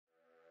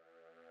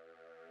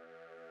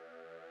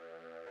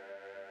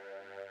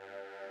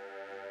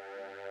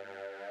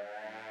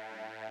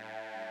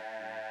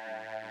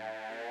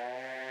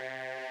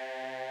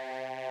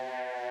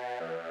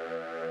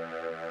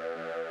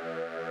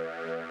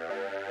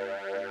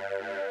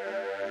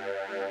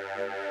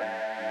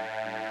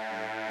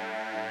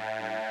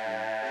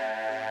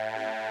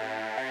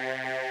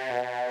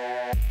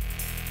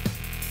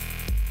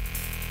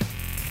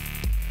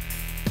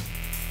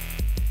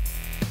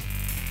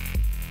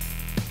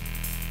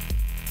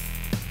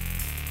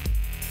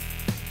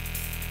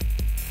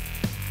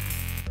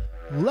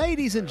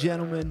Ladies and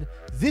gentlemen,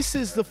 this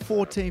is the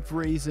 14th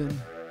reason.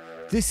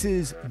 This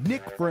is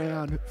Nick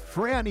Brown,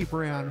 Frowny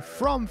Brown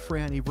from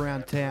Frowny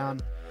Brown Town.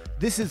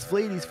 This is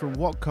Vleeties from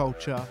What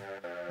Culture.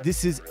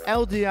 This is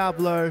El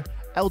Diablo,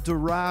 El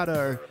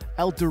Dorado,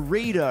 El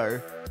Dorito.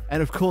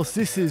 And of course,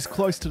 this is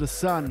Close to the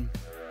Sun,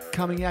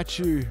 coming at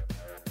you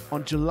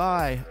on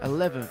July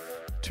 11th,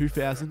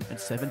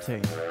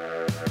 2017.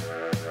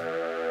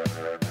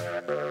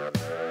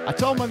 I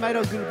told my mate I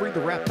was going to bring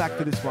the rap back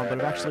for this one, but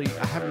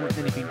I haven't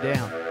written anything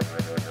down.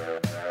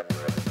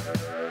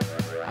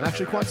 I'm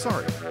actually quite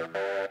sorry.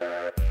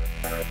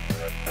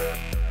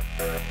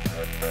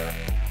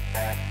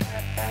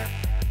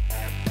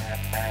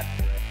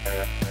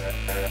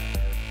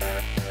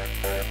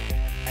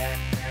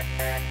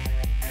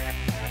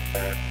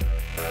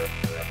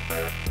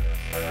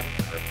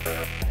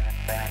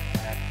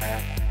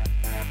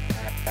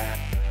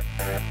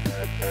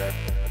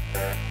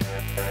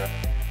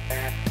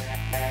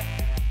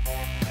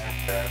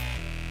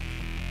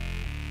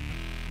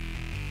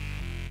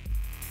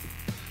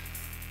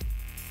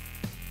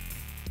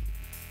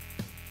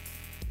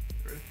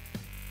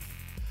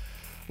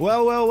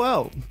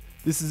 Well.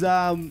 This is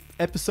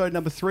episode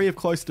number 3 of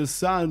Close to the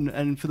Sun,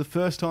 and for the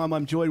first time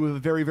I'm joined with a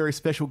very, very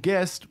special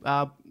guest.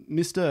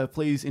 Mister,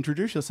 please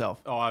introduce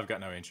yourself. Oh, I've got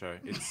no intro.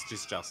 It's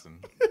just Justin.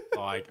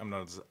 I'm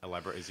not as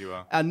elaborate as you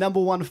are. Our number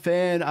one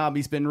fan,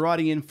 he's been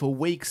writing in for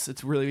weeks.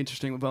 It's really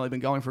interesting. We've only been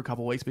going for a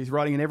couple of weeks, but he's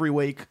writing in every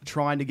week,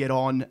 trying to get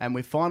on, and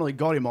we finally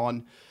got him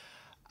on.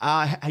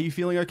 Are you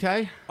feeling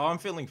okay? Oh, I'm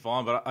feeling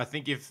fine, but I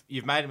think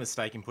you've made a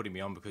mistake in putting me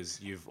on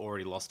because you've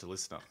already lost a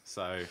listener.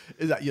 So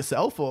Is that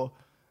yourself or?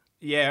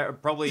 yeah,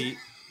 probably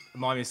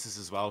my missus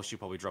as well. She'll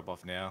probably drop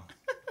off now.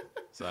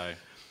 So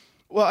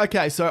Well,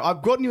 okay, so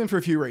I've gotten you in for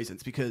a few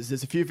reasons because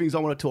there's a few things I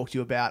want to talk to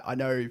you about. I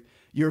know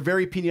you're a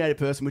very opinionated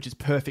person, which is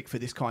perfect for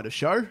this kind of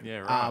show. Yeah,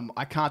 right.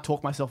 I can't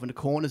talk myself into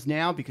corners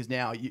now because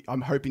now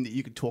I'm hoping that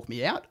you could talk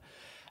me out.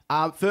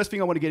 First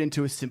thing I want to get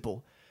into is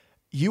simple.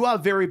 You are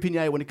very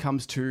opinionated when it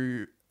comes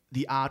to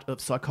the art of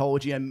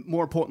psychology and,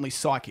 more importantly,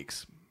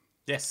 psychics.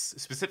 yes,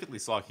 specifically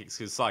psychics,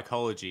 because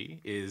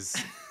psychology is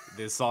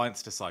there's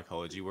science to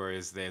psychology,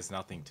 whereas there's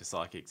nothing to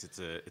psychics. It's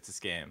a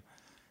scam.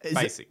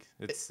 Basic.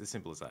 It's as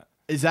simple as that.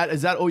 Is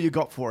that all you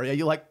got for it?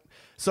 You're like,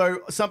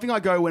 so something I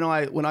go when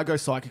I go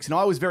psychics, and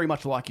I was very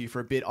much like you for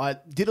a bit. I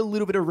did a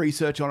little bit of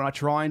research on it. I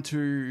try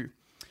and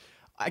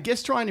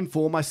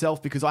inform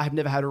myself because I have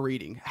never had a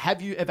reading.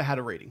 Have you ever had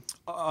a reading?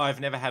 I've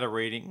never had a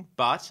reading,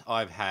 but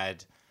I've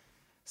had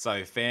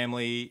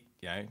family,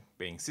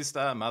 being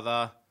sister,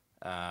 mother.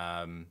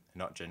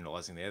 Not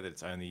generalizing there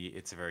that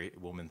it's a very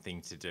woman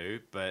thing to do,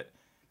 but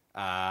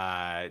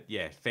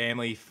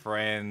family,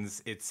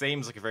 friends. It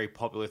seems like a very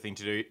popular thing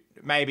to do.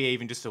 Maybe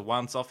even just a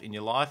once off in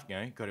your life,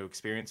 got to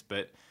experience.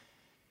 But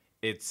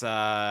it's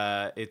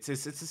a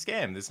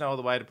scam. There's no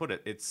other way to put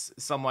it. It's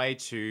some way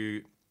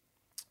to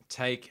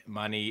take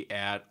money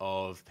out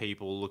of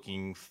people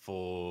looking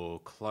for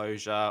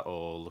closure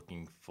or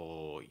looking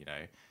for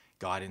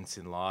guidance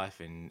in life,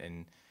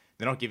 and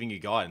they're not giving you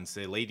guidance.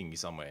 They're leading you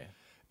somewhere.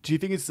 Do you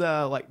think it's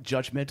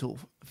judgmental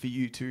for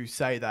you to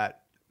say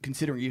that,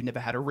 considering you've never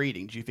had a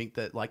reading? Do you think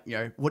that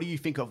what do you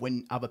think of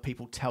when other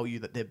people tell you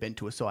that they've been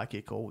to a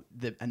psychic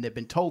and they've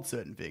been told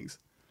certain things?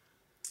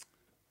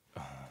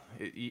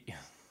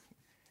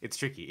 It's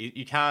tricky.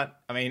 You can't.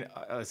 I mean,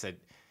 like I said,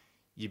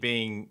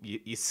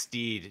 you're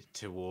steered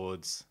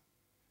towards.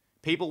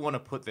 People want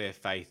to put their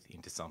faith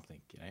into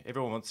something.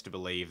 Everyone wants to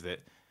believe that.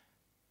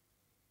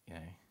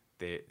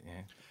 They're.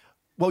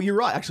 Well, you're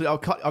right. Actually, I'll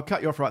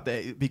cut you off right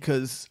there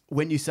because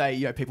when you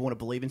say people want to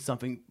believe in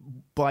something,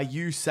 by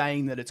you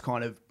saying that it's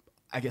kind of,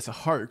 I guess, a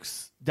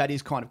hoax, that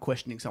is kind of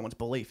questioning someone's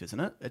belief, isn't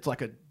it? It's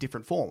like a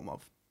different form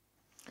of.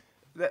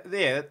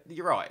 Yeah,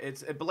 you're right.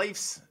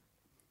 Beliefs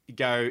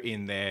go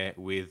in there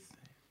with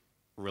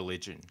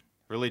religion.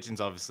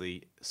 Religion's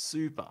obviously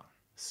super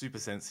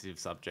sensitive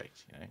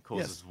subject.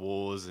 Causes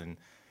wars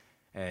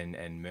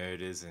and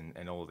murders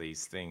and all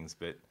these things,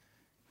 but.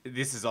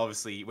 This is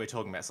obviously, we're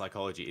talking about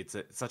psychology. It's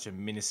such a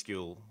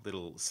minuscule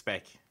little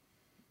speck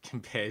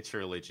compared to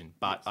religion.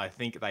 But I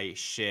think they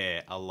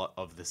share a lot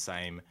of the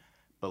same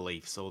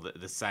beliefs or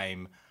the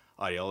same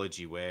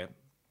ideology where,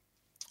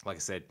 like I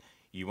said,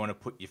 you want to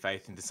put your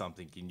faith into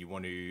something and you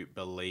want to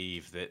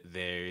believe that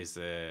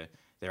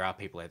there are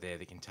people out there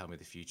that can tell me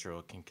the future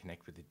or can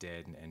connect with the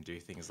dead and do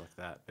things like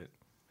that. But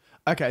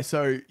okay,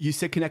 so you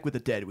said connect with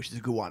the dead, which is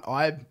a good one.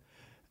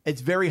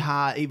 It's very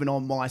hard, even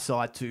on my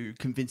side, to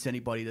convince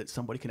anybody that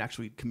somebody can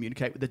actually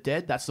communicate with the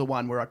dead. That's the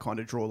one where I kind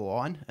of draw the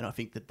line, and I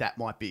think that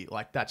might be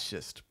that's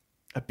just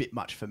a bit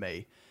much for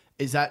me.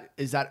 Is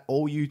that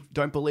all you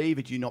don't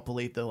believe? Do you not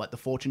believe the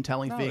fortune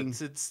telling thing?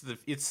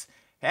 It's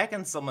how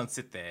can someone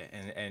sit there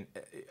and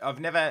I've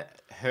never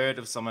heard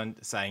of someone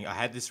saying I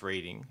had this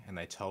reading and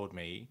they told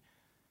me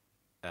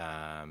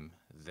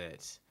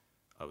that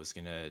I was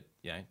gonna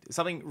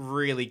something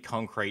really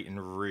concrete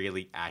and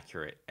really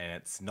accurate, and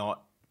it's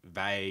not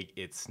vague.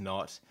 It's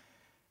not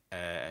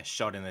a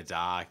shot in the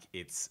dark.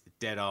 It's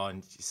dead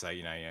on. So,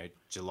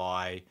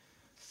 July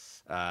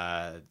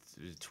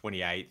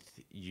 28th,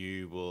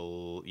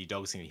 your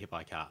dog's going to get hit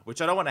by a car,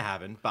 which I don't want to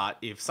happen. But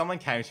if someone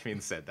came to me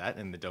and said that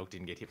and the dog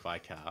didn't get hit by a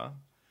car,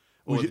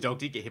 or the dog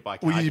did get hit by a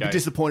car, would you be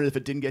disappointed if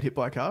it didn't get hit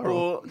by a car?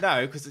 Or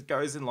no, because it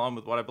goes in line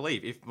with what I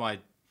believe. If my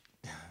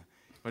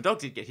dog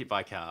did get hit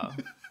by a car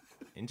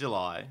in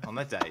July on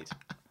that date,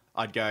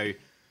 I'd go,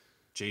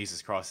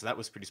 Jesus Christ, that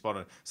was pretty spot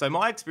on. So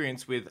my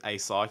experience with a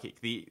psychic,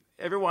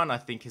 everyone I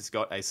think has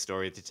got a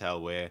story to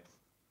tell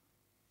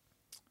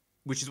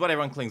which is what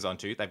everyone clings on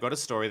to. They've got a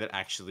story that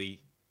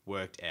actually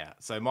worked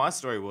out. So my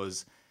story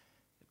was,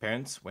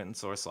 parents went and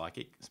saw a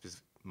psychic,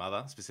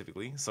 mother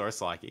specifically, saw a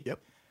psychic. Yep.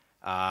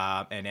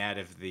 And out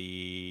of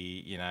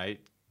the,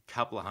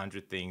 couple of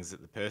hundred things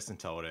that the person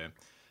told her,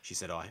 she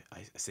said, I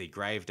see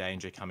grave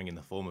danger coming in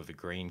the form of a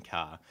green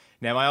car.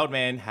 Now, my old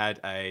man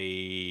had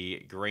a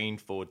green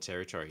Ford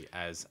Territory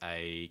as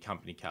a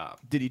company car.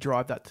 Did he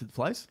drive that to the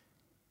place?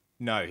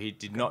 No, he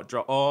did not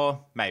drive. Or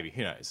maybe,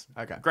 who knows?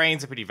 Okay.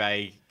 Green's a pretty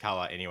vague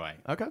colour anyway.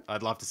 Okay.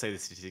 I'd love to see the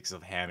statistics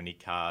of how many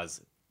cars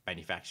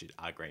manufactured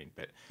are green.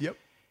 But yep.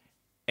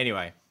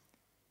 Anyway,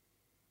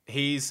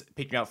 he's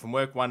picked me up from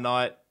work one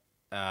night.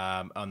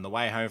 On the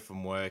way home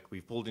from work,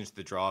 we pulled into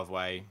the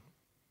driveway.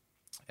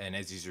 And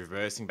as he's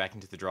reversing back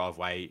into the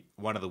driveway,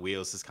 one of the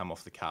wheels has come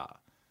off the car.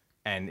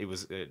 And it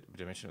was, did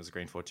I mention it was a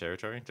green Ford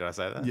Territory? Did I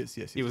say that? Yes.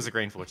 It was a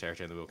green Ford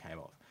Territory and the wheel came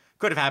off.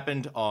 Could have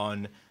happened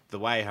on the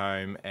way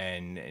home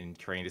and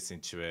careened us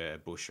into a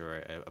bush or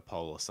a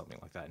pole or something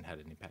like that and had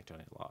an impact on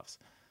our lives.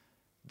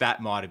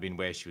 That might have been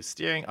where she was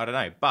steering. I don't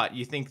know. But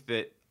you think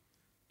that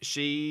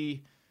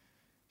she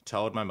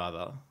told my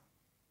mother,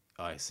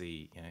 I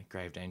see,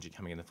 grave danger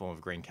coming in the form of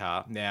a green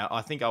car. Now,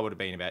 I think I would have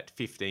been about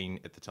 15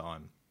 at the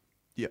time.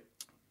 Yep.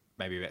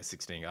 Maybe about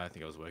 16. I don't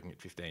think I was working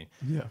at 15.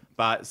 Yeah.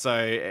 But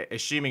so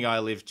assuming I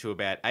live to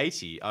about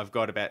 80, I've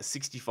got about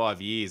 65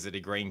 years that a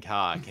green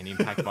car can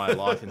impact my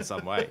life in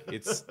some way.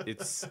 It's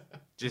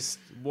just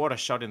what a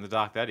shot in the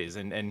dark that is.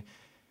 And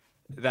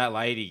that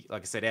lady,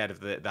 like I said, out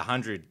of the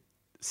 100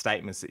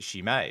 statements that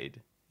she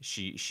made,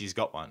 she's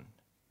got one.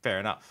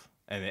 Fair enough.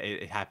 And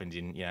it happened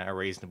in a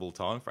reasonable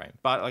time frame.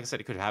 But like I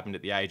said, it could have happened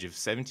at the age of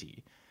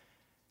 70.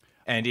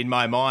 And in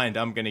my mind,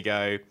 I'm going to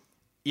go,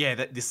 yeah,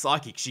 this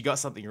psychic, she got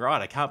something right.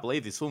 I can't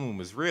believe this woman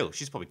was real.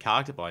 She's probably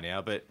carked it by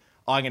now, but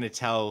I'm going to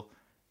tell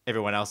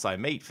everyone else I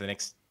meet for the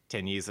next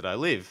 10 years that I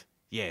live,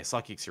 yeah,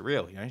 psychics are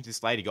real.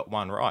 This lady got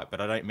one right, but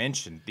I don't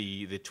mention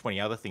the 20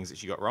 other things that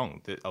she got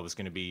wrong. That I was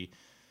going to be,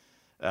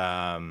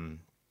 I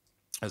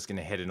was going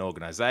to head an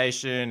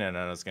organization, and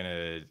I was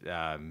going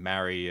to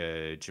marry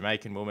a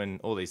Jamaican woman.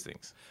 All these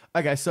things.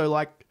 Okay,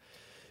 so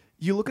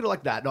you look at it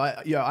like that.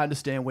 And I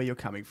understand where you're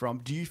coming from.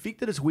 Do you think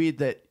that it's weird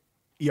that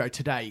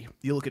today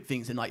you look at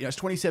things and it's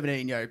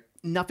 2017,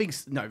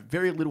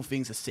 very little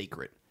things are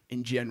secret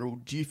in general.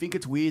 Do you think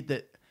it's weird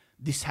that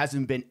this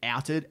hasn't been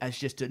outed as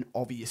just an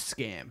obvious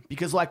scam?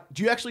 Because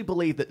do you actually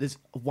believe that there's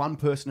one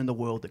person in the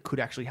world that could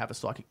actually have a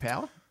psychic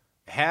power?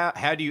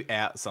 How do you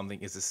out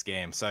something as a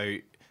scam? So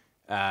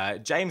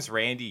James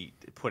Randi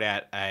put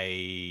out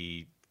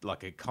a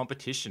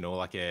competition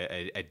or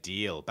a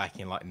deal back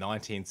in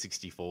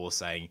 1964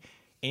 saying,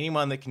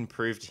 anyone that can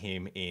prove to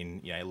him in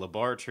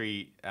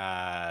laboratory,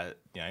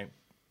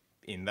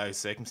 in those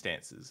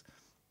circumstances,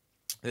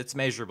 that's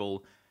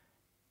measurable.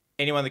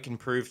 Anyone that can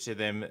prove to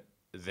them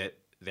that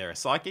they're a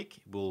psychic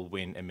will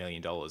win $1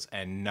 million,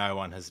 and no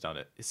one has done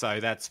it. So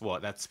that's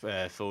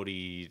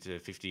 40 to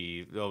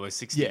 50, almost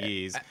 60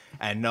 years,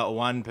 and not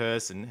one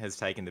person has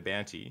taken the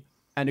bounty.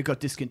 And it got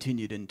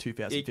discontinued in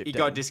 2015. It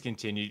got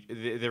discontinued.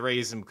 The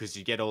reason, because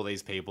you get all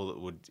these people that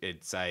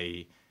would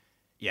say,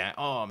 yeah,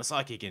 I'm a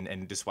psychic,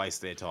 and just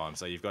waste their time.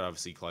 So you've got to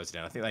obviously close it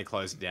down. I think they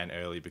closed it down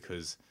early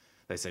because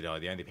they said,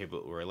 the only people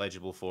that were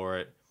eligible for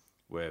it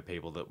were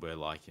people that were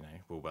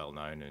were well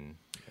known. And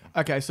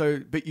okay, so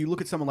but you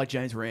look at someone like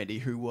James Randi,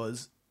 who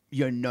was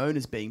known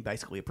as being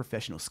basically a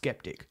professional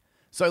skeptic.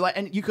 So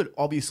and you could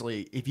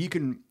obviously, if you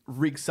can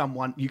rig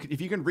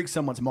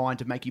someone's mind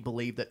to make you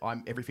believe that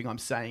everything I'm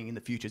saying in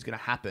the future is going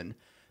to happen,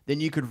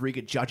 then you could rig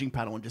a judging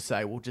panel and just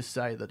say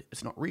that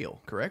it's not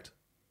real. Correct?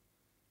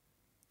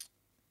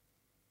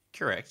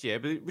 Correct, yeah,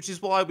 but which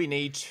is why we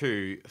need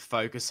to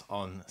focus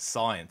on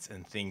science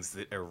and things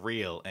that are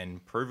real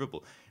and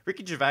provable.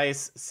 Ricky Gervais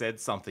said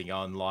something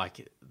on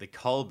the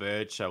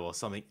Colbert Show or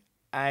something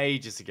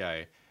ages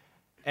ago,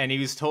 and he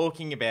was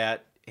talking about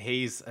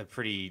he's a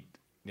pretty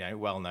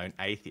well-known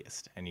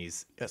atheist, and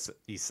he's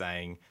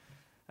saying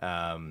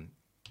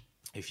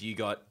if you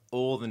got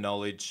all the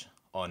knowledge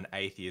on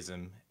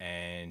atheism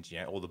and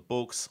all the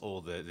books, all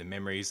the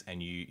memories,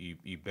 and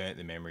you burnt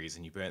the memories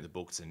and you burnt the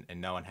books,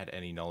 and no one had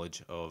any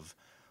knowledge of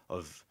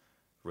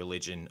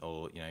religion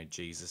or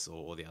Jesus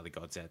or the other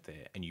gods out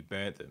there, and you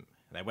burnt them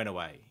and they went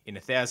away. In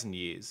 1,000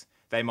 years,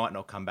 they might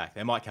not come back.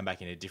 They might come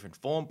back in a different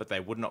form, but they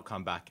would not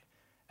come back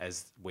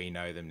as we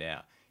know them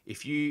now.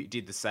 If you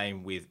did the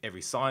same with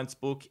every science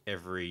book,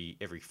 every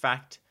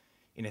fact,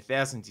 in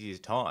 1,000 years'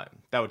 time,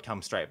 that would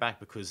come straight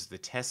back, because the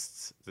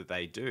tests that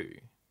they do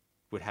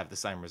would have the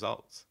same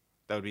results.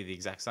 They would be the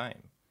exact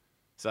same.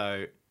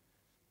 So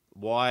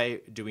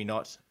why do we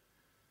not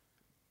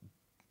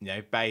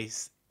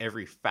base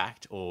every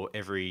fact or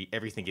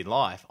everything in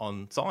life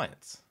on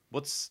science.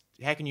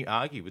 How can you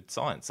argue with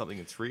science, something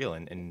that's real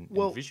and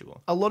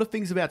visual? A lot of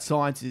things about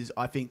science is,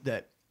 I think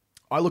that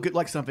I look at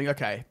like something,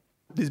 okay,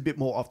 this is a bit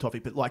more off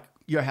topic, but like,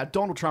 how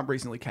Donald Trump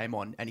recently came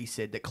on and he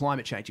said that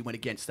climate change, he went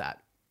against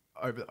that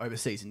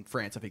overseas in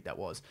France, I think that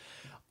was.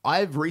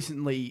 I've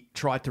recently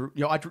tried to,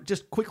 I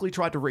just quickly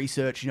tried to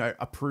research,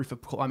 a proof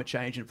of climate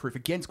change and a proof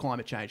against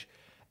climate change.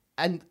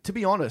 And to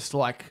be honest,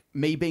 like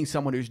me being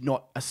someone who's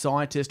not a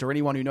scientist or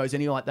anyone who knows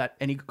any like that,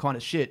 any kind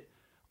of shit,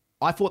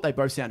 I thought they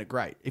both sounded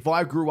great. If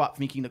I grew up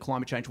thinking that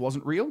climate change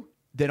wasn't real,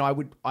 then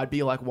I'd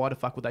be like, why the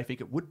fuck would they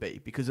think it would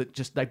be? Because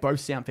they both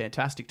sound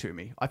fantastic to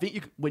me. I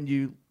think when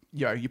you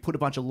put a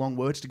bunch of long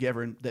words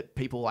together and that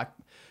people like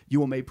you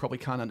or me probably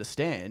can't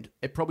understand,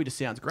 it probably just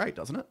sounds great,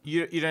 doesn't it?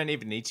 You don't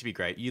even need to be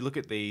great. You look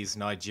at these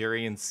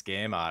Nigerian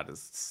scam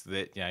artists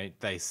that,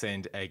 they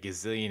send a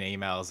gazillion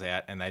emails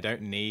out and they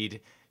don't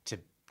need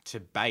to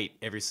bait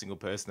every single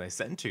person they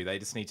send to. They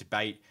just need to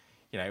bait,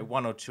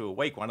 one or two a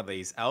week, one of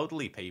these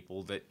elderly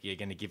people that you're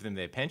going to give them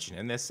their pension,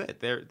 and they're set.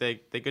 They're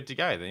good to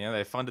go.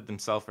 They funded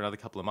themselves for another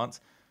couple of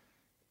months.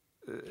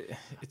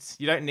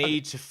 You don't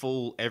need to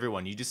fool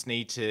everyone. You just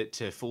need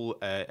to fool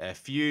a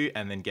few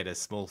and then get a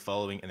small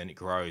following, and then it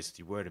grows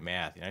through word of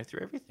mouth, through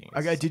everything.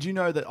 Okay, did you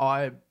know that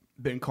I've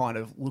been kind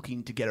of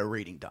looking to get a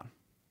reading done?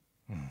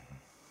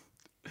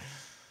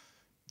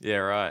 Yeah,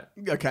 right.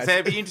 Okay. So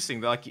it'd be interesting.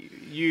 Like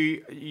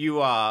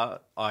you are,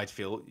 I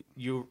feel,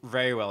 you're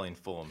very well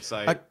informed. So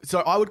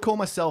I would call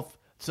myself.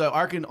 So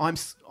I reckon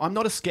I'm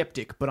not a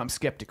skeptic, but I'm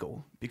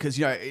skeptical because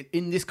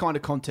in this kind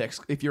of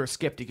context, if you're a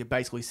skeptic, it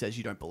basically says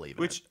you don't believe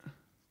in which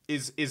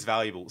is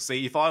valuable.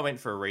 See, if I went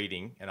for a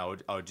reading and I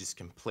would just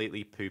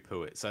completely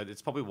poo-poo it. So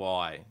that's probably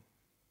why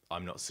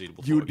I'm not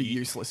suitable. You would be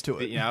useless to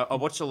it. I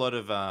watch a lot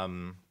of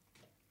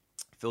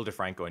Phil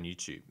DeFranco on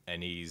YouTube,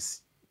 and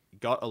he's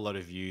got a lot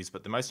of views,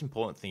 but the most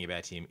important thing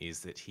about him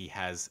is that he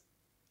has,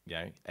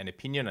 an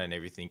opinion on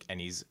everything,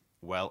 and he's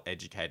well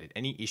educated.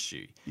 Any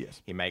issue,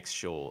 yes, he makes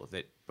sure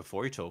that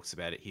before he talks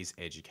about it, he's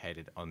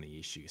educated on the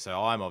issue.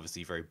 So I'm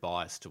obviously very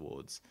biased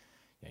towards,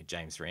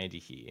 James Randi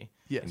here,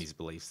 yes, and his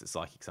beliefs that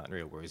psychics aren't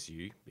real. Whereas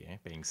you,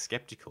 being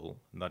skeptical,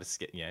 not a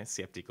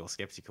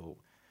skeptical,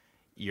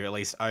 you're at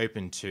least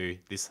open to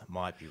this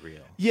might be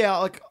real. Yeah,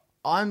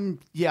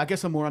 I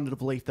guess I'm more under the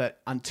belief that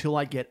until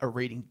I get a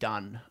reading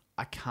done,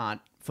 I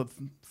can't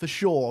for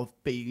sure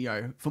be,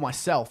 for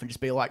myself and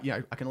just be like,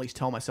 I can at least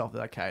tell myself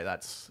that, okay,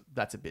 that's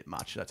a bit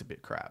much. That's a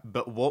bit crap.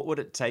 But what would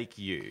it take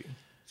you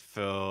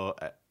for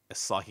a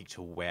psychic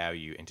to wow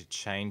you and to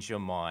change your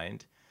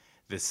mind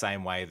the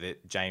same way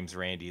that James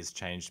Randi has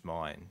changed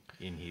mine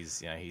in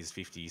his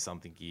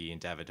 50-something year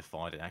endeavor to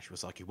find an actual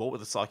psychic? What would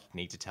the psychic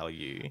need to tell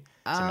you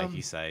to make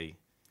you say...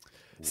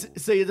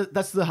 See,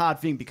 that's the hard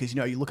thing because,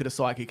 you look at a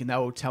psychic and they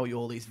will tell you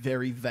all these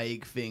very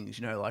vague things,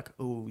 like,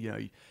 oh,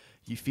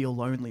 you feel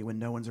lonely when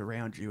no one's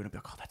around you, and I'll be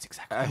like, oh, that's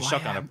exactly a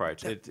shotgun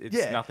approach.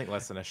 It's nothing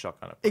less than a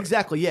shotgun approach.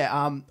 Exactly,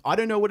 yeah. I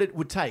don't know what it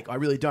would take. I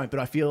really don't,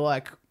 but I feel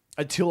like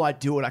until I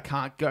do it, I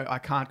can't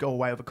go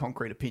away with a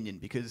concrete opinion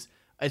because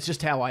it's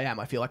just how I am.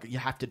 I feel like you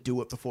have to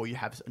do it before you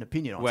have an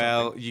opinion on something.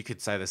 Well, you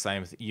could say the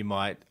same. You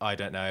might. I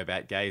don't know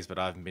about gays, but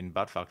I haven't been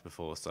butt fucked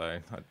before, so.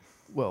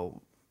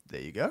 Well,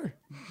 there you go.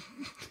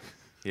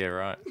 Yeah,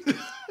 right.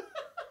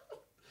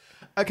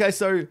 Okay,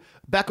 so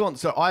back on.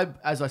 So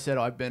as I said,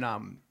 I've been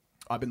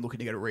looking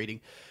to get a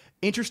reading.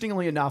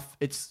 Interestingly enough,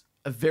 it's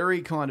a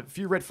very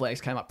few red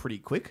flags came up pretty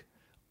quick.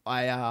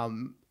 I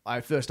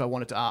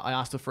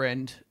asked a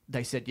friend.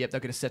 They said, yep, they're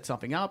going to set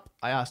something up.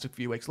 I asked a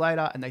few weeks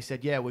later, and they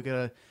said, yeah, we're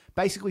going to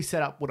basically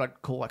set up what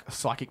I'd call like a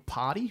psychic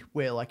party,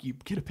 where like you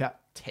get about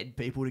 10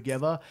 people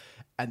together,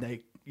 and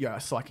a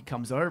psychic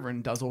comes over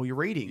and does all your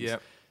readings.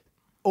 Yep.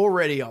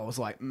 Already, I was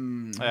like,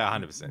 yeah,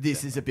 100%.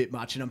 This is a bit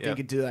much. And I'm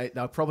thinking,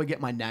 they'll probably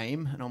get my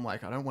name. And I'm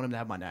like, I don't want them to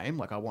have my name.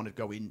 Like, I want to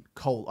go in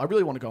cold. I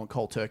really want to go in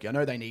cold turkey. I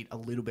know they need a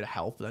little bit of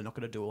help. They're not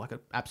going to do like an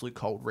absolute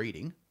cold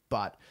reading.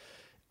 But,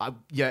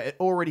 it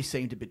already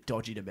seemed a bit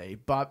dodgy to me.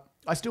 But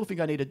I still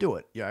think I need to do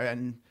it.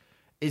 And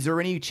is there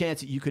any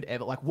chance that you could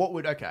ever, like,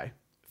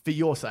 for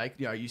your sake,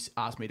 you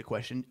asked me the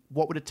question,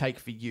 what would it take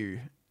for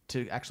you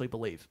to actually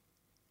believe?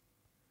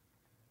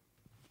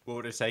 What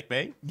would it take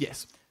me?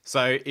 Yes.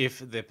 So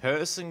if the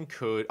person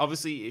could,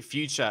 obviously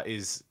future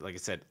is, like I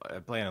said, I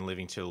plan on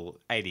living till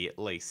 80 at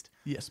least.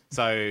 Yes.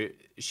 So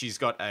she's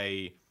got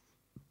a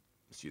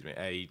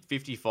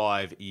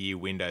 55-year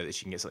window that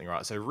she can get something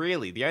right. So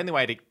really the only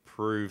way to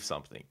prove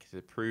something,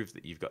 to prove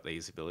that you've got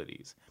these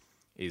abilities,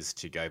 is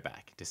to go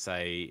back, to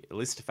say a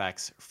list of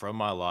facts from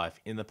my life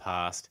in the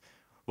past.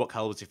 What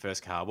color was your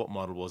first car? What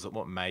model was it?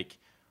 What make?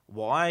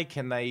 Why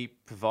can they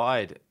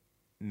provide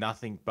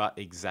nothing but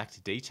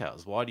exact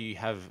details? Why do you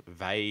have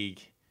vague...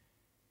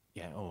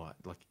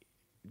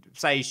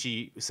 say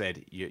she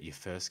said your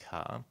first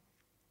car,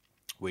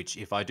 which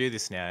if I do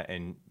this now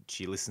and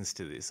she listens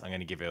to this, I'm going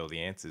to give her all the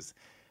answers.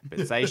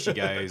 But say she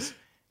goes,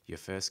 your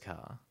first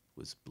car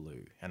was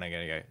blue. And I'm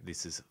going to go,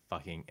 this is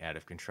fucking out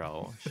of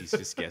control. She's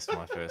just guessed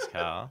my first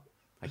car.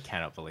 I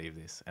cannot believe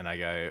this. And I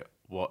go,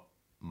 what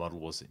model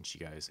was it? And she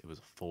goes, it was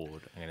a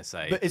Ford. I'm going to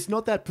say. But it's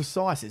not that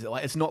precise, is it?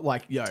 Like, it's not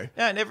like, No,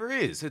 it never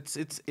is.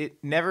 It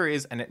never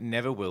is, and it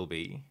never will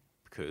be,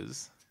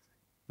 because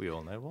we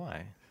all know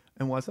why.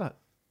 And why is that?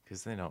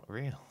 Because they're not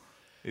real.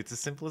 It's as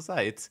simple as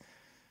that. It's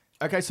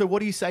Okay, so what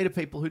do you say to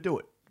people who do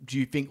it? Do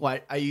you think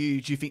do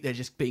you think they're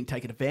just being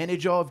taken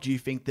advantage of? Do you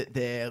think that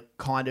they're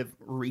kind of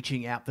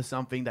reaching out for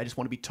something? They just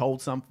want to be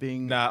told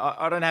something? No,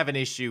 I don't have an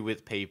issue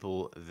with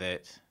people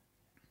that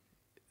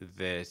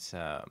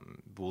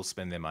will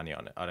spend their money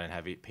on it. I don't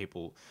have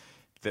people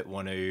that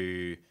want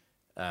to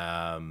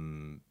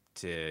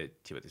hear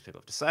what these people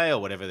have to say or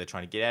whatever they're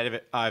trying to get out of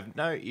it. I have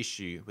no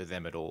issue with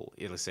them at all.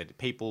 Like I said,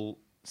 people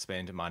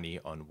spend money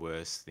on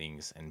worse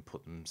things and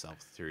put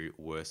themselves through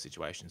worse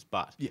situations.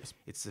 But yes,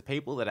 it's the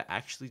people that are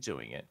actually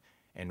doing it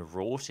and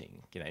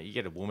rorting. You know, you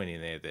get a woman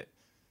in there that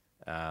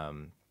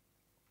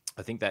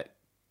I think that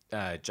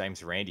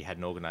James Randi had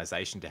an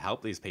organisation to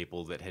help these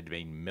people that had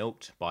been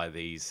milked by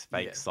these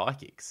fake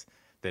psychics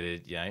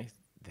that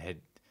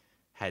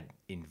had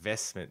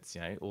investments,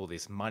 all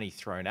this money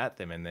thrown at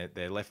them, and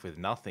they're left with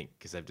nothing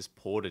because they've just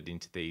poured it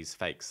into these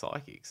fake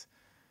psychics.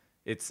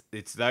 It's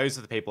those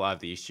are the people I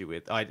have the issue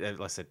with. Like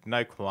I said,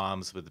 no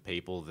qualms with the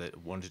people that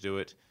want to do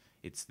it.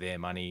 It's their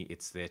money.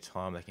 It's their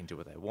time. They can do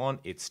what they want.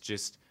 It's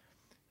just,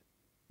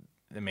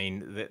 I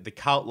mean, the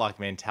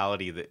cult-like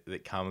mentality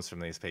that comes from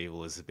these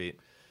people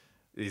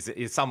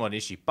is somewhat an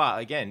issue. But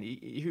again,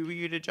 who are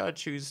you to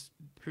judge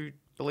who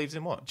believes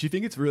in what? Do you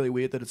think it's really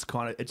weird that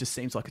it just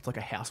seems like it's like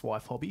a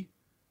housewife hobby?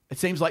 It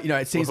seems like,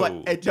 it seems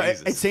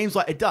it seems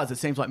like it does. It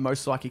seems like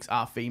most psychics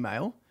are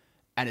female.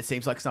 And it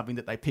seems like something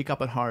that they pick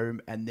up at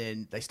home and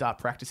then they start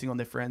practicing on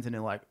their friends and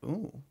they're like,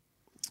 ooh.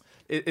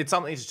 It's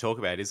something to talk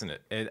about, isn't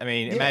it? I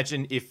mean,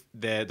 imagine if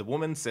the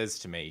woman says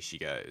to me, she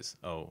goes,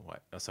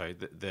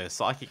 the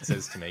psychic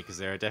says to me, because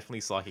there are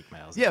definitely psychic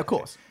males. Yeah, of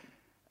course.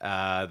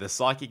 The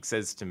psychic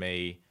says to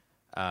me,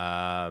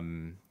 I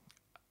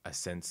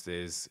sense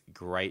there's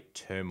great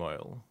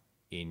turmoil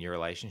in your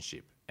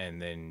relationship. And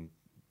then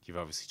you've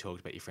obviously talked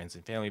about your friends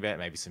and family about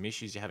maybe some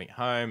issues you're having at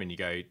home, and you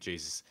go,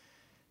 Jesus,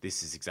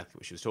 this is exactly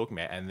what she was talking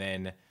about. And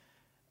then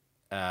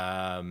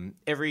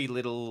every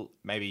little,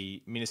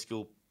 maybe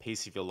minuscule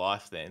piece of your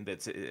life then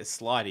that's a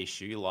slight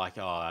issue, like,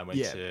 I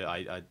went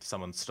to,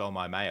 someone stole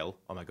my mail.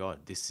 Oh my God,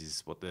 this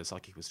is what the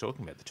psychic was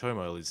talking about. The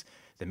turmoil is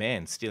the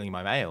man stealing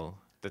my mail.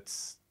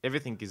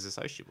 Everything is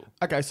associable.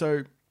 Okay,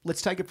 so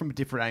let's take it from a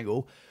different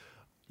angle.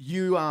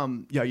 You,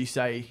 you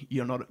say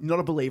you're not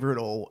a believer at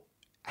all.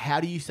 How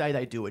do you say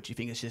they do it? Do you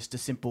think it's just a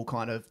simple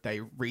kind of,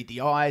 they read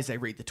the eyes, they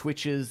read the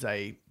twitches,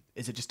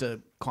 is it just a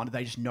kind of,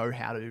 they just know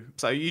how to?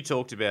 So you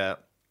talked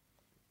about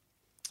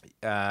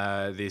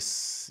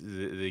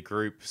the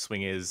group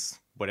swingers,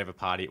 whatever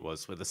party it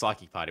was, the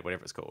psychic party,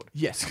 whatever it's called.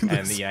 Yes.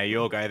 And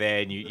you all go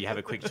there and you have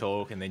a quick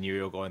talk, and then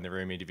you all go in the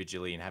room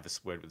individually and have a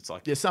word with the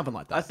psychic. Yeah, something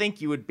like that. I think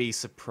you would be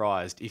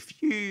surprised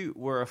if you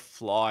were a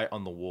fly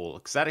on the wall,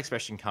 because that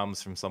expression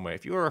comes from somewhere.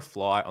 If you were a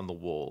fly on the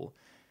wall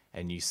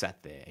and you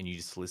sat there and you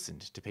just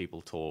listened to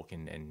people talk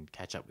and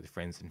catch up with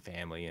friends and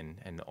family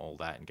and all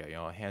that, and go,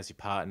 how's your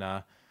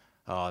partner?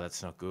 Oh,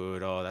 that's not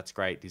good. Oh, that's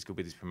great. He's good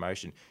with his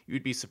promotion. You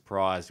would be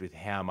surprised with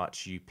how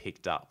much you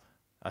picked up.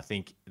 I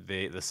think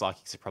the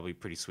psychics are probably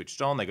pretty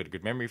switched on. They got a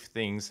good memory for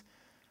things.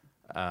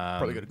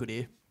 Probably got a good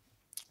ear.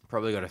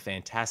 Probably got a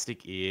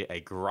fantastic ear,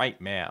 a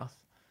great mouth.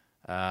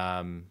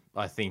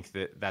 I think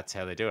that's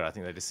how they do it. I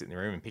think they just sit in the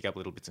room and pick up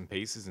little bits and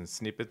pieces and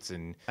snippets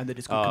and they're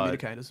just good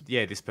communicators.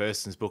 Yeah, this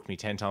person's booked me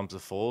 10 times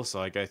before, so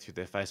I go through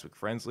their Facebook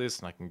friends list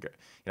and I can go,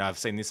 I've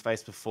seen this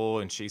face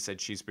before and she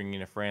said she's bringing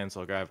in a friend,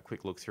 so I'll go have a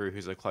quick look through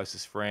who's her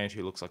closest friend,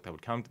 who looks like they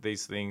would come to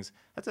these things.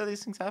 That's how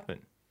these things happen.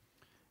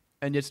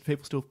 And yet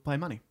people still pay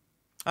money.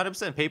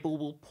 100%. People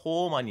will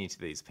pour money into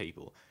these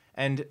people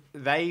and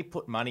they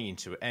put money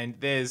into it. And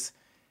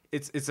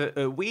it's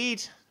a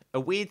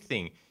weird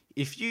thing.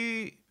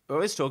 I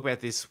always talk about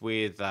this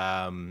with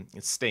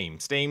Steam.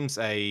 Steam's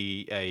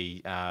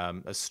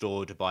a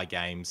store to buy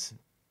games,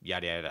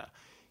 yada yada.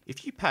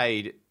 If you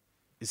paid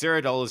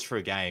 $0 for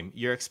a game,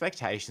 your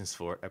expectations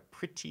for it are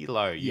pretty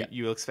low. Yeah.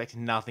 You will expect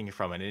nothing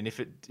from it, and if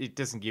it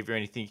doesn't give you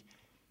anything,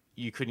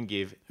 you couldn't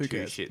give two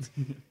shits.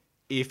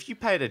 If you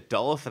paid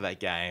 $1 for that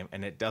game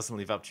and it doesn't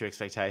live up to your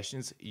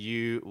expectations,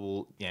 you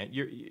will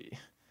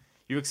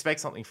you expect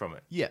something from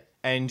it. Yeah.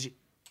 And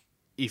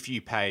if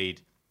you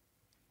paid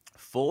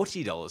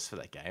 $40 for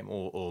that game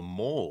or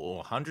more,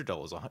 or $100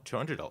 or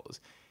 $200,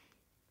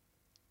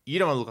 you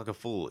don't want to look like a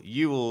fool.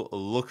 You will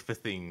look for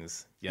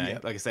things,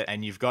 like I said,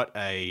 and you've got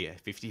a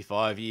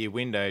 55-year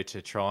window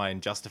to try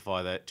and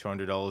justify that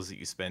 $200 that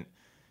you spent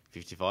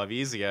 55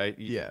 years ago.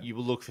 You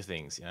will look for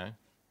things,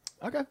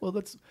 Okay, well,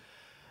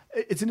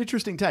 it's an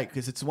interesting take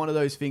because it's one of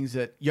those things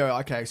that,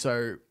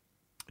 so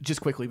just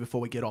quickly before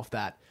we get off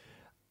that,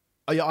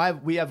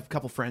 we have a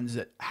couple of friends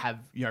that have,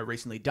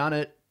 recently done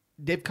it.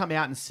 They've come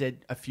out and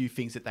said a few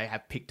things that they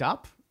have picked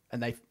up,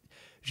 and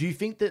do you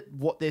think that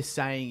what they're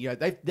saying,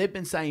 they've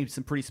been saying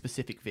some pretty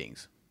specific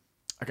things.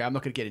 Okay, I'm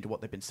not going to get into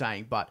what they've been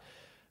saying, but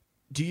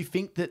do you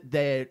think that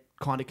they're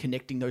kind of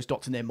connecting those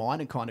dots in their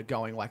mind and kind of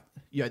going like,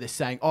 they're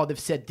saying, oh, they've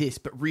said this,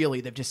 but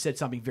really they've just said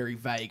something very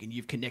vague and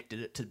you've connected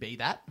it to be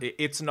that?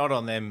 It's not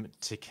on them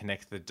to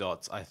connect the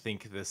dots. I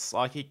think the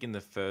psychic in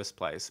the first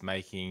place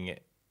making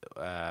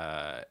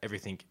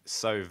everything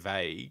so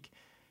vague,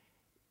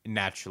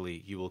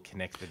 naturally you will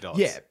connect the dots.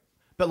 Yeah.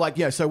 But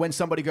like, so when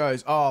somebody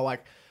goes, oh,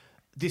 like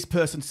this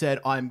person said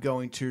I'm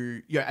going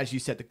to, as you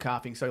said, the car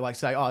thing. So like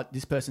say, oh,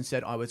 this person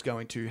said I was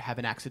going to have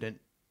an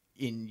accident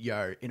in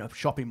a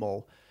shopping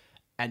mall,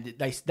 and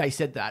they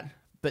said that,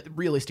 but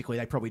realistically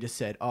they probably just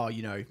said, oh,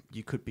 you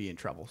could be in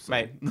trouble. So.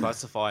 Mate,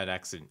 classify an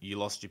accident. You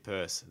lost your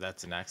purse.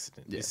 That's an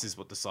accident. Yeah. This is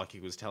what the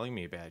psychic was telling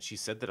me about. She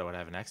said that I would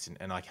have an accident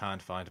and I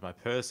can't find my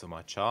purse or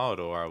my child,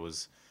 or I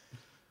was...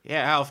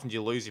 Yeah, how often do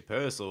you lose your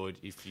purse? Or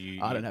if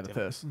you... I don't have a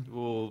purse.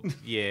 Well,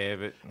 yeah,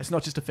 but... It's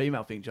not just a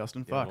female thing,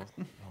 Justin. Yeah, Fuck.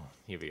 Well,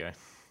 here we go.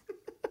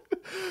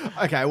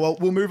 Okay, well,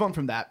 we'll move on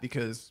from that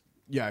because,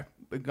 we're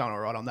going all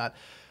right on that.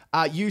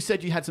 You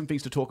said you had some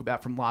things to talk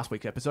about from last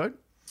week's episode.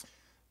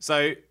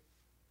 So,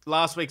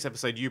 last week's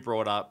episode, you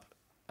brought up...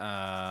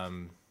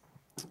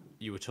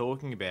 you were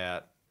talking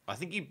about... I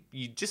think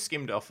you just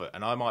skimmed off it,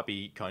 and I might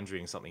be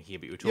conjuring something here,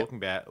 but you were talking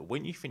about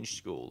when you finish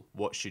school,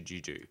 what should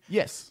you do?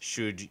 Yes.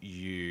 Should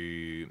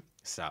you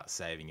start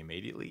saving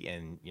immediately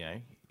and,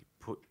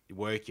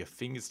 work your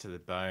fingers to the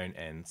bone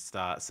and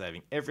start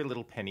saving every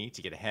little penny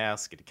to get a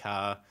house, get a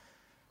car,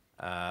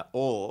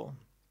 or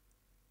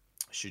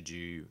should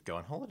you go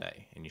on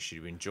holiday and you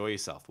should enjoy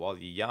yourself while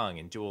you're young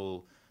and do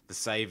all the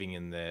saving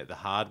and the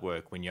hard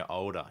work when you're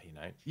older,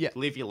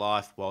 Live your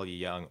life while you're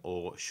young,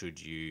 or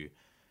should you...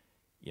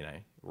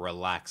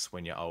 relax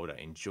when you're older,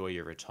 enjoy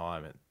your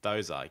retirement,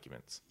 those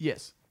arguments.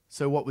 Yes.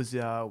 So what was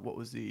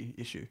the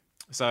issue?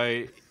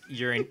 So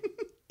you're an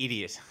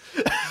idiot,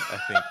 I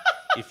think,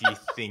 if you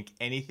think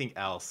anything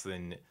else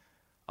than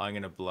I'm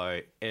going to blow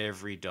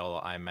every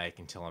dollar I make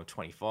until I'm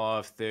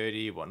 25,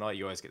 30, whatnot.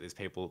 You always get these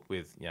people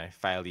with,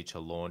 failure to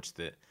launch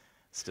that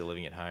still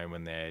living at home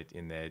when they're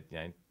in their,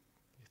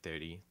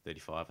 30,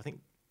 35. I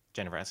think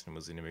Jennifer Aniston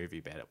was in a movie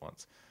about it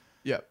once.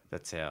 Yeah.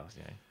 That's how,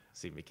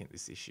 significant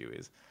this issue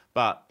is.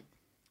 But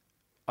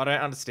I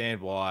don't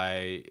understand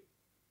why.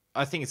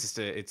 I think it's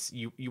just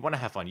you want to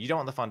have fun. You don't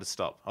want the fun to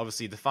stop.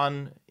 Obviously, the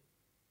fun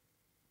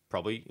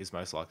probably is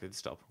most likely to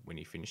stop when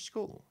you finish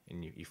school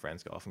and your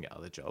friends go off and get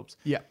other jobs.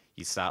 Yeah.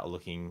 You start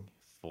looking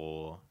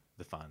for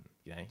the fun.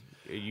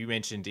 You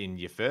mentioned in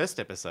your first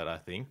episode, I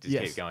think, just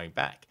keep going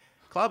back.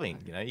 Clubbing.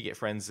 You get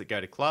friends that go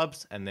to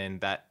clubs and then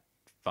that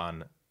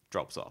fun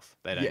drops off.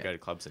 They don't go to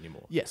clubs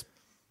anymore. Yes.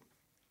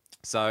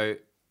 So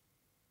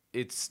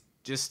it's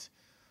just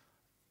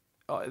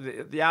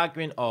the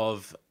argument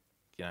of,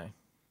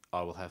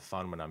 I will have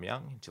fun when I'm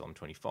young until I'm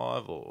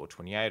 25 or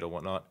 28 or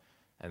whatnot,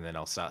 and then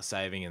I'll start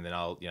saving, and then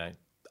I'll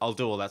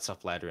do all that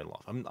stuff later in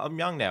life. I'm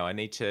young now. I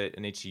need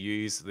to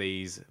use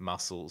these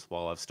muscles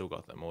while I've still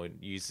got them, or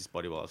use this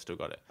body while I've still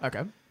got it.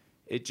 Okay.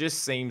 It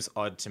just seems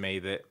odd to me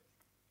that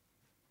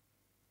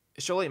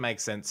surely it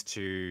makes sense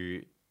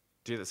to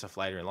do that stuff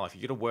later in life.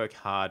 You got to work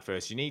hard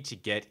first. You need to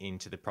get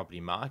into the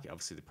property market.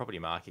 Obviously, the property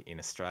market in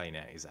Australia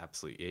now is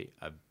absolutely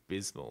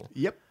abysmal.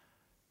 Yep.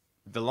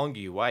 The longer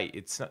you wait,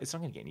 it's not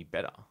going to get any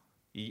better.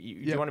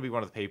 You want to be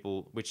one of the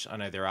people, which I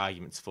know there are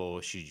arguments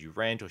for, should you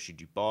rent or should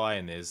you buy,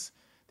 and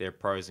there are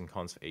pros and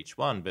cons for each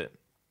one. But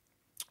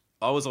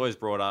I was always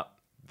brought up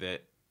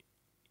that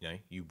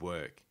you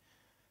work,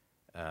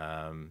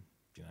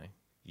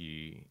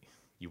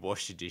 you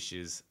wash your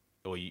dishes,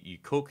 or you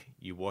cook,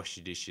 you wash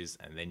your dishes,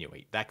 and then you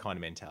eat. That kind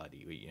of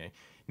mentality.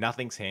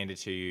 Nothing's handed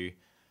to you.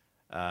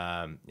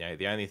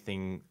 The only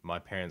thing my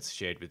parents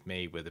shared with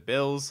me were the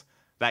bills.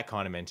 That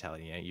kind of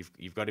mentality.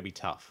 You've got to be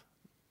tough.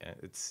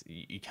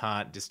 You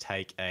can't just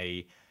take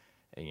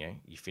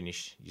you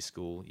finish your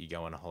school, you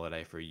go on a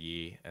holiday for a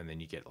year, and then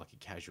you get like a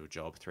casual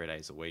job 3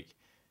 days a week.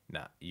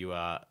 No, you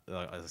are,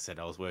 as I said,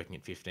 I was working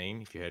at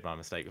 15, if you heard my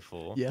mistake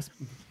before. Yes.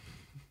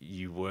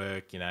 You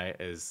work,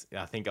 as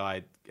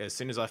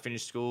soon as I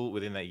finished school,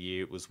 within that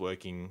year, was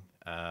working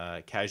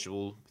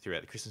casual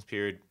throughout the Christmas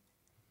period.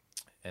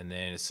 And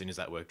then as soon as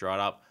that work dried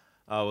up,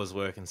 I was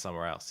working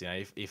somewhere else.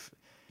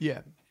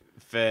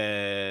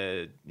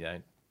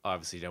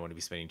 Obviously you don't want to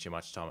be spending too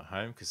much time at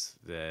home because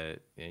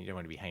you don't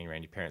want to be hanging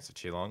around your parents for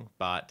too long.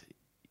 But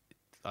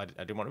I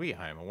didn't want to be at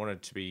home. I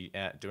wanted to be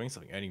out doing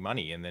something, earning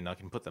money, and then I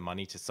can put the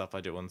money to stuff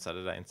I do on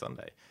Saturday and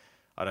Sunday.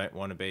 I don't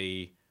want to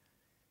be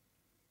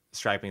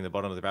scraping the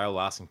bottom of the barrel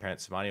asking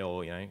parents for money,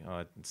 or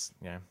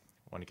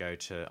want to go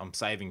to... I'm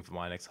saving for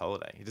my next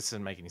holiday. It just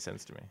doesn't make any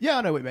sense to me. Yeah,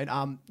 I know what you mean.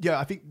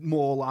 I think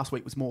more last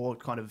week was more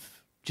kind of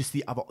just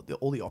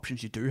all the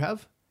options you do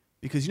have,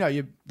 because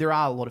there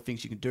are a lot of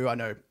things you can do. I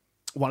know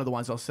one of the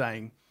ones I was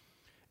saying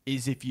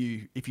is if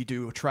you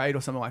do a trade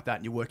or something like that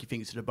and you work your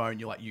fingers to the bone,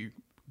 you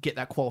get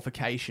that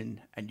qualification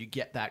and you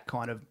get that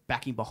kind of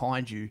backing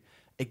behind you,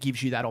 it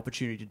gives you that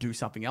opportunity to do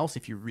something else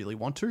if you really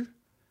want to,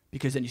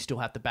 because then you still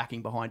have the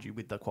backing behind you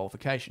with the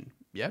qualification.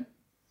 Yeah?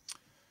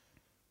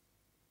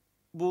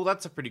 Well,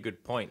 that's a pretty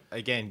good point.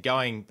 Again,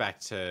 going back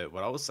to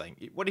what I was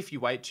saying, what if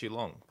you wait too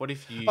long? What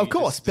if you Of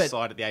course, just but-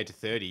 decide at the age of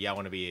 30, yeah, I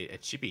want to be a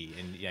chippy,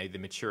 and the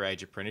mature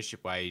age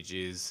apprenticeship wage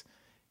is,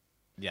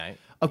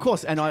 Of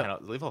course, and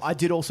cannot live off I it.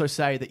 did also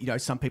say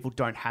that some people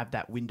don't have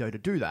that window to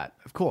do that,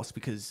 of course,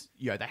 because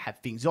they have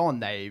things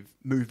on, they've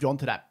moved on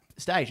to that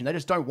stage, and they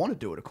just don't want to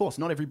do it. Of course,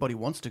 not everybody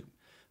wants to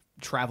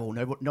travel,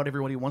 not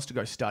everybody wants to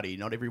go study,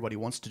 not everybody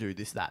wants to do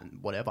this, that, and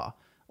whatever.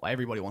 Like,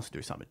 everybody wants to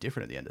do something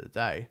different at the end of the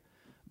day.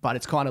 But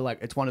it's kind of like,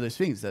 it's one of those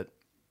things that,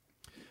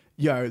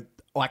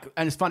 like,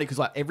 and it's funny because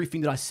like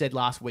everything that I said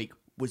last week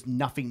was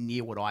nothing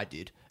near what I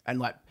did, and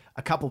like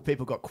a couple of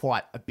people got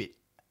quite a bit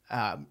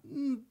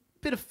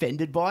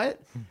offended by it,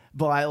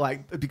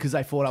 because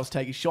they thought I was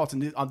taking shots.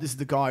 And this is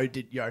the guy who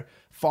did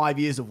 5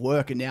 years of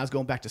work and now has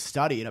gone back to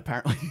study, and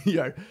apparently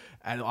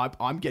and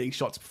I'm getting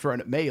shots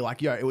thrown at me.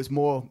 Like it was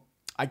more,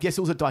 I guess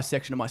it was a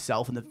dissection of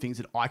myself and the things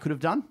that I could have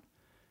done,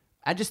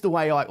 and just the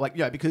way I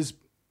because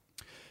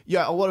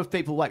a lot of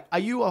people like, are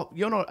you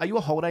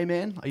a holiday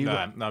man? Are you?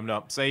 No, I'm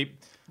not. See,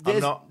 there's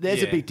I'm not.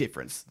 There's a big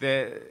difference.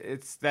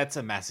 That's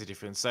a massive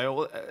difference.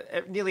 So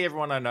nearly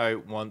everyone I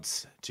know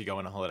wants to go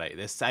on a holiday.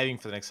 They're saving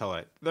for the next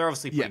holiday. They're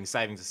obviously putting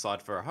savings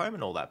aside for a home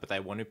and all that, but they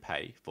want to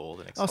pay for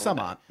the next holiday. Some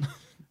aren't.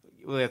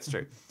 Well, that's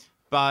true.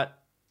 But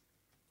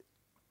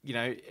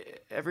I'm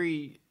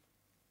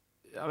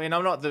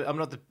not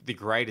the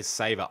greatest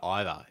saver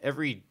either.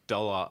 Every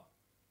dollar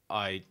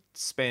I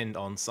spend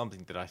on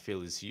something that I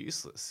feel is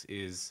useless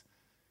is,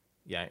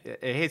 it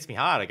hits me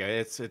hard. I go,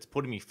 it's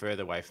putting me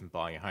further away from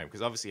buying a home,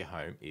 because obviously a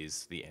home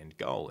is the end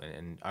goal,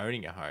 and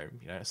owning a home,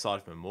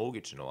 aside from a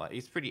mortgage and all that,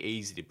 it's pretty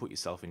easy to put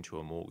yourself into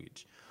a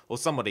mortgage, or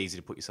somewhat easy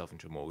to put yourself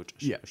into a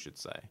mortgage. I should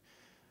say.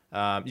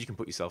 You can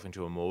put yourself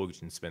into a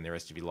mortgage and spend the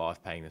rest of your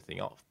life paying the thing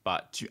off,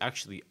 but to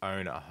actually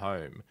own a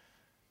home,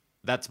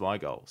 that's my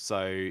goal.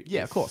 So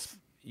of course,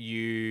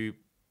 you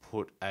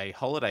put a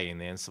holiday in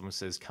there and someone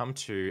says, come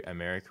to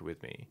America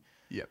with me.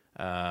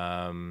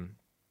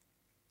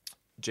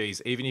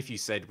 Geez, even if you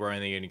said we're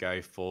only going to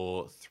go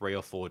for 3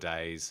 or 4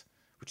 days,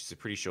 which is a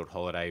pretty short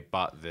holiday,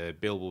 but the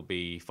bill will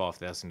be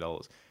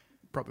 $5,000.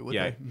 Probably would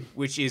be.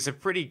 Which is a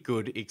pretty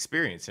good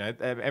experience.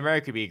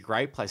 America would be a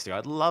great place to go.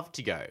 I'd love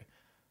to go.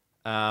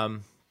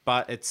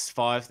 But it's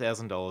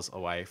 $5,000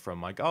 away from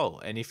my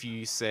goal. And if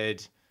you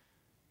said,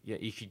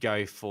 you could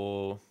go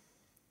for,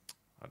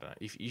 I don't know,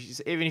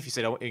 even if you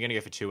said, you're going to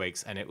go for 2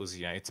 weeks, and it was,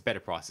 it's a better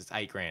price, it's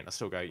 $8,000, I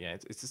still go,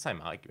 it's the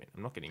same argument.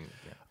 I'm not getting.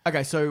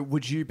 Okay, so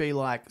would you be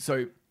like,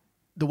 so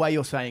the way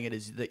you're saying it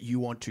is that you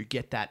want to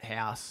get that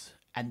house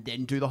and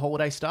then do the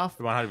holiday stuff?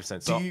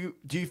 100%.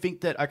 Do you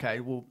think that,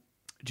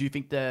 do you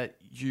think that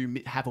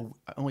you have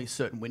only a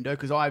certain window?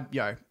 Because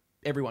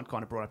everyone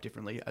kind of brought up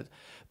differently,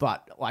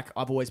 but like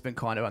I've always been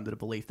kind of under the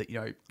belief that,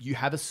 you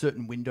have a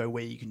certain window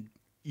where you can,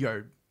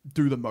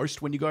 do the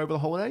most when you go over the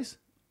holidays.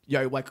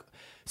 Like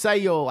say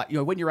you're like,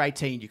 when you're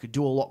 18, you could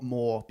do a lot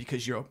more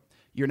because you're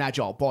an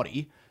agile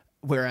body.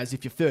 Whereas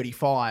if you're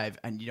 35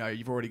 and,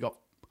 you've already got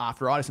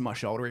arthritis in my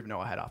shoulder, even though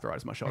I had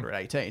arthritis in my shoulder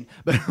at 18,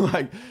 but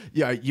like,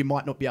 you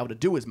might not be able to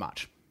do as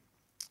much.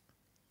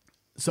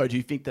 So do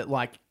you think that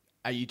like,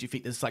 do you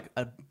think there's like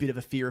a bit of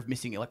a fear of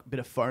missing, like a bit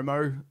of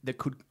FOMO that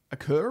could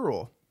occur,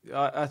 or?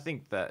 I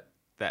think that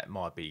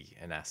might be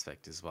an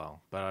aspect as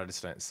well, but I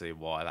just don't see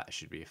why that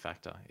should be a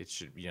factor. It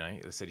should, I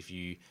said, if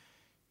you,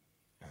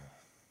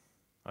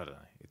 I don't know.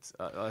 It's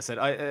I said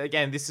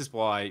again. This is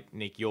why,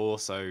 Nick, you're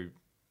so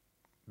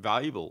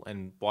valuable,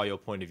 and why your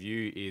point of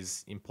view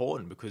is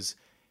important, because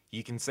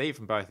you can see it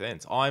from both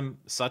ends. I'm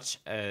such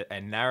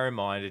a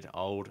narrow-minded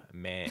old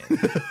man,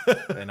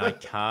 and I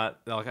can't.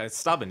 Like,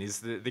 stubborn is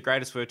the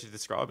greatest word to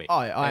describe me.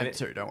 I am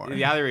too. Don't worry.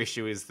 The other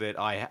issue is that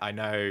I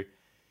know.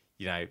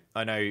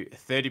 I know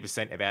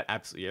 30% about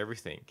absolutely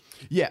everything.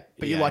 Yeah,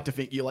 but you like to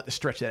think you like to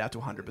stretch that out to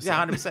 100%.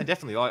 Yeah, 100%,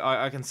 definitely.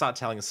 I can start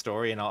telling a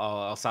story, and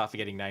I'll start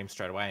forgetting names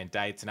straight away and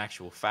dates and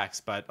actual facts,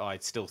 but I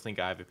still think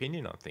I have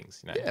opinion on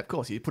things. Yeah, of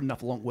course. You put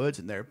enough long words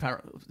in there,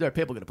 there are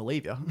people going to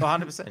believe you.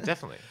 100%,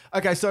 definitely.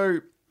 Okay,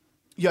 so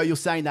you're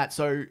saying that.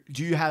 So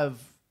do you have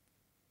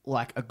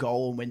like a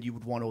goal on when you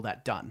would want all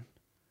that done?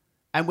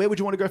 And where would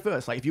you want to go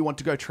first? Like, if you want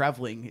to go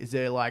traveling, is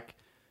there like,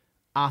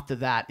 after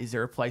that, is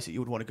there a place that you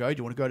would want to go? Do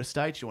you want to go to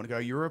States? Do you want to go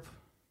to Europe?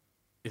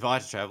 If I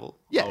had to travel,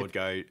 I would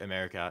go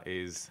America.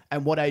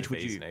 And what age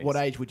would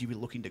you be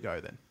looking to go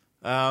then?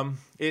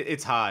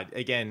 It's hard.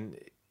 Again,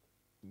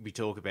 we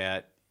talk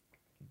about,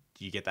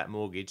 you get that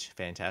mortgage,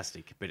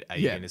 fantastic, but are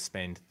you going to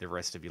spend the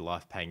rest of your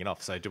life paying it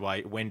off? So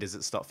when does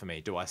it stop for me?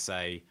 Do I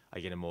say I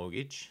get a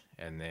mortgage,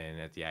 and then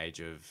at the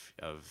age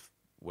of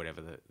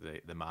whatever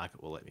the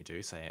market will let me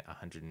do, say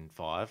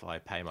 105, I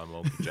pay my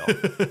mortgage off?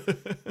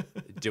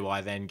 Do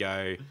I then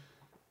go,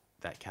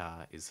 that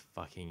car is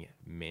fucking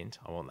mint,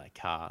 I want that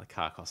car. The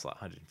car costs like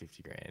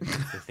 150 grand.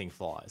 The thing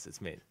flies. It's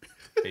mint.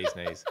 Bee's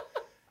knees.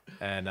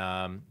 And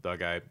do I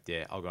go,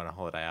 I'll go on a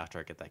holiday after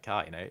I get that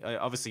car?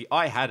 Obviously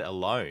I had a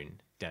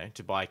loan,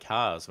 to buy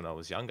cars when I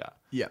was younger.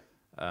 Yeah.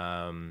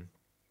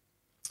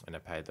 and I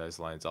paid those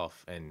loans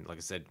off. And like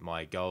I said,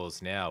 my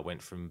goals now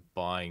went from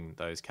buying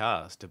those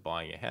cars to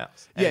buying a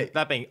house. And Yeah.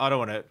 that being, I don't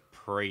want to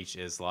preach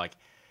as like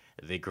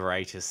the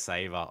greatest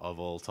saver of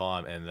all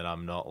time, and that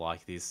I'm not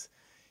like this,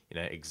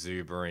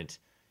 exuberant.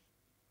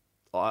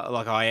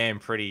 I am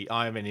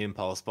an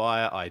impulse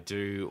buyer. I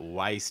do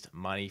waste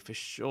money for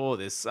sure.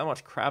 There's so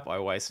much crap I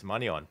waste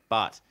money on.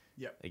 But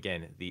Yep.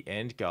 again, the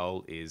end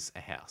goal is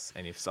a house.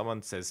 And if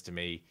someone says to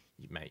me,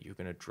 mate, you're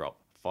going to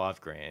drop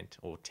 $5,000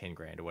 or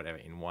 $10,000 or whatever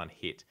in one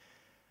hit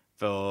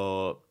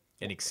for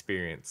an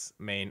experience,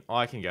 I mean,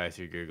 I can go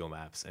through Google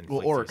Maps and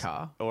flick or through a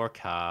car. Or a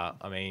car.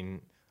 I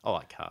mean, I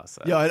like cars.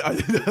 So. Yeah, I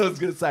was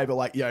going to say, but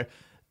like,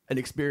 an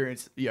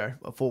experience,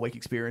 a 4-week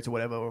experience or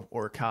whatever,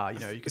 or a car,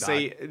 you could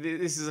see.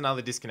 This is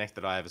another disconnect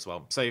that I have as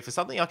well. So for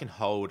something I can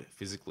hold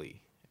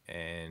physically,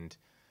 and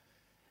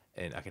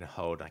I can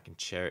hold, I can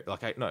cherish,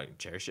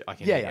 cherish it. I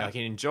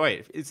can enjoy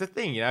it. It's a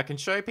thing, I can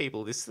show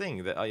people this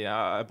thing that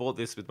I bought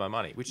this with my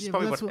money, which is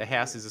probably what a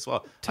house is as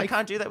well. I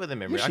can't do that with a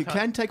memory. Yes, you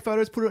can take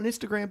photos, put it on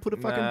Instagram, put a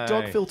fucking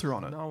dog filter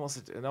on it. No one wants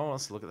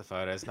to look at the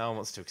photos. No one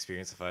wants to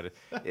experience the photo.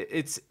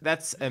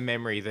 That's a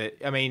memory that,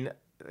 I mean,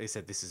 they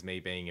said this is me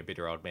being a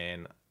bitter old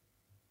man.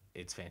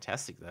 It's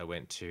fantastic that I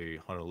went to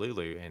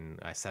Honolulu and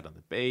I sat on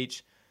the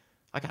beach.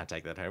 I can't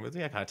take that home with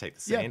me. I can't take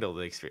the sand or the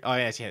experience.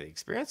 I actually had the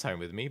experience home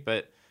with me,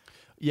 but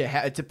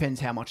it depends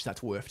how much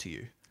that's worth to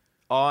you.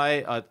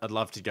 I'd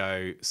love to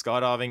go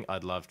skydiving.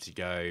 I'd love to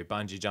go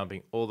bungee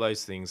jumping. All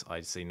those things, I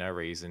see no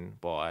reason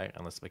why,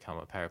 unless I become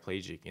a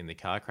paraplegic in the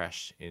car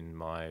crash in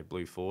my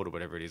blue Ford or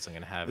whatever it is I'm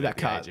going to have. That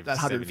car, that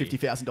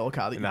 $150,000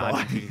 car that you buy.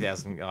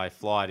 $150,000. I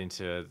fly it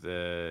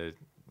into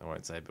I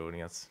won't say building.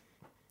 That's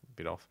a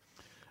bit off.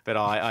 But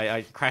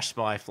I crashed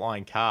my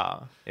flying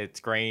car.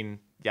 It's green,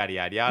 yada,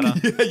 yada,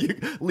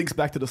 yada. Links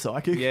back to the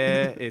psychic.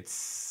 Yeah,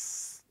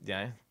 it's,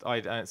 I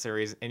don't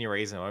see any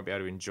reason I won't be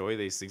able to enjoy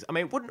these things. I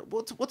mean,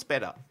 what's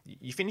better?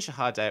 You finish a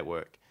hard day at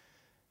work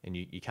and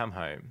you come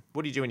home.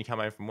 What do you do when you come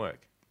home from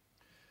work?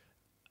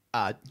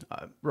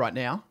 Right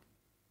now.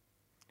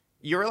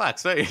 You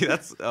relax, don't you?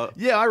 That's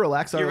I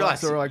relax.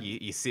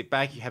 You sit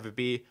back, you have a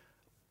beer.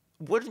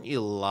 Wouldn't you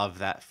love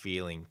that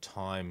feeling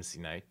times,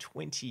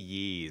 20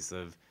 years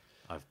of...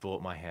 I've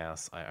bought my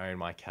house. I own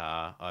my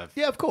car.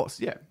 Yeah, of course.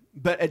 Yeah.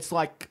 But it's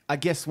like, I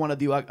guess one of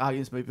the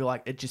arguments would be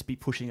like, it'd just be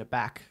pushing it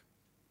back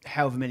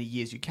however many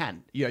years you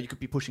can. You could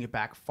be pushing it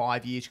back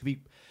 5 years. You could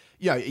be,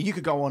 you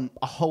could go on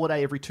a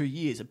holiday every 2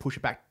 years and push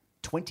it back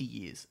 20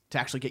 years to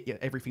actually get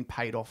everything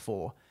paid off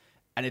for.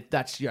 And if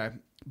that's,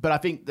 but I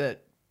think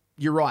that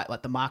you're right.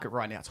 Like the market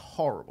right now, it's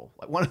horrible.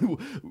 Like one of the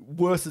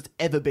worst it's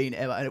ever been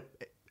ever. And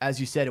as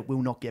you said, it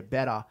will not get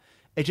better.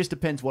 It just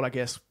depends what, I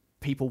guess,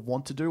 people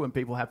want to do and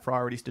people have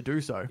priorities to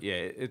do so. Yeah,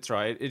 it's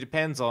right. It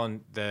depends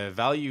on the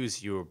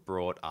values you were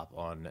brought up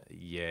on,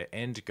 your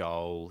end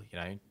goal,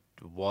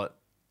 what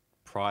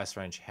price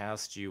range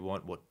house do you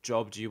want, what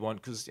job do you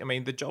want? Because, I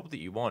mean, the job that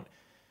you want,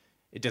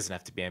 it doesn't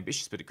have to be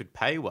ambitious, but it could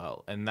pay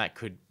well. And that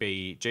could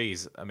be,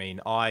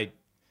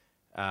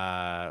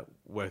 I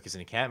work as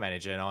an account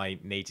manager and I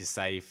need to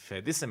save for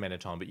this amount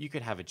of time, but you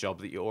could have a job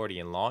that you're already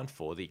in line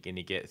for that you're going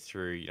to get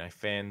through,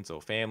 friends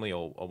or family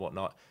or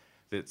whatnot,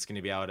 that's going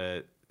to be able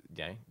to,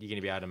 you're going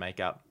to be able to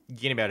make up, you're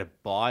going to be able to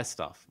buy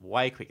stuff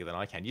way quicker than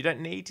I can. You don't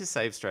need to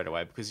save straight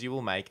away because you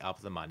will make up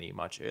the money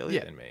much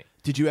earlier than me.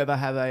 Did you ever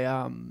have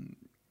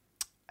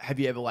have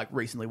you ever like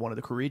recently wanted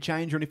a career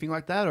change or anything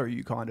like that? Or are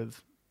you kind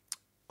of...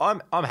 I'm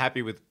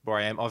happy with where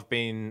I am.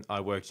 I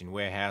worked in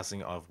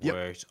warehousing. I've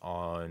worked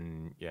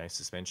on,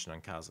 suspension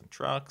on cars and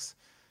trucks.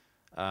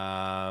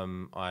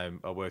 I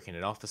work in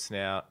an office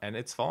now and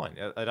it's fine.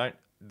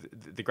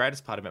 The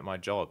greatest part about my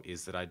job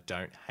is that I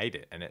don't hate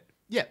it and it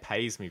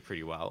pays me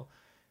pretty well.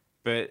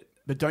 But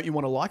don't you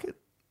want to like it?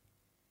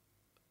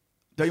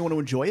 Don't you want to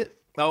enjoy it?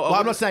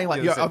 I'm not saying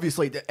like,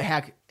 obviously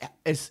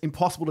it's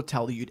impossible to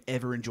tell that you'd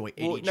ever enjoy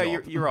any job.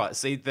 No, you're right.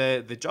 See,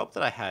 the job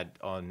that I had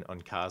on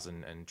cars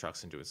and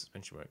trucks and doing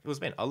suspension work,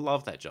 I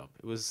love that job.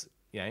 It was,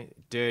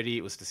 dirty.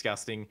 It was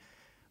disgusting.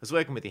 I was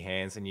working with your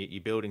hands and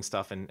you're building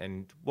stuff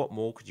and what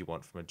more could you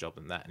want from a job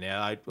than that? Now,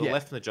 I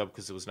left from the job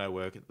because there was no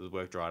work. The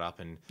work dried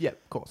up and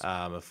of course.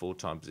 A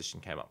full-time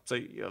position came up. So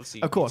you obviously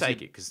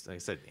take it because like I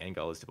said, the end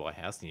goal is to buy a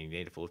house and you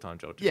need a full-time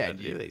job to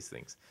do these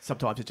things.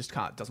 Sometimes it just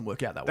doesn't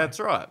work out that way. That's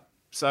right.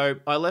 So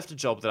I left a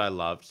job that I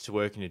loved to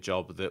work in a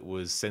job that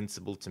was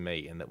sensible to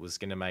me and that was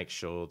going to make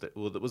sure that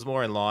was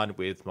more in line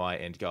with my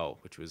end goal,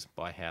 which was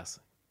buy a house,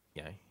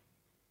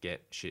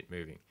 get shit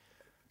moving.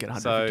 Get a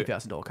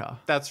 $150,000 car.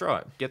 That's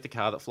right. Get the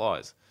car that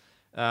flies.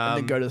 And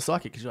then go to the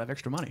psychic because you'll have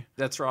extra money.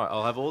 That's right.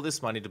 I'll have all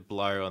this money to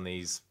blow on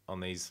these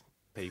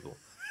people.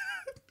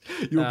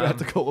 You're about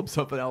to call them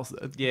something else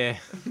then. Yeah.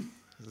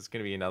 There's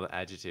going to be another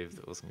adjective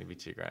that wasn't going to be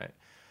too great.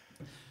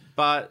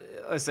 But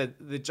I said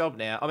the job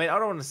now, I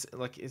don't want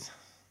to,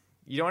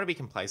 you don't want to be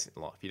complacent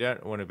in life. You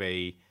don't want to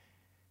be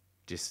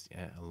just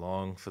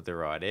along for the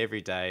ride.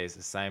 Every day is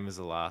the same as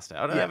the last day.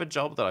 I don't have a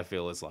job that I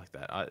feel is like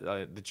that.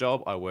 The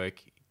job I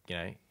work,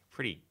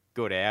 pretty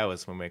good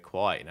hours when we're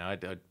quiet.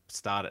 I'd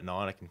start at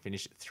 9, I can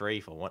finish at 3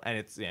 if I want, and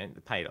it's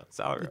paid on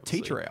salary.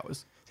 Teacher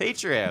hours.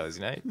 Teacher hours,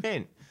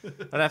 Ben. I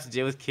don't have to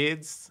deal with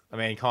kids. I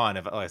mean, kind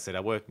of. Like I said,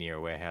 I work near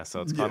a warehouse,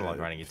 so it's kind of like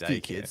running a Few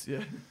daycare. kids,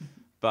 yeah.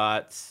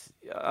 But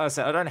I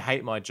said I don't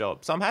hate my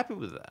job, so I'm happy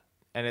with that.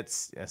 And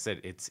it's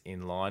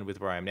in line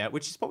with where I am now,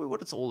 which is probably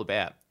what it's all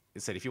about. I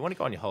said if you want to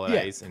go on your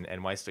holidays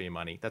and waste all your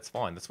money, that's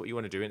fine. That's what you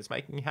want to do, and it's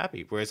making you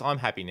happy. Whereas I'm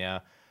happy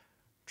now,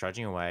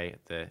 trudging away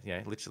at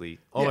the literally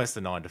almost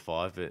the 9 to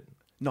 5, but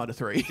 9 to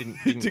 3.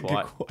 Didn't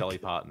quite Dolly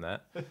Parton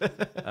that.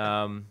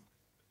 I'm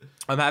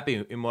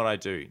happy in what I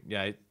do.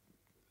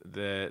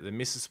 The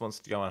missus wants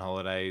to go on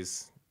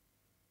holidays.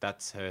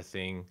 That's her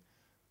thing.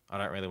 I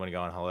don't really want to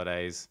go on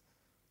holidays.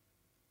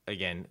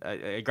 Again,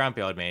 a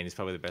grumpy old man is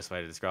probably the best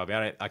way to describe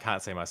me. I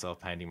can't see myself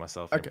painting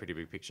myself in a pretty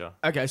big picture.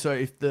 Okay, so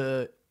if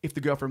the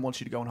girlfriend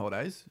wants you to go on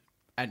holidays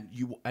and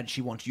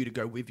she wants you to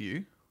go with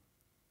you,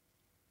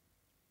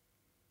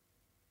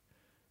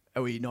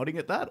 are we nodding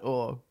at that,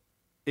 or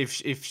if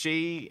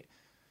she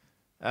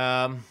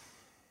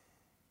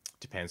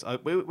depends.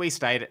 We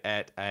stayed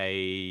at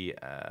a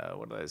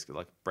one of those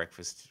like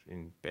breakfast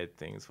in bed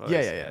things. One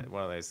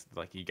of those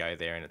like you go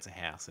there and it's a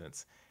house and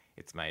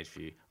it's made for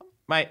you.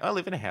 Mate, I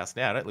live in a house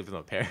now. I don't live with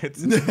my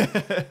parents.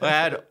 I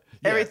had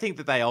everything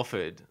that they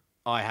offered.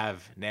 I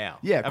have now.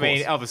 Yeah, I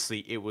mean, obviously,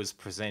 it was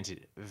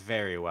presented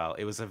very well.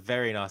 It was a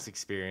very nice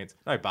experience.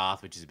 No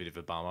bath, which is a bit of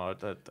a bummer.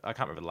 I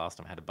can't remember the last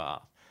time I had a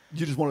bath.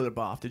 You just wanted a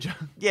bath, did you?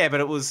 Yeah, but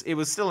it was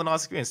still a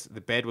nice experience. The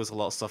bed was a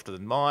lot softer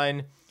than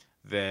mine.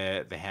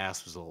 The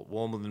house was a lot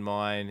warmer than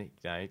mine.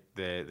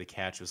 The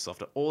couch was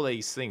softer. All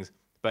these things.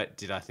 But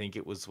did I think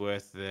it was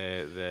worth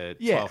the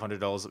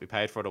 $1,200 that we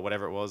paid for it or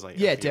whatever it was?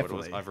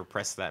 Definitely. I've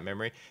repressed that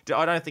memory.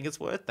 I don't think it's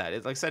worth that.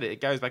 Like I said, it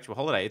goes back to a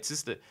holiday. It's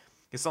just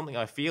it's something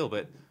I feel,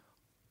 but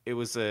it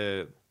was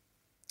a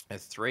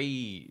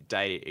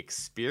 3-day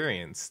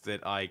experience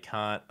that I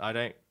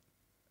don't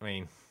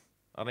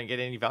get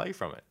any value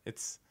from it.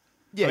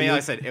 I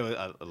said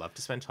I love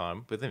to spend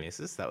time with the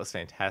missus. That was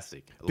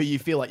fantastic. But you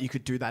feel like you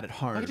could do that at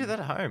home. I could do that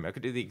at home. I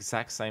could do the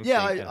exact same thing.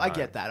 Yeah, I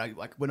get that.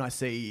 Like when I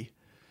see.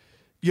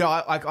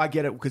 I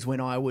get it because when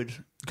I would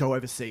go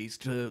overseas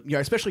to,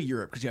 especially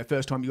Europe, because,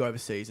 first time you go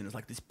overseas and it's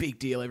like this big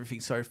deal,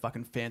 everything's so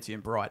fucking fancy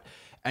and bright.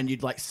 And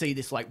you'd like see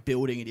this like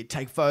building and you'd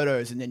take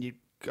photos and then you'd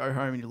go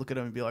home and you look at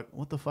them and be like,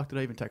 what the fuck did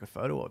I even take a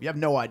photo of? You have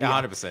no idea.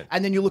 100%.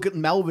 And then you look at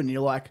Melbourne and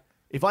you're like,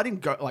 if I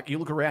didn't go, like you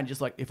look around, just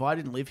like, if I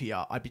didn't live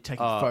here, I'd be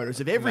taking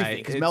photos of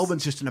everything because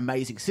Melbourne's just an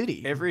amazing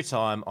city. Every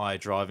time I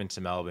drive into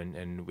Melbourne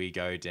and we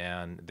go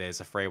down, there's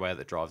a freeway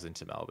that drives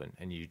into Melbourne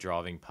and you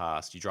drive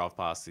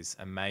past this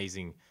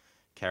amazing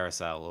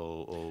carousel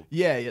or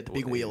the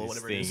big wheel or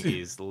whatever it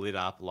is lit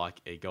up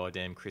like a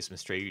goddamn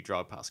Christmas tree. You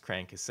drive past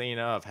Crown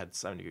Casino. I've had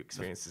so many good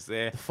experiences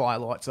there. The fire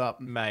lights up,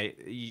 mate.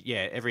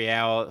 Yeah, every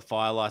hour the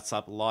fire lights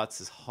up, lights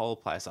this whole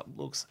place up.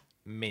 Looks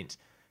mint.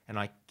 And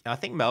I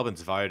think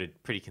Melbourne's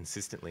voted pretty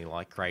consistently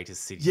like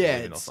greatest city. Yeah,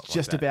 it's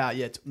just about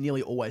it's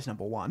nearly always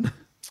number one.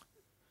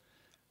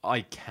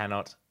 I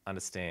cannot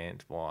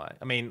understand why.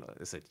 I mean,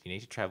 I said you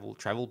need to travel.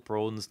 Travel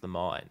broadens the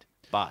mind.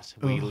 But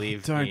we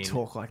live in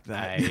talk like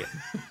that. A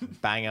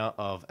banger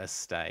of a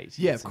state.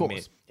 Yeah, of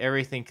course.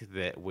 Everything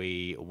that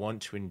we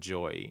want to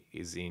enjoy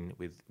is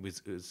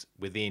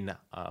within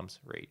arm's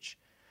reach.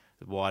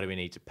 Why do we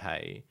need to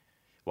pay?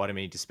 Why do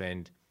we need to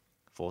spend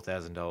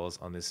 $4,000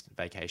 on this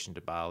vacation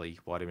to Bali?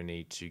 Why do we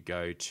need to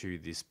go to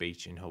this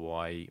beach in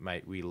Hawaii?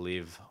 Mate, we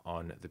live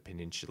on the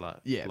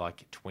peninsula,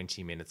 like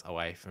 20 minutes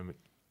away from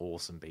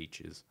awesome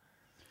beaches.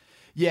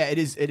 Yeah, it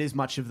is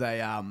much of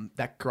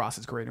that grass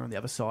is greener on the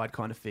other side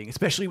kind of thing,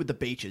 especially with the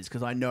beaches,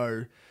 because I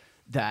know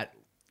that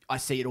I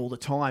see it all the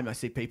time. I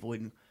see people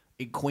in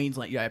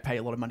Queensland, pay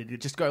a lot of money to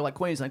just go like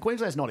Queensland.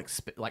 Queensland's not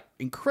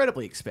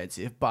incredibly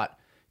expensive, but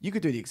you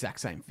could do the exact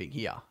same thing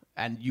here.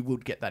 And you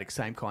would get that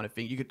same kind of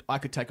thing. I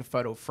could take a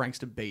photo of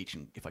Frankston Beach,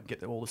 and if I can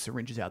get all the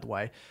syringes out of the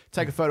way,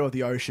 take a photo of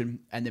the ocean,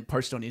 and then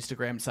post it on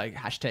Instagram and say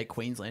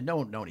 #Queensland. No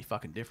one would know any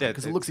fucking different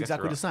because it looks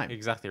exactly the same.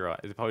 Exactly right.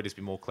 It'd probably just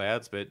be more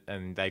clouds,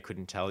 and they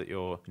couldn't tell that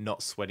you're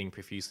not sweating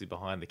profusely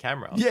behind the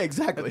camera. Yeah,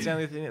 exactly. That's the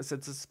only thing that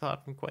sets us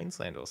apart from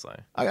Queensland, also.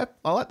 Okay,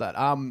 I like that.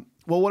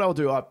 Well, what I'll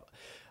do,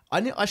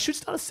 I should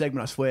start a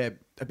segment, I swear,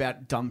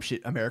 about dumb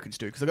shit Americans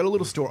do, because I got a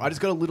little story. I just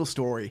got a little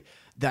story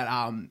that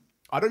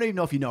I don't even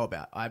know if you know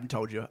about. I haven't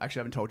told you. Actually,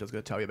 I haven't told you. I was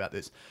going to tell you about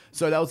this.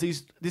 So there was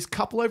this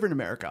couple over in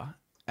America,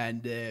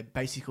 and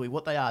basically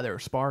what they're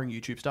aspiring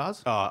YouTube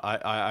stars. Oh,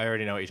 I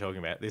already know what you're talking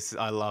about.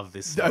 I love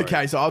this story.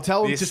 Okay, so I'll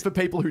tell them just for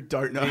people who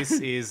don't know. This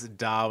is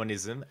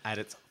Darwinism at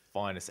its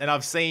finest. And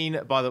I've seen,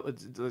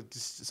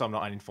 just so I'm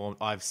not uninformed,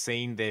 I've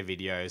seen their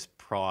videos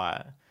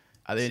prior.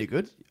 Are they any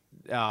good?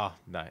 Oh,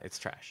 no, it's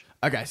trash.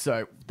 Okay,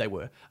 so they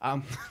were.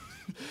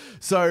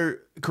 So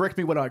correct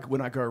me when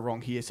I go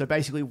wrong here. So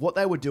basically what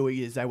they were doing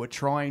is they were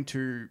trying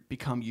to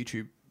become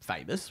YouTube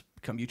famous,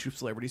 become YouTube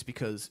celebrities,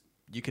 because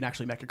you can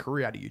actually make a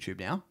career out of YouTube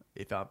now,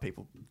 if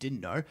people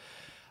didn't know.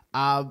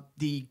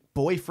 The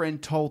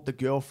boyfriend told the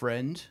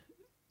girlfriend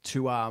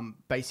to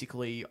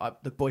basically,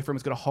 the boyfriend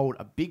was going to hold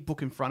a big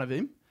book in front of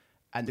him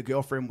and the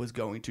girlfriend was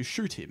going to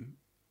shoot him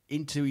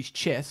into his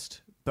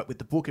chest, but with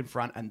the book in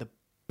front, and the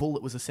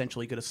bullet was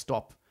essentially going to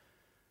stop.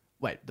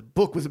 Wait, the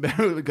book was about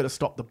going to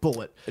stop the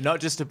bullet. Not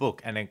just a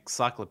book, an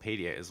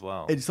encyclopedia as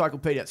well.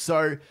 Encyclopedia.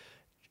 So,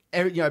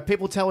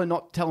 people tell him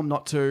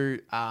not to.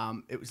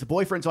 It was the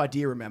boyfriend's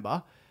idea.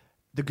 Remember,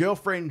 the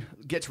girlfriend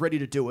gets ready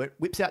to do it,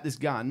 whips out this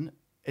gun.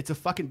 It's a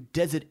fucking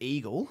Desert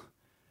Eagle.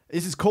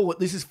 This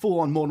is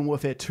full on Modern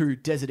Warfare 2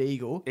 Desert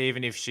Eagle.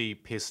 Even if she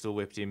pistol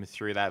whipped him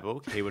through that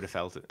book, he would have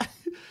felt it.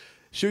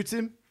 Shoots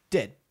him,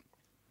 dead.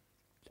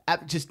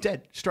 Just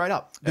dead, straight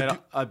up. And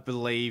I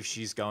believe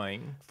she's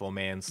going for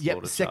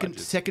manslaughter. Yep,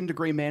 charges. second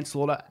degree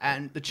manslaughter,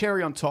 and the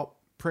cherry on top,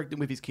 pregnant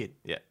with his kid.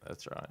 Yeah,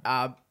 that's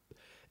right.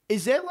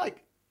 Is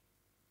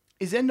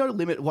there no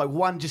limit? Like,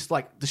 one, just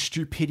like the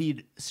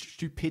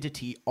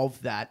stupidity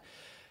of that.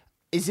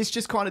 Is this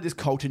just kind of this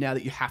culture now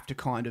that you have to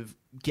kind of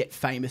get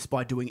famous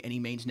by doing any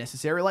means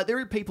necessary? Like, there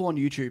are people on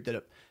YouTube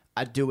that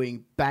are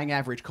doing bang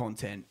average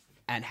content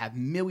and have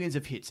millions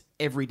of hits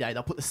every day.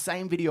 They'll put the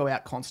same video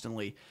out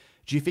constantly.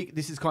 Do you think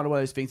this is kind of one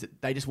of those things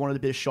that they just wanted a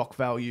bit of shock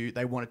value?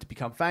 They wanted to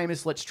become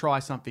famous. Let's try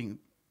something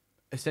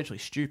essentially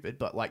stupid,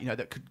 but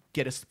that could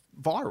get us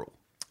viral.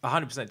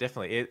 100%,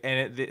 definitely.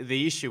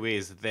 The issue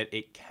is that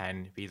it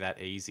can be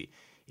that easy.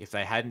 If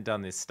they hadn't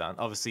done this stunt,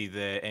 obviously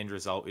the end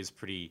result is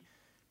pretty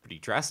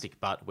drastic,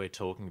 but we're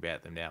talking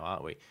about them now,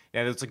 aren't we?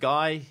 Now, there's a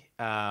guy...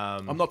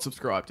 I'm not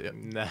subscribed to it.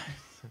 No,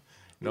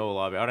 nor will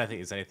I be. I don't think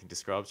there's anything to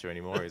subscribe to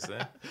anymore, is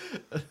there?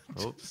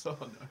 Oops. Oh,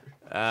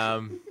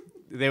 no.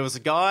 There was a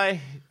guy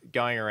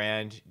going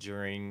around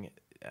during...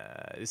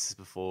 this is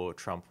before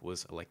Trump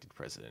was elected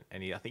president,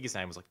 and I think his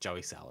name was like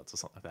Joey Salads or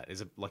something like that.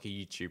 He's like a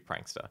YouTube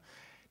prankster.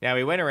 Now,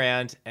 he went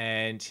around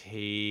and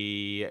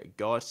he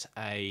got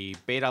a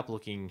beat-up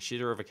looking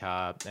shitter of a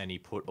car, and he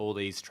put all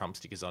these Trump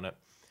stickers on it.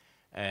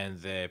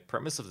 And the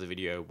premise of the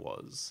video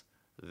was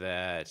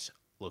that,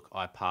 look,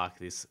 I park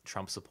this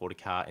Trump supporter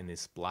car in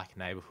this black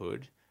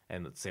neighborhood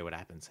and let's see what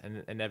happens.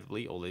 And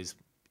inevitably, all these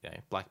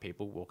black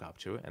people walk up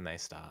to it and they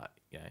start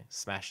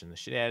smashing the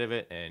shit out of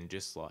it and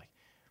just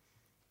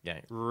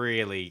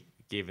really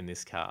giving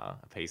this car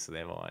a piece of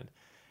their mind.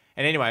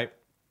 And anyway,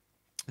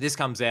 this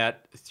comes out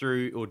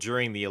through or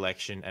during the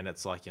election, and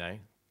it's like,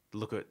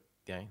 look at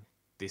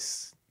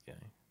this,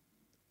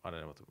 I don't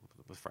know what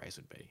the phrase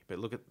would be, but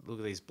look at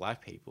these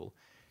black people.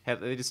 How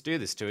they just do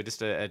this to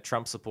a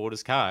Trump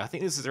supporter's car. I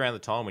think this is around the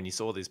time when you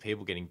saw these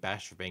people getting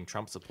bashed for being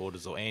Trump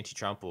supporters or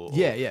anti-Trump or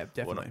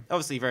definitely. Whatnot.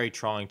 Obviously, a very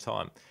trying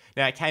time.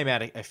 Now, it came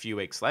out a few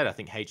weeks later. I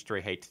think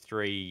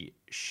H3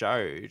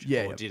 showed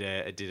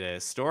did a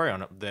story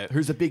on it.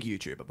 Who's a big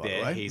YouTuber, by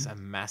the way. He's a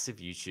massive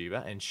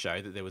YouTuber, and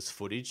showed that there was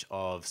footage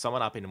of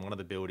someone up in one of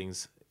the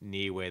buildings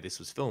near where this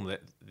was filmed,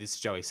 that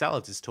this Joey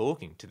Salads is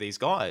talking to these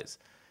guys.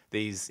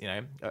 These,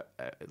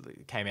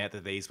 came out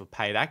that these were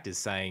paid actors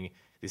saying,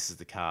 this is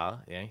the car,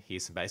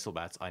 here's some baseball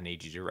bats, I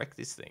need you to wreck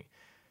this thing.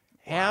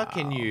 Wow. How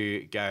can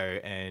you go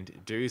and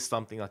do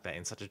something like that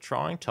in such a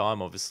trying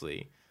time,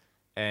 obviously?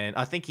 And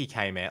I think he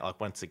came out,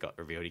 once it got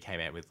revealed, he came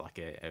out with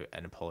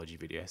an apology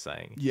video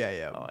saying,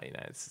 oh,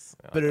 it's...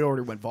 But it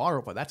already went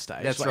viral by that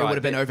stage. That's right. It would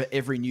have been over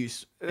every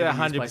news.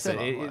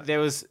 100%. There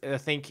was, I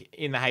think,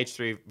 in the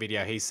H3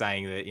 video, he's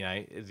saying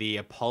that, the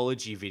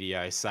apology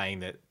video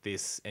saying that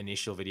this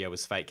initial video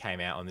was fake came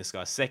out on this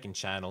guy's second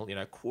channel,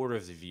 quarter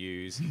of the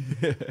views,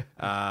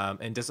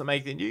 and doesn't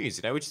make the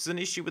news, which is an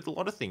issue with a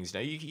lot of things.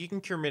 You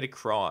can commit a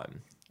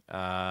crime.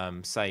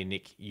 Say,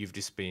 Nick, you've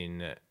just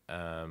been...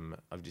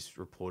 I've just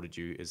reported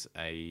you as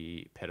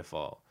a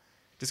pedophile.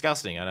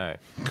 Disgusting, I know.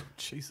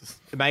 Jesus.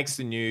 It makes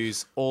the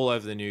news, all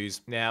over the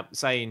news. Now,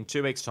 say in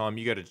 2 weeks' time,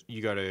 you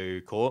go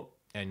to court,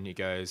 and he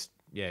goes,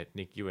 "Yeah,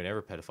 Nick, you were never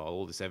a pedophile.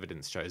 All this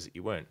evidence shows that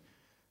you weren't."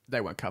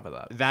 They won't cover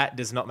that. That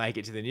does not make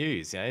it to the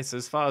news. So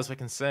as far as we're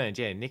concerned,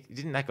 Nick,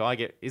 isn't that guy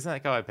a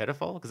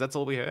pedophile? Because that's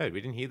all we heard.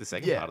 We didn't hear the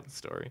second part of the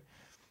story.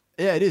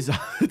 Yeah, it is.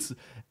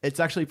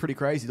 It's actually pretty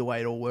crazy the way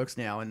it all works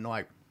now, and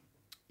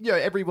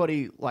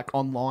everybody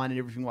online and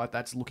everything like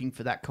that's looking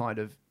for that kind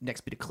of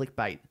next bit of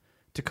clickbait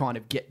to kind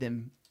of get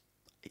them,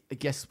 I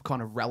guess,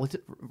 kind of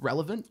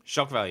relevant.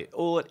 Shock value.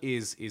 All it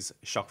is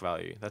shock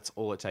value. That's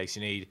all it takes.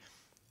 You need,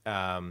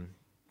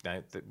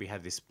 we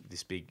had this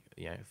big,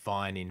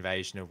 Vine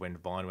invasion of when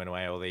Vine went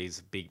away. All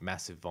these big,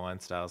 massive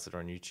Vine stars that are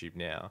on YouTube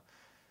now.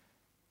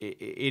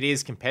 It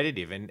is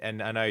competitive,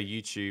 and I know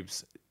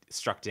YouTube's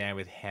struck down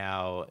with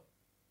how.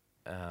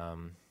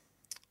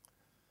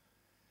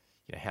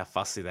 How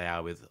fussy they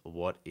are with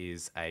what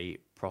is a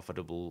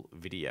profitable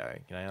video.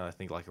 I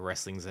think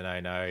wrestling's a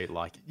no-no.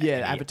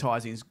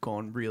 Advertising's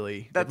gone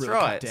really. That's really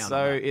right. Cut down so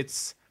on that.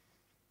 It's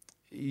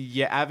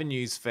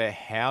avenues for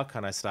how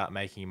can I start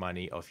making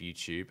money off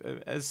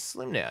YouTube as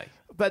slim now.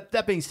 But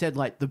that being said,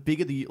 the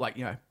bigger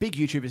big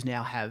YouTubers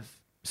now have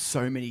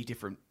so many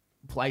different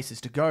places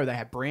to go. They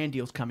have brand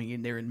deals coming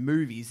in. They're in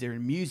movies. They're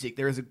in music.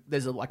 There's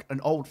an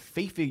old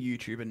FIFA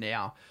YouTuber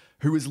now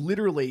who is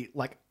literally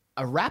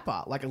a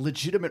rapper, a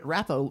legitimate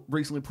rapper,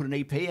 recently put an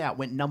EP out,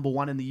 went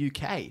 #1 in the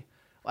UK.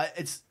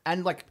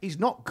 He's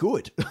not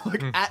good,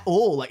 at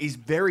all. He's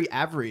very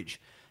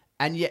average.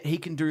 and yet he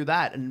can do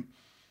that, and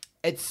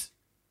it's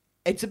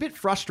a bit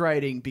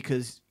frustrating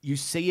because you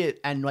see it,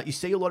 and like you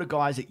see a lot of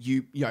guys that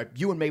you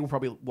and me will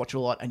probably watch a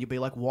lot, and you'll be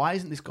like, why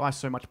isn't this guy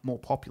so much more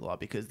popular?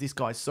 Because this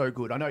guy's so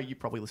good. I know you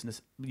probably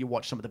you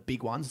watch some of the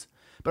big ones,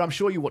 but I'm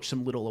sure you watch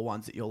some littler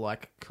ones that you're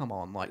like, come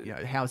on, like,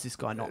 how is this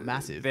guy not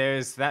massive?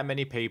 There's that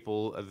many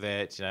people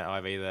that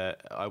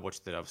I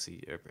watched that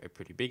obviously are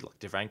pretty big, like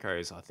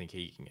DeFranco's. I think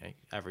he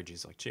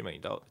averages like 2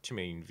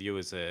 million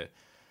viewers a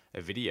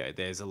video.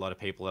 There's a lot of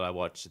people that I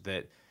watch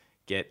that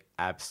get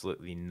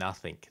absolutely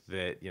nothing.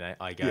 That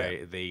I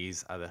go,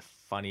 these are the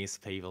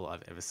funniest people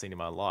I've ever seen in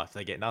my life.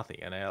 They get nothing,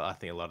 and I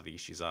think a lot of the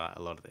issues are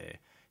a lot of their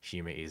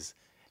humor is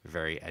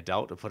very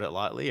adult, to put it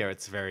lightly, or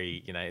it's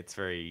very it's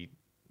very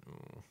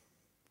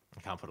I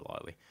can't put it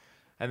lightly.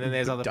 And then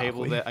there's other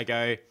people that I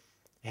go,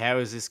 how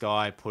is this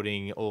guy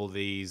putting all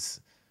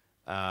these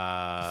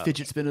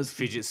fidget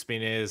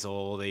spinners,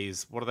 or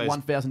these, what are those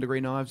 1,000-degree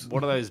knives?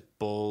 What are those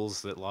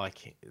balls that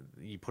like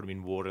you put them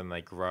in water and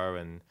they grow?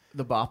 And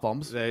the bath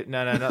bombs? No,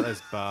 not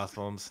those bath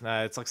bombs.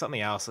 No, it's like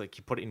something else. Like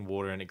you put it in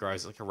water and it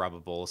grows like a rubber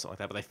ball or something like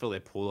that. But they fill their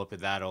pool up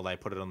with that, or they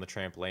put it on the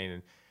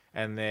trampoline.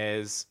 And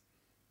there's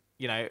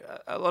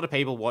a lot of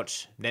people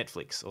watch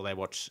Netflix, or they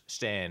watch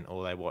Stan,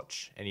 or they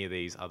watch any of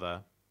these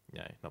other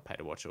not pay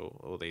to watch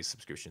all these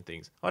subscription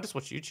things. I just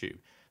watch YouTube.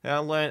 And I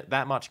learned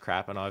that much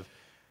crap, and I've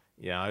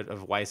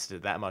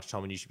wasted that much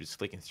time on YouTube just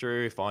flicking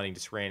through, finding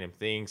just random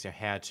things,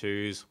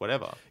 how-tos,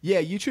 whatever.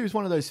 Yeah, YouTube is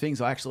one of those things.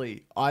 I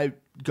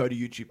go to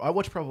YouTube. I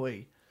watch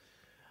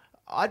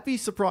I'd be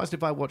surprised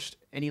if I watched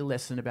any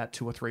less than about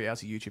 2 or 3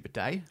 hours of YouTube a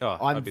day. Oh,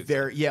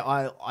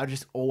 I'm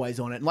just always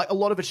on it. And like a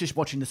lot of it's just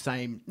watching the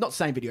same, not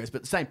same videos,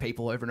 but the same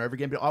people over and over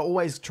again. But I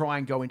always try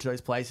and go into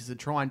those places and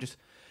try and just,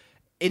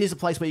 it is a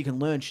place where you can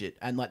learn shit.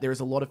 And like, there is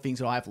a lot of things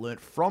that I've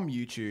learned from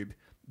YouTube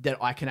that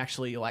I can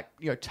actually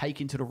take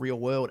into the real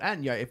world.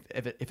 And if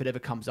it ever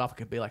comes up, I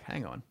could be like,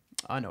 hang on,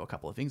 I know a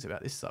couple of things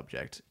about this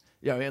subject.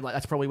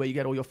 That's probably where you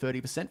get all your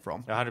 30%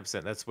 from.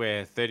 100%. That's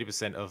where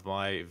 30% of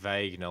my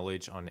vague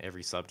knowledge on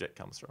every subject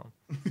comes from.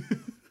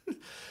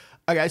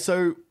 Okay,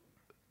 so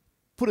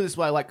put it this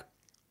way, like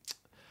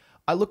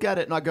I look at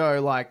it and I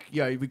go like,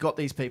 we got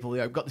these people,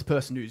 we've got this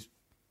person who's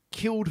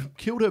killed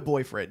her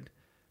boyfriend,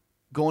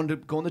 gone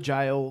to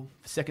jail,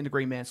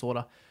 2nd-degree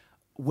manslaughter.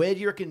 Where do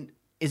you reckon?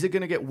 Is it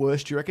going to get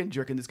worse? Do you reckon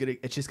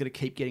it's just going to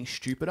keep getting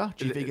stupider?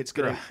 Do you think it's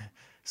going to?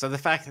 So the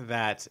fact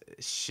that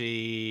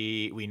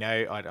we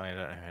know, I don't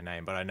know her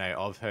name, but I know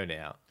of her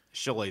now.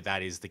 Surely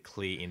that is the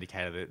clear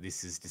indicator that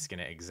this is just going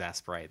to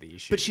exacerbate the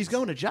issue. But she's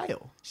going to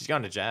jail. She's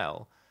going to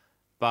jail.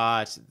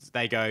 But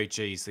they go,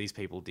 geez, these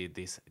people did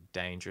this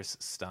dangerous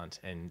stunt.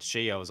 And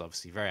I was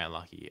obviously very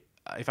unlucky.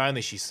 If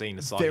only she's seen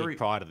the psychic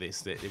prior to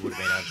this, that it would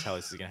have been able to tell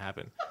this is going to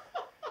happen.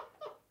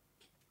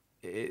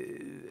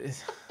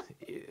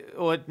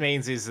 All it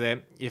means is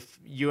that if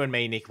you and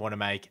me, Nick, want to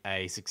make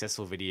a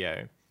successful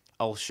video,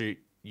 I'll shoot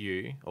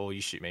you, or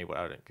you shoot me.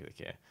 I don't really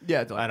care.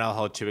 Yeah, and I'll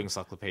hold 2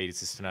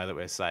 encyclopedias just to know that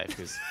we're safe,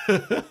 because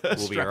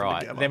we'll be all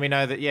right. Then we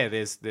know that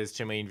there's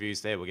 2 million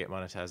views there. We'll get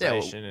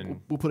monetization, and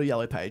we'll put a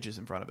Yellow Pages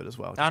in front of it as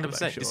well.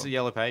 100%. Just the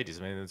Yellow Pages.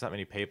 I mean, there's that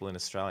many people in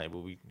Australia.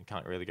 Well, we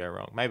can't really go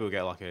wrong. Maybe we'll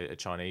get like a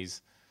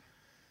Chinese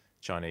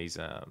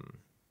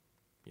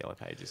Yellow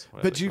Pages.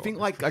 But do you think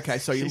okay,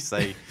 so you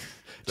say,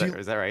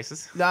 is that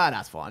racist? Nah,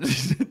 that's fine.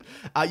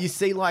 You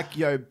see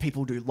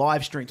people do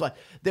live streams. Like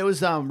there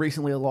was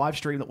recently a live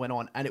stream that went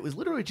on, and it was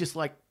literally just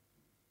like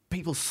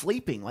people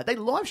sleeping. Like they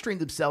live streamed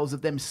themselves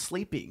of them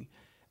sleeping,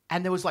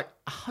 and there was like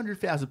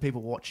 100,000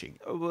 people watching.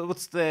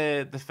 What's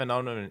the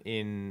phenomenon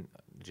in,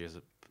 just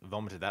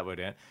vomited that word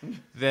out,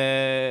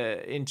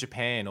 in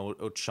Japan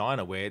or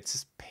China, where it's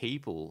just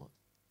people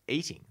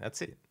eating?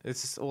 That's it.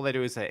 It's just all they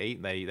do is they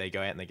eat. They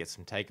go out and they get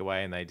some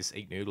takeaway and they just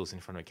eat noodles in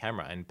front of a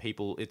camera. And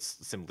people, it's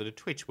similar to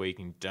Twitch, where you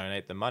can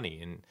donate the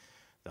money and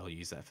they'll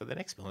use that for the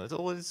next meal. That's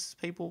all, it is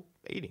people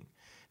eating.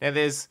 Now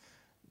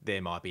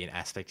there might be an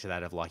aspect to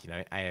that of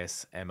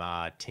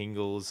ASMR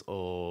tingles,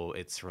 or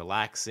it's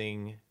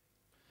relaxing.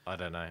 I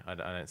don't know. I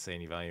don't see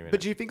any value in it.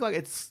 But do you think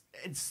it's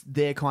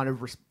their kind of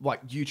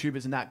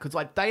YouTubers and that,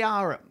 because they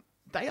are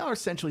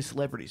essentially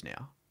celebrities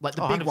now. Like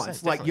the big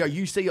ones,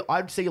 definitely.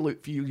 I'd see a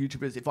few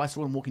YouTubers. If I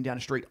saw them walking down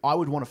the street, I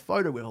would want a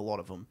photo with a lot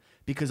of them,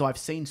 because I've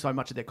seen so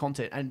much of their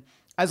content. And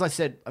as I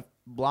said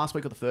last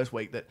week or the first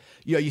week, that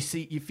you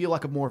feel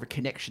like more of a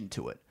connection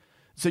to it.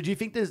 So do you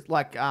think there's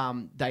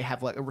they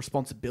have a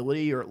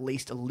responsibility, or at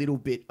least a little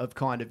bit of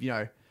kind of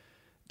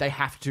they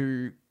have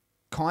to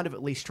kind of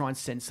at least try and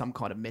send some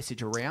kind of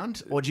message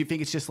around? Or do you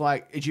think it's just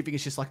like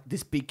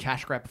this big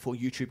cash grab before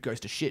YouTube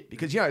goes to shit?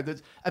 Because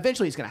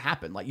eventually it's going to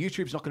happen. Like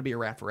YouTube's not going to be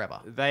around forever.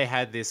 They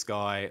had this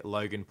guy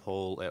Logan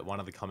Paul at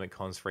one of the Comic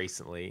Cons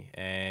recently,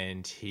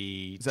 and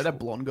is that a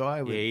blonde guy?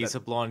 Yeah, he's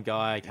a blonde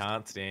guy. I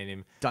can't stand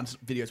him. Done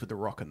videos with The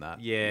Rock and that.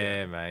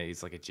 Yeah, mate,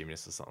 he's like a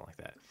gymnast or something like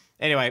that.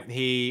 Anyway,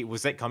 he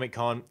was at Comic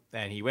Con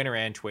and he went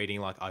around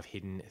tweeting I've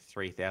hidden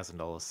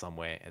 $3,000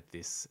 somewhere at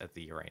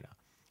the arena,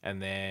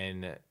 and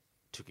then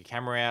took a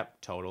camera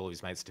out, told all of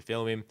his mates to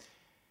film him.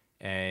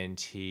 and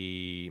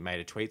he made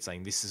a tweet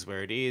saying this is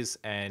where it is,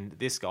 and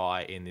this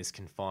guy in this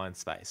confined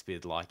space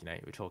with, like,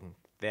 we're talking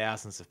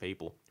thousands of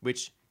people,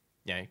 which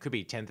it could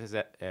be tens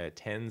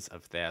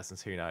of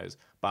thousands, who knows,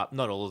 but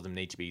not all of them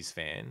need to be his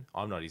fan.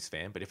 I'm not his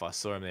fan, but if I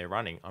saw him there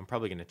running, I'm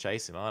probably going to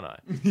chase him, aren't I?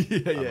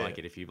 I might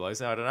get a few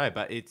blows. No, I don't know,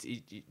 but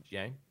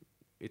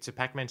it's a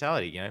pack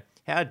mentality.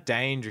 How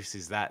dangerous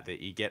is that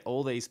you get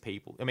all these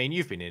people? I mean,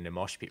 you've been in a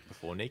mosh pit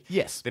before, Nick.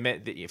 Yes.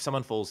 If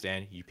someone falls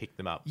down, you pick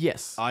them up.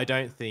 Yes. I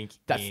don't think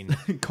that's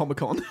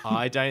Comic-Con.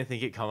 I don't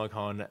think at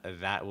Comic-Con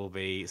that will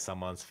be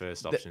someone's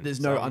first option. There's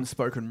no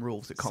unspoken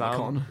rules at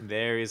Comic-Con.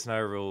 There is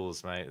no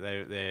rules, mate.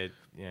 They're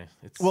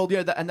It's... Well,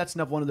 yeah, and that's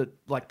another one of the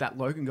that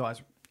Logan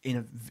guys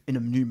in a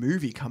new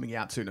movie coming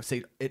out soon. I've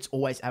seen it's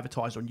always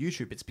advertised on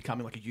YouTube. It's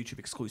becoming like a YouTube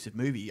exclusive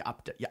movie. You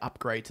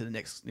upgrade to the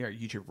next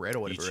YouTube Red or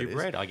whatever. YouTube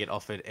Red, I get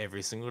offered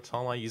every single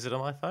time I use it on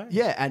my phone.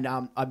 Yeah,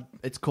 and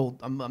it's called.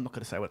 I'm not going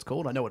to say what it's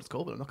called. I know what it's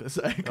called, but I'm not going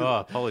to say. Oh,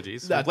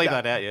 apologies. We'll bleep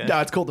that out. Yeah. No,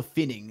 it's called The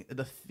Finning.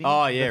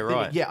 Oh yeah,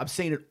 right. Yeah, I've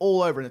seen it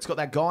all over, and it's got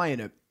that guy in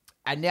it.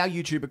 And now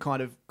YouTube are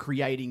kind of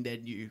creating their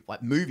new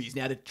movies.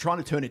 Now they're trying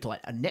to turn it into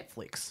a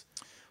Netflix.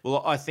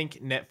 Well, I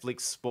think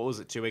Netflix, what was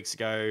it, 2 weeks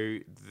ago,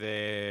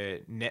 their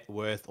net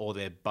worth or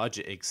their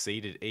budget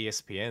exceeded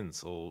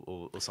ESPN's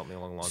or something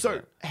along the lines of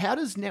that. So how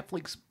does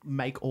Netflix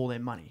make all their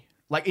money?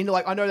 I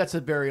know that's a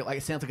very,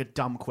 it sounds like a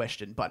dumb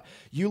question, but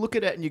you look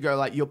at it and you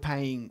go, you're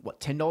paying, what,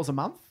 $10 a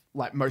month?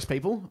 Like most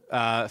people?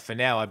 For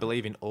now, I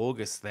believe in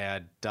August, they are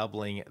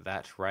doubling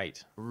that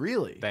rate.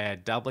 Really? They are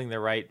doubling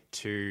the rate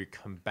to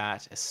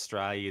combat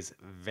Australia's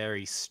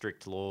very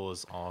strict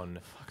laws on...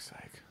 Fuck's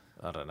sake.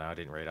 I don't know. I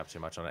didn't read up too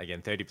much on it.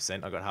 Again,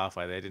 30%. I got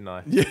halfway there, didn't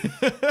I?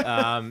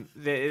 Yeah.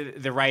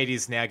 The rate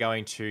is now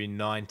going to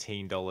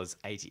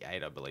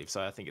 $19.88, I believe.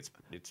 So I think it's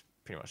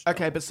pretty much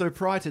okay. But so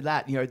prior to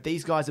that,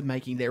 these guys are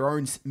making their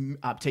own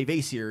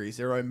TV series,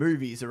 their own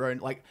movies, their own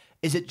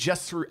Is it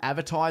just through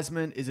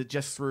advertisement? Is it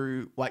just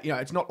through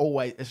it's not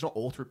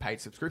all through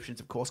paid subscriptions,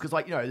 of course,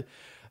 because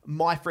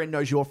my friend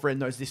knows your friend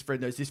knows this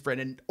friend knows this friend,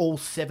 and all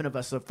 7 of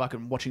us are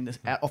fucking watching this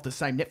out off the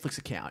same Netflix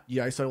account.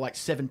 So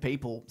 7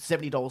 people,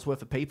 $70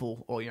 worth of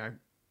people, or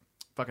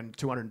fucking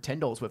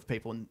 $210 worth of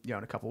people in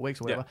a couple of weeks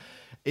or whatever,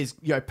 is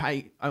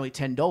pay only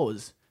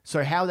 $10.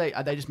 So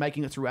are they just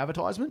making it through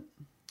advertisement?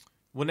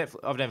 Well,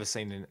 I've never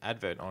seen an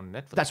advert on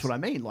Netflix. That's what I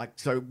mean.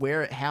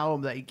 How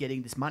are they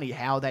getting this money?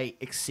 How are they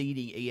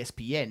exceeding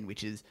ESPN,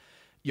 which is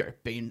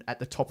been at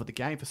the top of the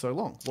game for so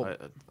long? Well,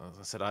 as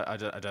I said, I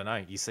don't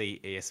know. You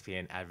see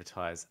ESPN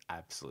advertise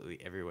absolutely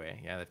everywhere.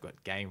 They've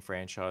got game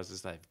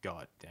franchises. They've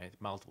got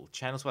multiple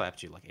channels. What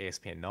happened to like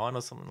ESPN 9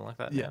 or something like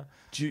that? Yeah.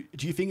 Do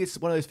you think it's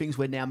one of those things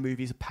where now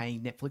movies are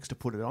paying Netflix to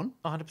put it on?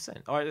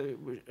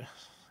 100%.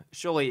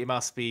 Surely it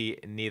must be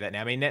near that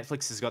now. I mean,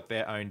 Netflix has got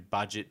their own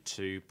budget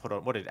to put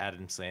on. What did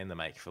Adam Sandler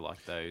make for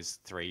those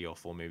 3 or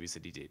 4 movies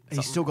that he did?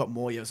 He's still got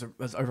more. Yeah, it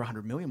was over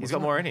 100 million. He's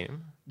got more in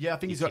him. Yeah, I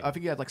think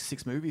he had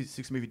 6 movies,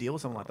 6-movie deal or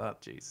something like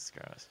that. Jesus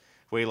Christ.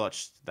 We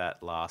watched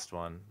that last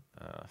one.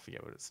 I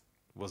forget what it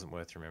wasn't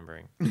worth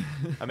remembering.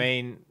 I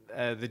mean,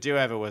 the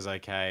do-over was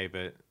okay,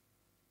 but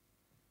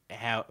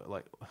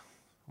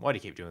why do you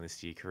keep doing this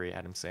to your career,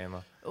 Adam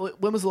Sandler?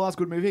 When was the last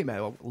good movie he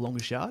made?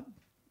 Longest Yard?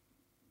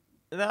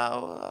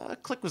 No,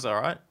 Click was all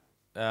right.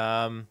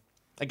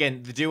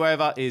 Again, The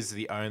Do-Over is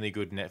the only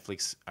good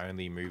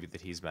Netflix-only movie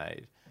that he's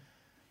made.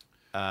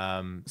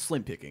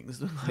 Slim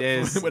pickings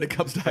when it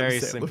comes to very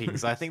slim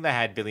pickings. I think they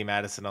had Billy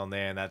Madison on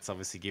there, and that's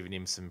obviously given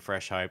him some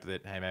fresh hope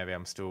that, hey, maybe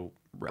I'm still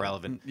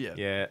relevant.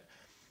 Yeah.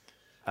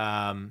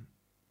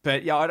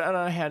 But yeah, I don't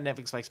know how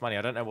Netflix makes money.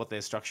 I don't know what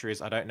their structure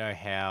is. I don't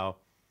know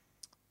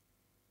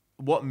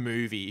what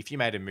movie, if you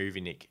made a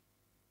movie, Nick,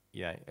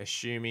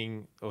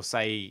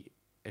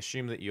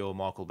 assume that you're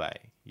Michael Bay.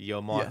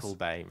 You're Michael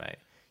Bay, mate.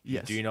 You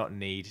do not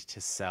need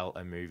to sell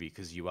a movie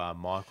because you are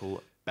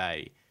Michael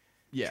Bay.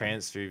 Yeah.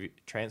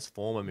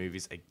 Transformer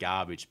movies are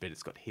garbage, but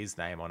it's got his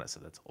name on it, so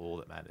that's all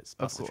that matters.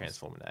 Plus the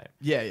Transformer name.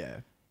 Yeah.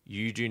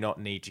 You do not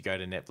need to go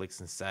to Netflix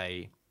and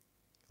say,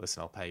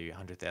 listen, I'll pay you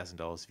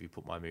 $100,000 if you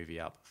put my movie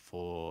up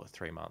for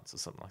 3 months or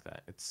something like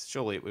that.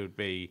 Surely it would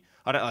be...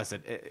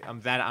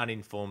 I'm that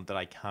uninformed that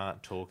I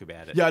can't talk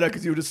about it. Yeah, I know,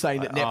 because you were just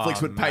saying that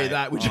Netflix would pay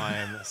that. I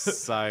am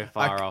so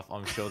far off.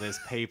 I'm sure there's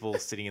people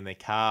sitting in their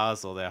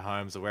cars or their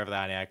homes or wherever they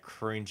are now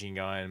cringing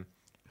going,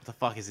 what the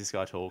fuck is this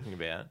guy talking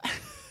about?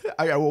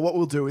 Okay, well, what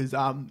we'll do is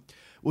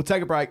we'll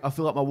take a break. I'll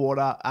fill up my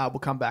water. We'll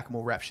come back and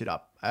we'll wrap shit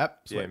up. Yep,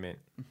 yeah, man.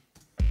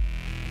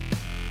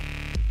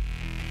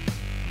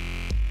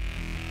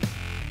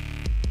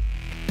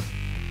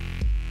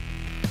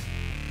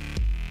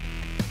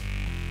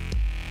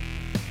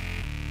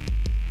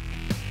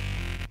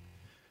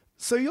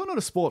 So you're not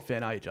a sport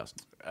fan, are you,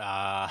 Justin?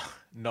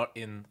 Not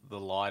in the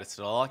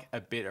lightest. I like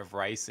a bit of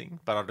racing,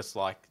 but I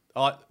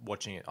like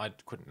watching it. I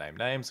couldn't name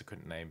names.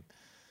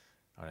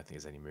 I don't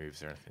think there's any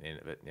moves or anything in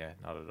it, but yeah,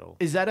 not at all.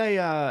 Is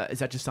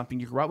that just something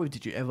you grew up with?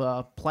 Did you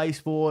ever play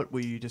sport? Were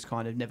you just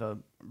kind of never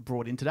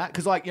brought into that?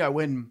 Because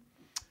when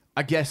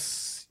I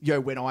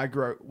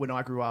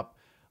grew up,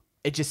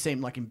 it just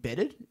seemed like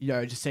embedded.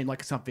 It just seemed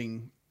like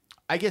something.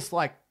 I guess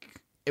like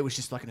it was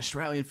just like an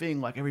Australian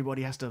thing. Like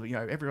everybody has to,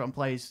 everyone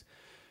plays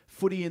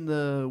footy in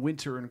the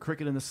winter and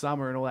cricket in the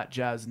summer and all that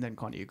jazz, and then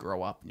kind of you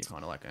grow up and you're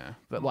kind of like,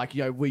 But like,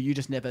 were you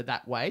just never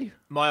that way?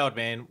 My old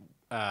man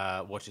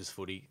watches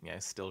footy,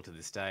 still to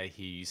this day.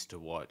 He used to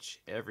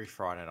watch every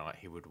Friday night.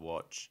 He would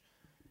watch,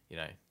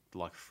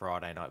 like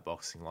Friday night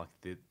boxing, like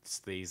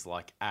these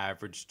like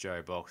average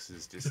Joe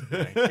boxers just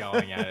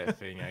going at it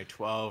for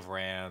 12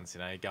 rounds,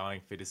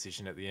 going for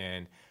decision at the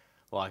end.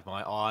 Like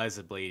my eyes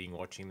are bleeding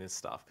watching this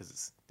stuff because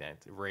it's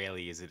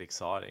rarely is it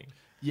exciting.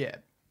 Yeah.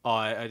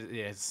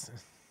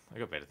 I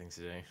got better things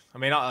to do. I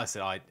mean, I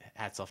said,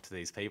 hats off to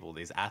these people,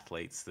 these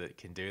athletes that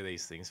can do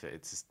these things. But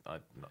it's just,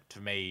 to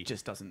me,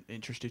 just doesn't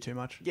interest you too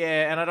much.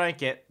 Yeah, and I don't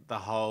get the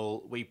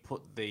whole we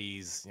put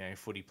these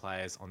footy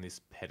players on this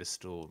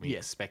pedestal. We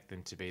expect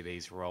them to be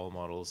these role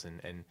models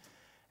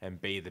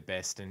and be the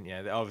best. And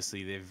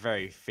obviously they're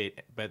very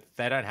fit, but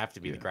they don't have to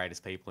be the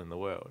greatest people in the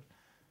world.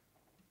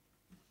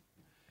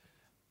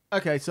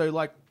 Okay, so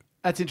like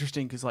that's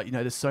interesting because like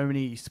there's so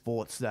many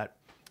sports that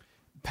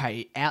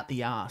pay out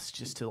the ass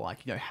just to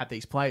like have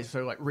these players.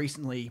 So like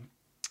recently,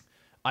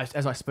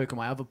 as I spoke on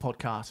my other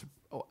podcast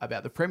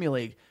about the Premier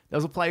League, there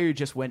was a player who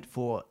just went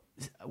to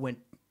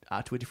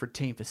a different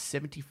team for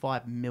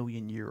 €75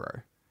 million.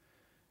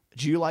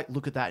 Do you like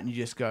look at that and you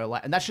just go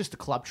like, and that's just a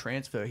club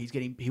transfer.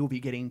 He will be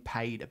getting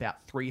paid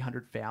about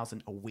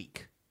 $300,000 a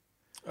week.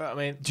 I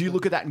mean, do you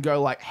look at that and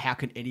go like, how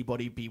can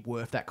anybody be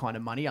worth that kind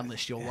of money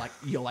unless you're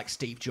like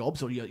Steve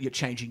Jobs or you're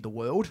changing the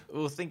world?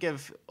 Well, think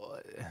of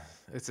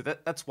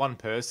that's one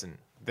person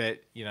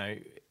that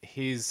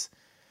his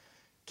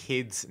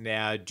kids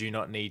now do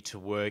not need to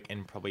work,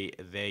 and probably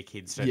their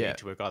kids don't need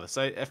to work either.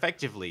 So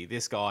effectively,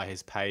 this guy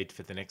has paid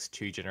for the next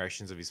 2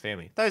 generations of his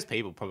family. Those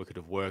people probably could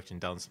have worked and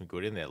done some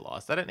good in their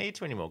lives. They don't need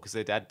to anymore because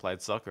their dad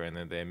played soccer and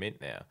they're mint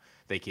now.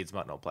 Their kids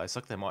might not play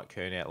soccer. They might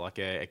turn out like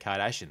a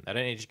Kardashian. They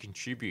don't need to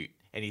contribute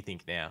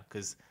anything now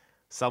because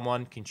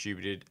someone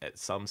contributed at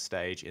some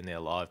stage in their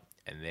life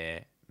and they're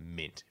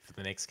mint. For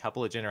the next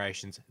couple of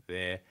generations,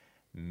 they're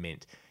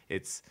mint.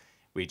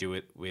 We do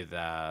it with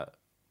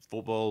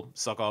football,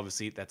 soccer,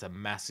 obviously, that's a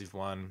massive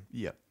one.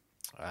 Yep.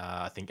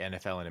 I think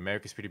NFL in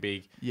America is pretty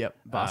big. Yep.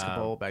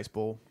 Basketball,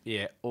 baseball.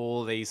 Yeah,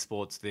 all these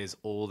sports, there's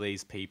all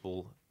these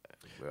people.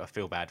 I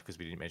feel bad because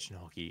we didn't mention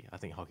hockey. I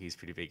think hockey is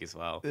pretty big as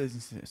well.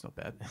 It's not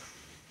bad.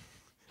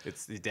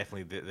 It's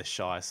definitely the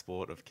shy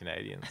sport of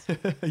Canadians.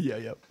 Yeah,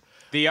 yep.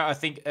 I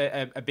think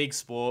a big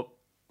sport,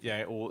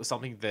 or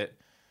something that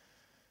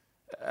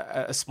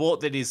a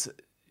sport that is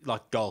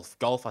like golf.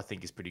 Golf, I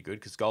think, is pretty good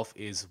because golf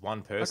is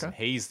one person.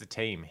 Okay. He's the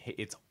team.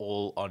 It's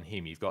all on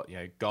him. You've got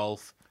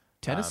golf,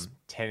 tennis.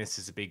 Tennis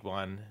is a big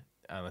one,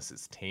 unless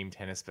it's team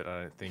tennis. But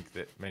I don't think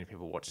that many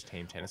people watch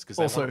team tennis because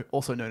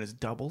also known as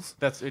doubles.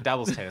 That's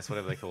doubles tennis,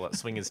 whatever they call it,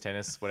 swingers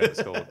tennis, whatever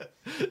it's called.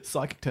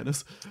 Psychic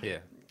tennis. Yeah.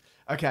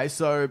 Okay,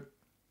 so.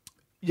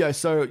 Yeah,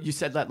 so you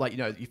said that, like,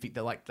 you think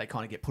they're like, they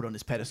kind of get put on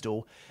this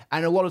pedestal.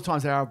 And a lot of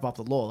times they are above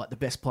the law. Like the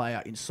best player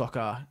in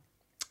soccer,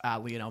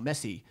 Lionel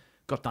Messi,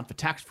 got done for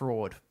tax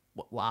fraud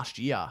last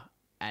year.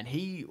 And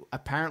he,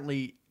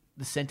 apparently,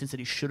 the sentence that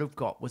he should have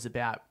got was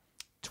about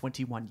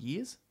 21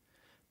 years.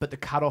 But the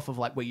cutoff of,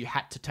 like, where you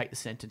had to take the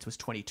sentence was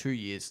 22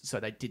 years. So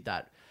they did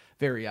that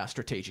very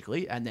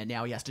strategically. And then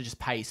now he has to just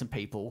pay some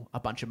people a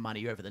bunch of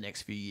money over the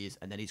next few years.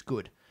 And then he's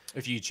good.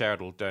 A few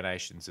charitable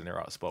donations in the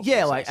right spot.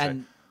 Yeah, like,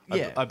 and...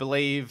 Yeah. I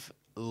believe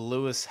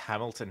Lewis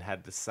Hamilton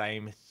had the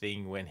same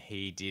thing when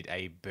he did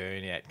a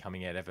burnout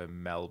coming out of a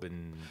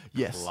Melbourne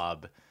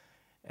club,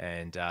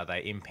 and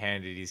they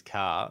impounded his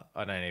car.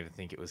 I don't even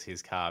think it was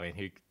his car. I mean,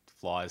 who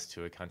flies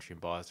to a country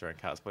and buys their own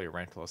car? It's probably a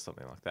rental or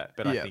something like that.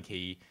 But I think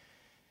he...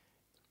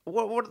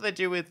 What did they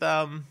do with... who's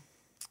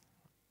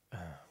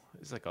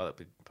that guy that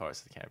did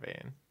Pirates of the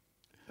Caribbean?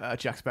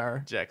 Jack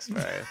Sparrow.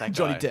 That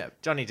Johnny guy. Depp.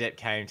 Johnny Depp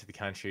came to the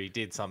country,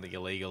 did something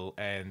illegal,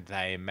 and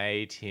they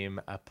made him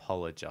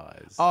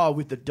apologise. Oh,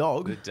 with the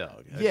dog? The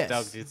dog. Yes. The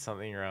dog did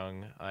something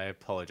wrong. I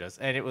apologise.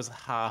 And it was a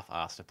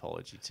half-assed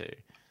apology too.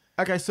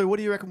 Okay, so what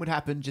do you reckon would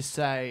happen? Just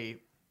say...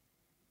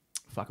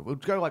 Fuck it. We'll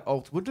go like...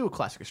 we'll do a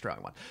classic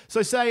Australian one.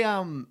 So say,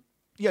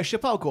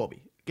 Chappelle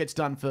Corby gets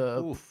done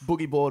for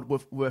boogie board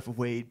worth of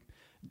weed,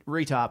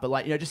 retard, but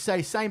like, just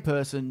say same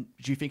person.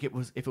 Do you think if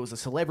it was a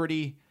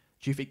celebrity...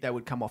 Do you think they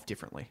would come off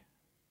differently?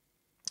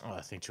 Oh, I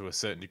think to a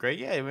certain degree,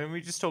 yeah. I mean,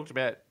 we just talked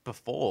about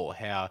before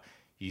how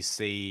you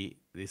see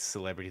this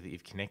celebrity that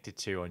you've connected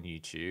to on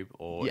YouTube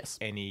or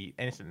anything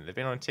that they've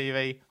been on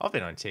TV. I've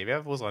been on TV. I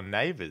was on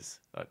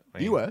Neighbours.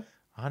 You were?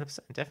 100%,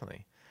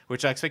 definitely.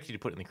 Which I expect you to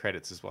put in the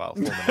credits as well.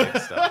 Former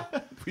Neighbours star.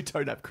 We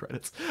don't have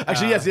credits.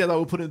 Actually, yes,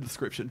 we'll put it in the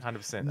description.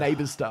 100%.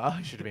 Neighbours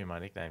star. Should have been my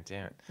nickname,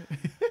 damn it.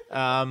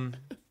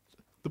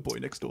 The boy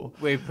next door.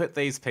 We put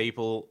these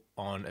people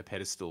on a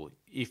pedestal.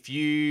 If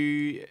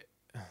you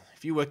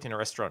worked in a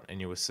restaurant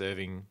and you were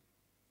serving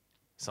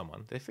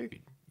someone their food,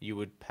 you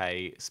would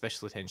pay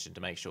special attention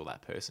to make sure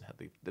that person had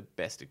the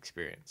best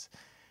experience.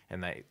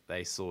 and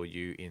they saw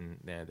you in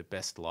the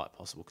best light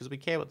possible, because we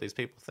care what these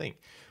people think.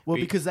 Well,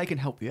 because they can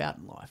help you out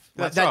in life.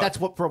 That's right. That's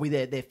what probably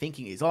their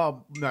thinking is.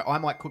 Oh, no, I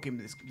might cook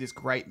him this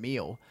great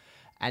meal.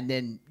 And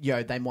then,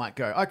 they might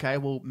go, okay,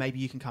 well, maybe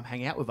you can come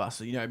hang out with us.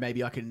 So,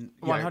 maybe I can...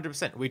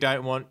 100%. We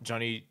don't want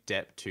Johnny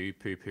Depp to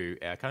poo-poo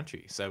our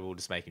country. So we'll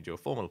just make him do a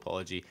formal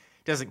apology.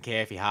 Doesn't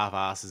care if he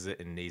half-asses it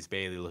and he's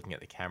barely looking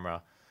at the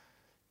camera.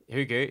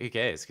 Who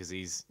cares? Because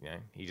he's,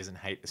 he doesn't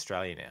hate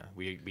Australia now.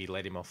 We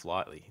let him off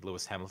lightly.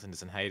 Lewis Hamilton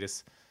doesn't hate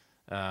us.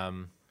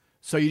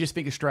 So you just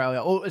think Australia...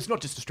 Or it's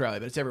not just Australia,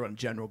 but it's everyone in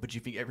general. But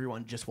you think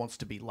everyone just wants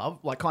to be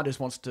loved? Like, kind of just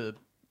wants to...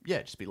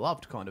 Yeah, just be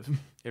loved, kind of.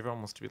 Everyone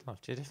wants to be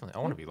loved. Yeah, definitely. I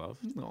want to be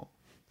loved. Oh,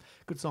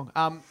 good song.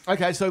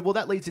 Okay, so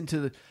that leads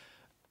into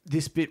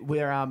this bit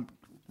where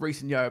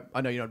recent.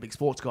 I know you're not a big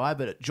sports guy,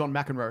 but John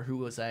McEnroe, who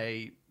was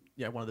one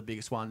of the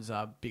biggest ones,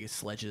 biggest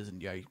sledges, and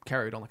he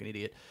carried on like an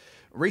idiot,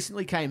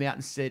 recently came out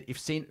and said if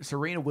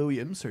Serena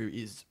Williams, who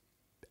is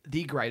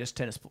the greatest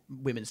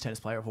women's tennis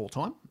player of all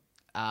time,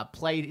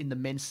 played in the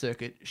men's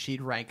circuit,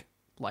 she'd rank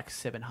like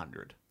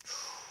 700.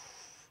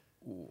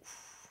 Oof.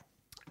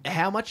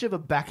 How much of a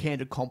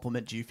backhanded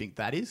compliment do you think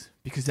that is?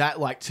 Because that,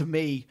 like, to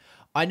me,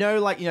 I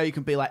know, like, you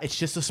can be like, it's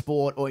just a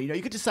sport, or,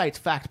 you could just say it's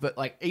fact, but,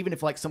 like, even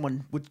if, like,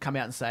 someone would come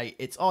out and say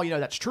it's,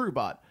 that's true,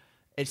 but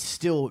it's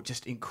still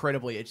just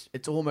incredibly,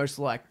 it's almost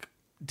like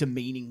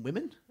demeaning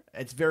women.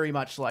 It's very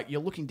much like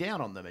you're looking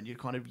down on them and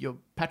you're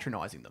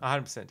patronizing them.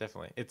 100%,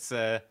 definitely. It's,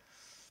 I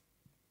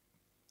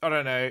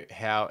don't know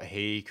how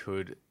he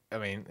could,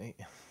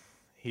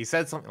 he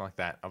said something like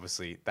that.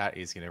 Obviously, that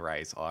is going to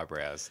raise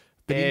eyebrows.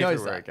 But he knows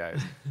everywhere that. It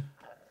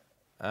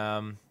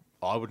goes.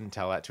 I wouldn't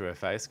tell that to her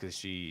face because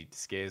she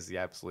scares the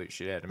absolute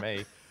shit out of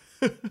me.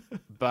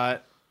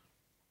 But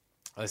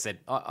as I said,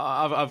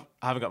 I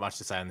haven't got much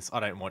to say on this. I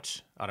don't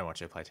watch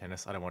her play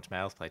tennis. I don't watch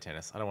males play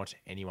tennis. I don't watch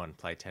anyone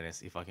play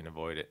tennis if I can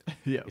avoid it.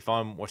 Yeah. If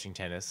I'm watching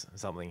tennis and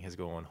something has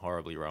gone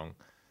horribly wrong,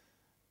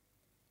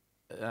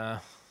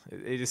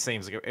 it just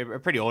seems like a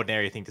pretty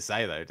ordinary thing to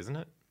say, though, doesn't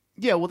it?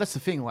 Yeah, well, that's the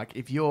thing. Like,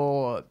 if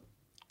you're...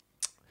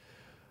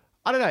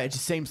 I don't know. It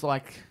just seems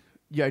like...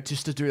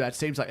 just to do that, it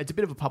seems like it's a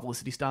bit of a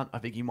publicity stunt. I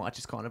think you might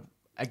just kind of,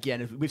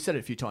 again, we've said it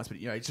a few times, but,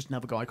 it's just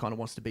another guy who kind of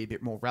wants to be a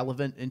bit more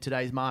relevant in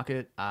today's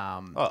market.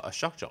 A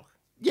shock jock.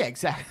 Yeah,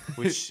 exactly.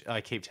 Which I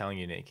keep telling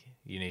you, Nick,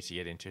 you need to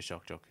get into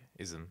shock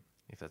jockism,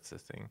 if that's the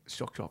thing.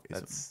 Shock jockism.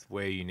 That's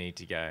where you need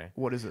to go.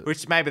 What is it?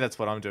 Which maybe that's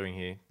what I'm doing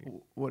here.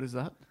 What is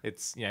that?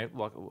 It's,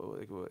 like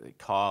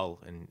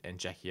Kyle and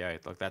Jackie O.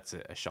 Like, that's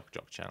a shock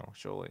jock channel,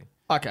 surely.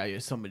 Okay, yeah,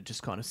 someone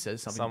just kind of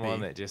says something Someone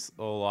big. that just,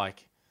 all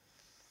like...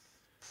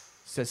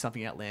 says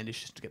something outlandish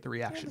just to get the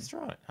reaction. Yeah, that's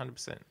right,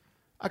 100%.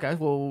 Okay,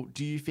 well,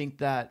 do you think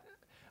that...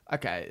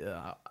 Okay,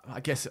 I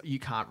guess you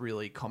can't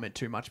really comment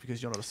too much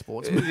because you're not a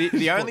sportsman.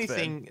 The only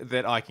thing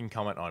that I can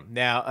comment on...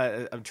 Now,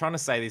 I'm trying to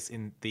say this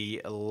in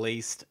the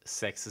least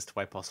sexist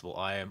way possible.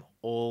 I am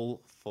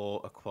all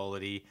for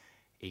equality,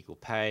 equal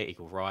pay,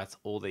 equal rights,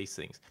 all these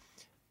things.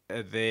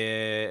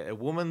 The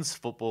Women's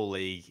Football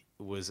League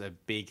was a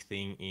big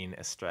thing in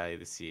Australia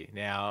this year.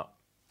 Now...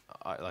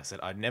 like I said,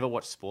 I'd never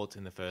watched sports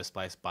in the first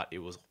place, but it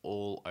was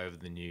all over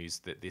the news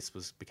that this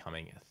was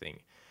becoming a thing.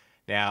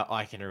 Now,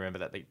 I can remember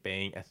that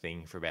being a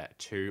thing for about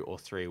 2 or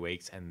 3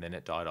 weeks, and then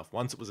it died off.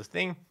 Once it was a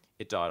thing,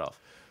 it died off.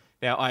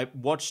 Now, I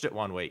watched it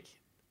one week.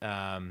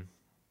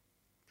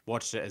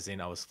 Watched it as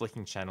in I was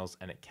flicking channels,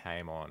 and it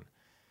came on.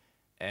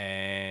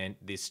 And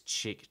this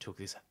chick took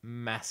this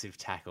massive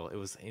tackle. It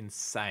was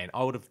insane.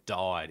 I would have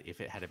died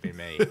if it had been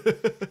me.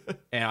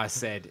 And I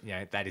said,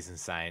 that is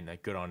insane.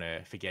 Good on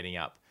her for getting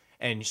up.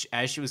 And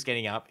as she was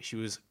getting up, she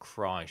was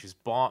crying. She was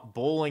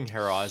bawling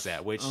her eyes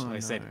out, which I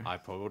said I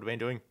probably would have been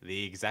doing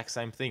the exact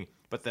same thing.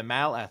 But the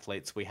male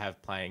athletes we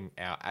have playing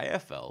our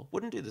AFL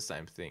wouldn't do the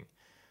same thing.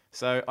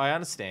 So I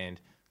understand.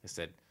 I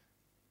said,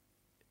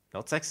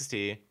 not sexist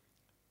here,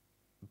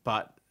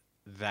 but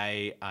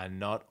they are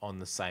not on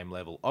the same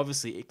level.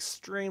 Obviously,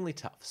 extremely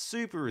tough,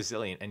 super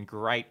resilient, and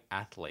great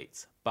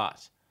athletes,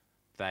 but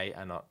they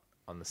are not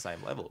on the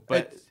same level.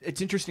 But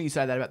it's interesting you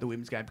say that about the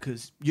women's game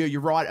because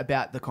you're right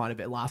about the kind of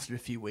it lasted a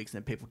few weeks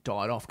and then people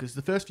died off because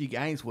the first few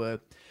games were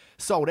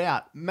sold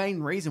out.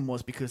 Main reason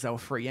was because they were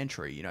free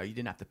entry. You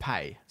didn't have to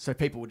pay. So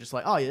people were just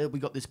like, oh yeah, we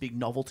got this big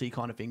novelty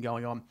kind of thing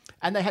going on.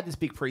 And they had this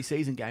big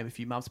preseason game a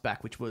few months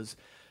back, which was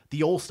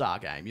the All-Star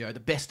game, the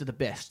best of the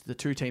best, the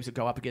two teams that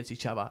go up against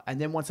each other. And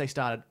then once they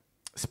started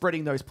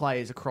spreading those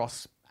players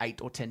across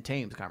 8 or 10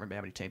 teams, I can't remember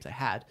how many teams they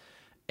had,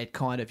 it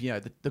kind of,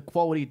 the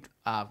quality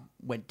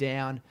went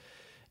down.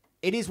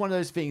 It is one of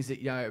those things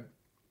that,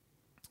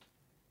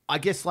 I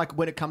guess like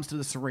when it comes to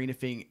the Serena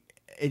thing,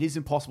 it is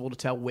impossible to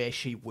tell where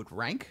she would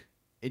rank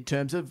in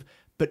terms of,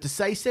 but to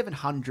say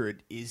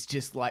 700 is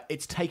just like,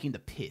 it's taking the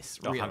piss,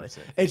 really. 100%.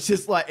 It's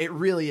just like, it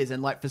really is.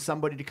 And like for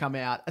somebody to come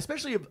out,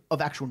 especially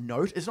of actual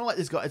note, it's not like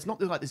this guy, it's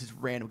not like this is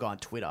random guy on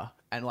Twitter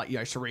and like,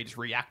 Serena's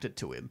reacted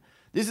to him.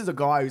 This is a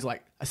guy who's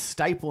like a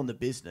staple in the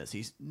business.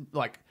 He's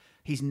like,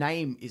 his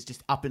name is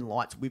just up in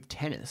lights with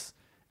tennis.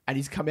 And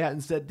he's come out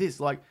and said this,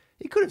 like,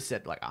 he could have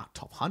said like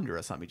top 100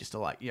 or something just to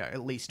like,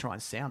 at least try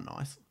and sound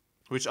nice.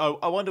 Which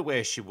I wonder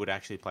where she would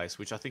actually place.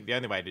 Which I think the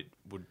only way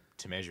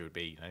to measure would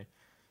be,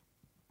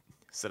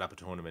 set up a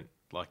tournament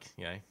like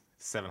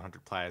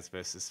 700 players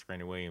versus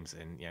Serena Williams,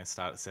 and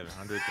start at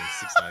 700, then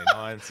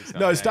 699, 698.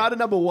 No, start at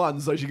number 1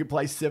 so she could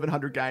play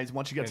 700 games.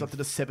 Once she gets up to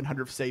the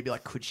 700th seed, be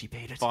like, could she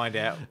beat it? Find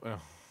out.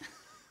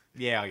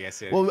 Yeah, I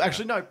guess. Yeah, well,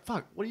 actually, no.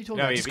 Fuck. What are you talking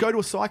about? Just go to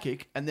a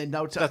psychic and then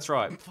no. That's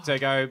right. So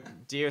go,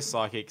 dear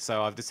psychic.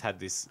 So I've just had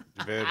this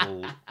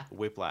verbal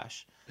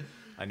whiplash.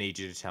 I need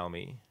you to tell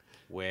me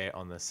where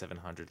on the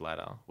 700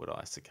 ladder would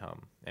I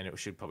succumb, and it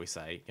should probably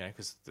say,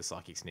 because the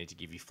psychics need to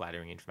give you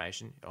flattering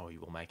information. Oh, you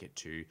will make it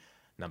to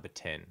number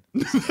 10. I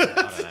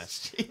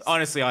don't know.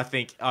 Honestly, I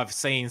think I've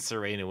seen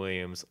Serena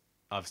Williams.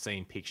 I've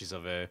seen pictures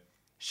of her.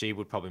 She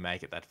would probably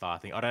make it that far.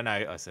 I don't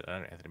know. I said I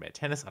don't know anything about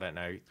tennis. I don't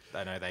know.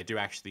 I know they do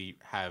actually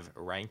have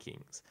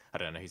rankings. I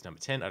don't know who's number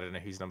 10. I don't know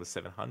who's number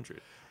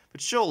 700. But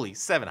surely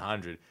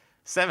 700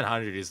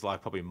 is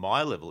like probably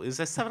my level. Is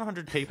there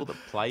 700 people that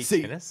play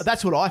tennis?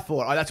 That's what I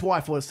thought. That's why I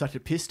thought it was such a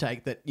piss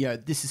take that,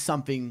 this is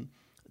something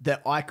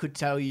that I could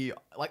tell you,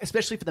 like,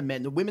 especially for the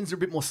men. The women's are a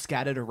bit more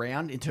scattered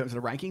around in terms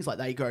of the rankings. Like,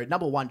 they go,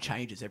 number 1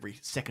 changes every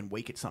second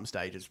week at some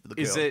stages for the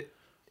girl. Is it?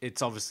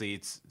 It's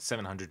obviously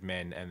 700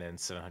 men and then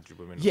 700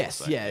 women.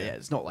 Yes, also. Yeah.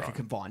 It's not like a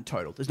combined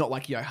total. There's not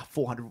like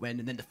 400 men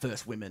and then the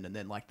first women and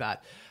then like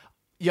that.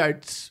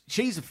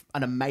 She's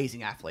an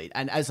amazing athlete,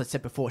 and as I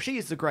said before, she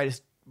is the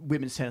greatest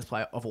women's tennis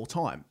player of all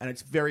time, and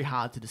it's very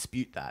hard to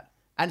dispute that.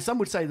 And some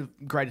would say the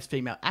greatest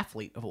female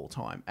athlete of all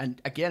time,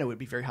 and again, it would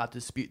be very hard to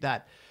dispute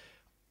that.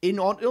 In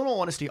all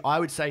honesty, I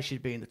would say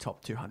she'd be in the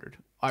top 200.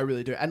 I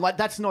really do. And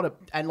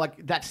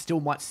that still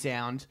might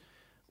sound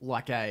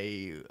like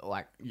a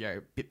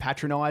bit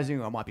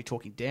patronizing, or I might be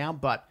talking down,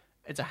 but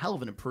it's a hell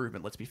of an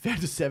improvement. Let's be fair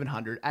to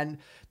 700. And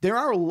there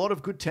are a lot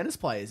of good tennis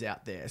players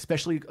out there,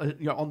 especially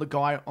on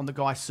the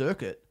guy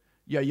circuit.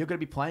 You're going to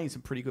be playing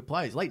some pretty good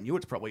players. Leighton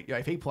Hewitt's probably,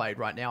 if he played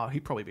right now,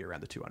 he'd probably be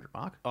around the 200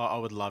 mark. I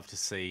would love to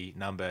see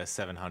number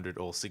 700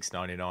 or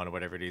 699 or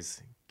whatever it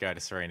is go to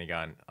Serena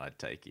going, I'd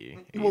take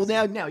you. Well,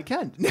 now he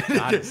can.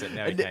 100%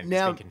 now he can.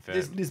 Now it's been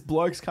confirmed. This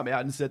bloke's come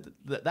out and said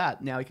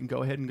that now he can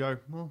go ahead and go,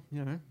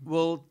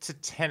 Well, to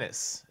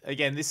tennis,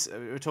 again,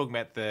 we're talking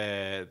about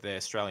the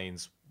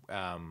Australians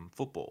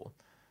football.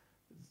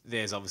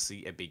 There's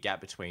obviously a big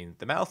gap between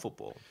the male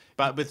football.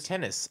 But with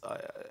tennis,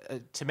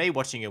 to me,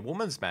 watching a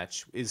women's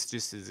match is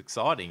just as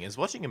exciting as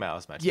watching a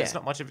male's match. Yeah. There's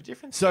not much of a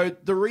difference. So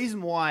the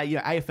reason why the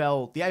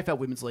AFL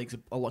Women's League's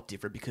a lot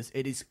different because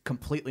it is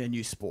completely a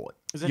new sport.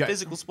 It's a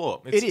physical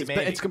sport. It is, but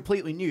it's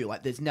completely new.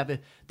 Like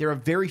there are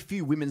very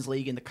few women's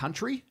league in the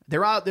country.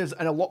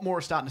 And a lot more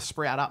are starting to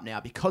sprout up now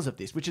because of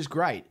this, which is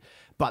great.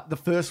 But the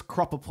first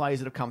crop of players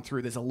that have come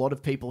through, there's a lot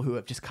of people who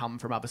have just come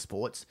from other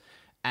sports.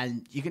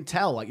 And you can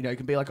tell, you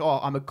can be like, oh,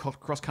 I'm a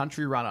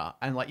cross-country runner.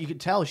 And, you can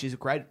tell she's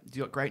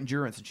got great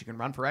endurance and she can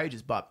run for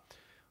ages, but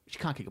she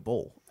can't kick a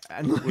ball.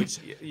 And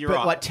you're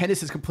right.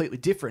 Tennis is completely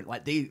different.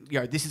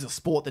 This is a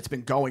sport that's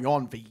been going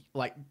on for,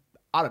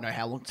 I don't know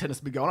how long tennis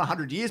has been going on,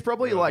 100 years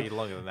probably? It'll be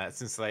longer than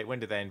that. When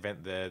did they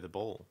invent the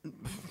ball?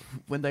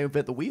 When they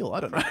invent the wheel,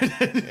 I don't know.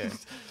 Yeah.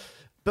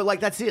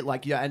 But, that's it.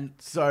 And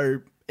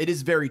so it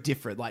is very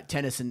different.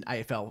 Tennis and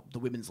AFL, the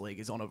Women's League,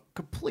 is on a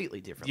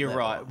completely different level. You're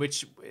right,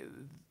 which...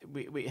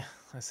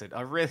 I said,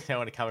 I really don't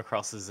want to come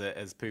across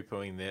as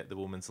poo-pooing the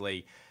women's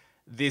league.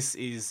 This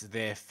is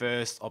their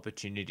first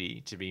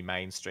opportunity to be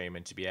mainstream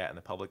and to be out in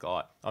the public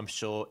eye. I'm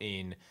sure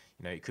in,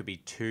 it could be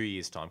 2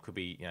 years' time, could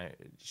be, it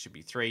should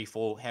be 3,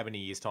 4, how many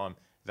years' time,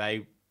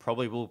 they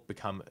probably will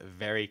become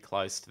very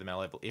close to the male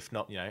level, if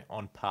not,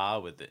 on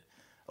par with it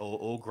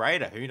or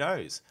greater. Who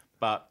knows?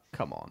 But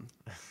come on.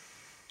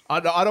 I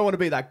don't want to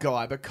be that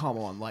guy, but come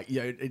on.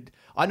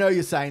 I know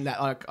you're saying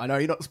that. I know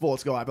you're not a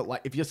sports guy,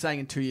 but if you're saying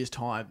in 2 years'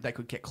 time they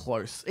could get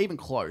close, even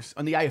close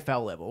on the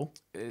AFL level.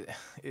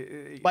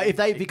 It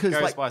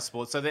goes by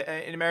sports. So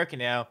in America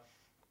now,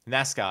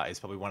 NASCAR is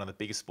probably one of the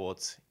biggest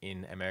sports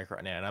in America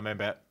right now. And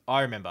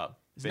I remember.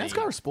 Is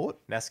NASCAR a sport?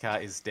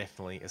 NASCAR is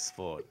definitely a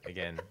sport.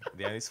 Again,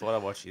 the only sport I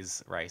watch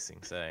is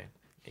racing. So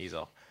ease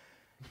off.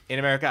 In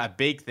America, a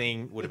big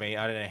thing would have been,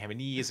 I don't know how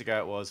many years ago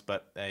it was,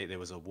 but there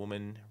was a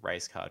woman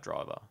race car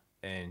driver.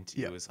 And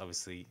it was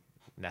obviously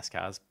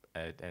NASCAR's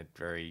a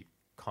very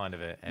kind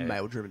of a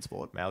male-driven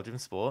sport. Male-driven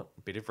sport,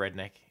 a bit of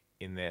redneck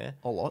in there.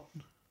 A lot.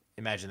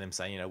 Imagine them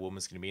saying, a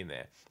woman's going to be in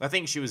there. I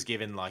think she was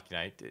given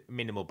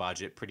minimal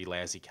budget, pretty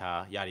lousy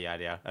car, yada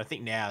yada yada. I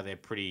think now they're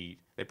pretty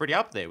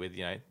up there with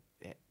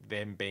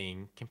them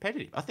being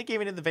competitive. I think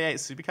even in the V8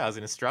 supercars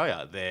in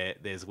Australia,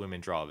 there's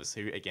women drivers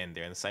who, again,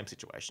 they're in the same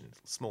situation,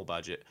 small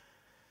budget,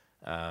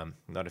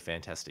 not a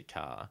fantastic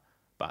car,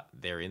 but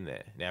they're in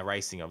there. Now,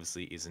 racing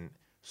obviously isn't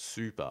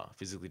super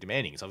physically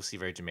demanding. It's obviously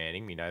very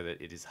demanding. We know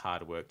that it is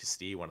hard work to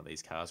steer one of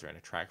these cars around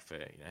a track for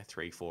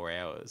 3-4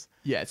 hours.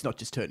 Yeah, it's not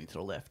just turning to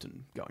the left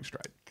and going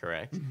straight.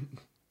 Correct.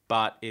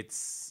 But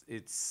it's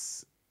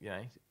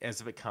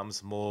as it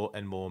becomes more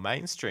and more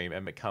mainstream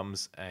and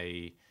becomes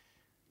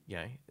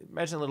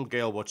imagine a little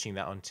girl watching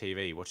that on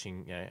TV,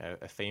 watching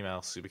a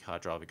female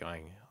supercar driver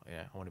going,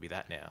 I want to be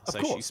that now. Of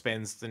course. She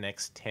spends the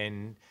next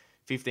 10,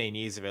 15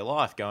 years of her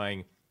life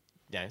going,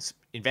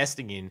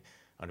 investing in,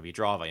 I want to be a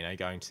driver,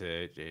 going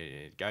to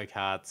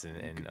go-karts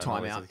and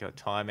Time Out.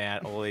 time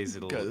out, all these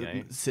little, Go to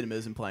the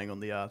cinemas and playing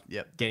on the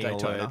getting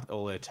Daytona.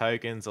 all her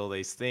tokens, all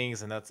these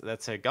things, and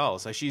that's her goal.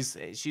 So she's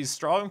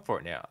striving for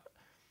it now.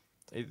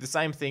 The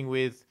same thing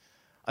with,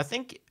 I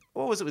think,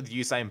 what was it with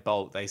Usain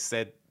Bolt? They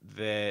said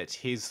that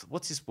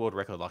what's his world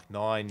record, like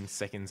 9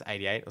 seconds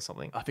 88 or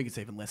something? I think it's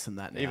even less than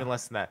that now. Even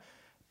less than that.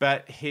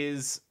 But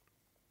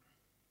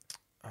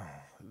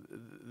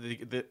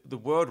the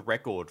world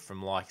record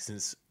from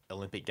since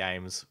Olympic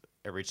Games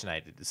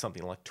originated is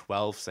something like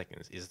 12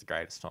 seconds is the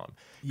greatest time.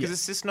 Because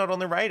it's just not on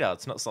the radar.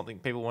 It's not something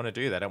people want to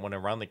do. They don't want to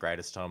run the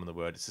greatest time in the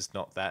world. It's just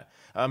not that.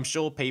 I'm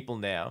sure people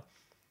now,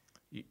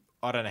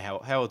 I don't know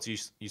how old's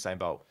Usain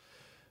Bolt?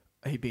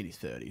 He'd be in his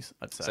 30s,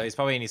 I'd say. So he's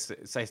probably in his,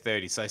 say,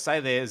 30s. So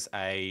say there's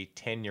a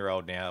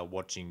 10-year-old now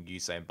watching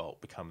Usain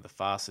Bolt become the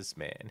fastest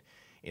man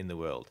in the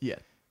world. Yeah.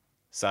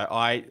 So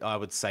I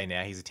would say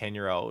now he's a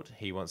 10-year-old.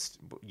 He wants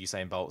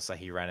Usain Bolt, so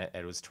he ran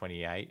it was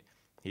 28.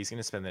 He's going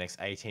to spend the next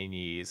 18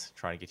 years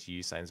trying to get to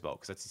Usain's Bolt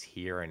because that's his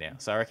hero now.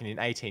 So I reckon in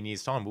 18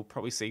 years' time, we'll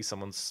probably see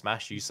someone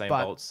smash Usain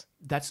Bolt's.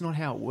 That's not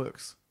how it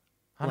works.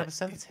 100%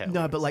 that's how it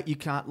No, works. but you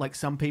can't,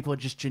 some people are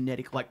just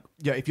genetic.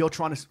 If you're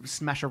trying to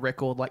smash a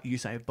record like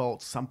Usain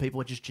Bolt, some people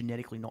are just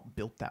genetically not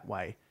built that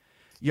way.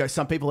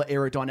 Some people are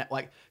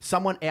aerodynamic.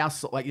 Someone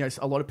else,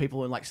 a lot of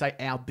people in, say,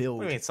 our build.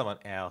 What do you mean someone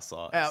our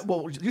size?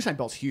 Well, Usain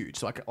Bolt's huge,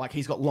 so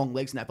he's got long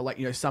legs and that.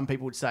 But some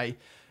people would say,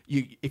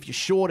 if you're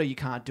shorter, you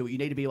can't do it. You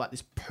need to be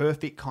this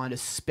perfect kind of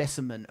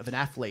specimen of an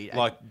athlete,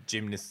 like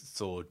gymnasts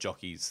or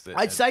jockeys.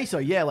 I'd say so.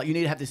 Yeah, you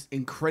need to have this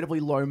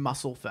incredibly low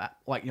muscle fat,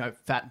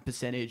 fat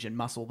percentage and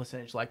muscle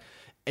percentage.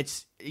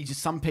 It's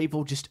just some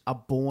people just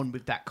are born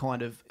with that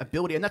kind of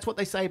ability, and that's what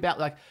they say about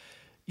I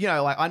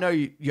know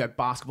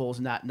basketballs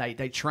and that, and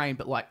they train,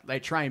 but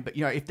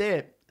if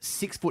they're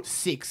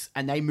 6'6"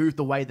 and they move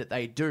the way that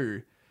they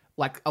do,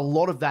 a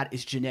lot of that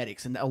is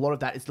genetics, and a lot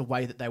of that is the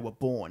way that they were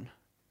born.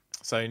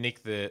 So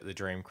Nick, the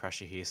dream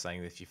crusher here,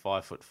 saying that if you're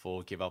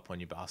 5'4", give up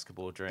on your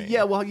basketball dream.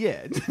 Yeah, well,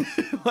 yeah.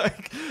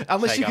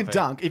 Unless you can up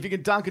dunk. If you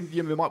can dunk, and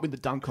you might win the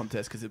dunk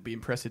contest because it'd be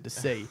impressive to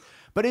see.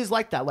 But it is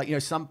like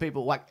that. Some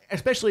people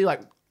especially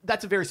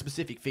that's a very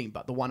specific thing,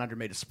 but the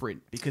 100-meter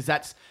sprint, because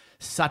that's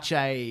such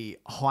a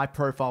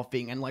high-profile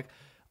thing, and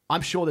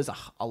I'm sure there's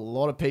a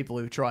lot of people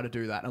who try to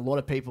do that, and a lot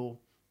of people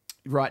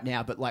right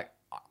now. But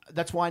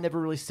that's why I never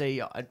really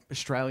see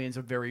Australians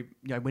are very,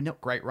 we're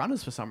not great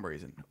runners for some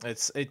reason.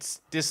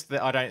 It's just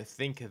that I don't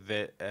think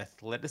that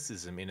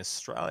athleticism in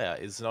Australia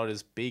is not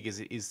as big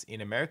as it is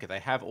in America. They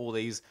have all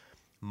these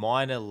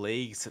minor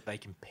leagues that they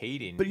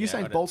compete in. But you're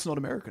saying Bolt's not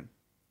American,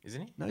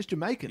 isn't he? No, he's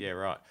Jamaican. Yeah,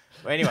 right.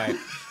 Well, anyway.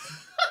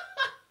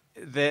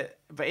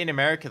 But in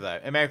America, though,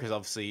 America's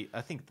obviously,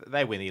 I think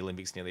they win the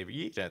Olympics nearly every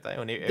year, don't they?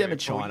 Them in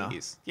China.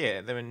 Years.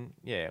 Yeah,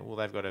 well,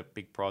 they've got a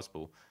big prize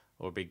pool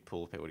or a big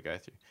pool of people to go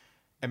through.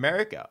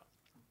 America,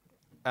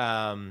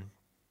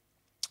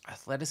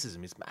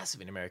 athleticism is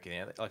massive in America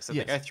now.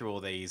 They go through all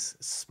these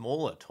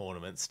smaller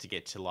tournaments to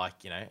get to a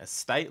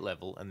state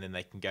level, and then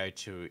they can go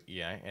to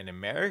an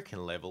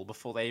American level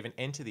before they even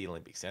enter the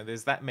Olympics.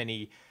 There's that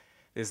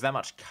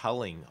much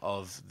culling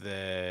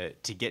to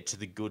get to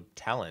the good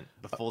talent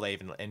before they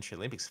even enter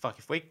Olympics. Fuck,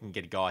 if we can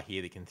get a guy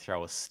here that can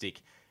throw a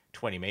stick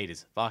 20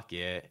 meters, fuck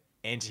yeah,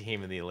 enter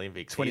him in the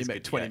Olympics. 20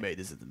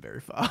 meters isn't very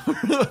far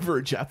for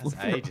a javelin.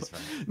 That's ages,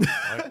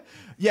 man.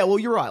 Yeah, well,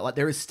 you're right.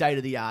 There is state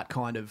of the art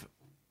kind of,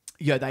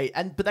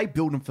 but they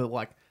build them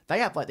for they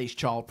have these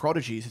child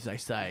prodigies, as they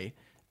say,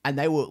 and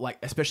they will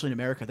especially in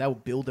America, they will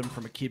build them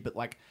from a kid, but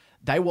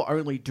they will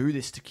only do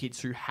this to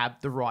kids who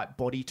have the right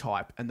body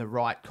type and the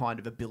right kind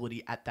of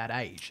ability at that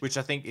age. Which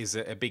I think is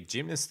a big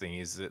gymnast thing,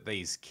 is that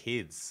these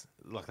kids,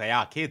 they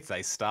are kids.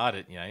 They start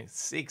at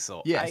 6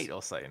 or 8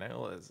 or so.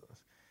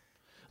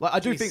 I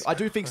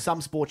do think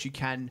some sports you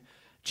can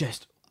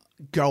just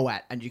go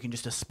at and you can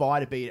just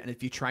aspire to be it, and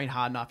if you train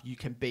hard enough, you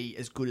can be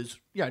as good as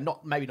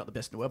maybe not the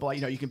best in the world,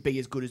 but you can be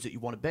as good as you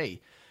want to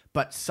be.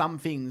 But some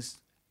things,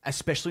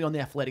 especially on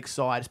the athletic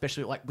side,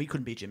 especially we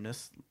couldn't be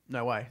gymnasts.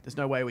 No way. There's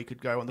no way we could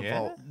go on the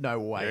vault. No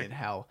way in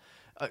hell.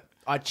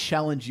 I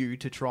challenge you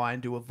to try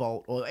and do a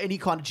vault or any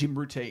kind of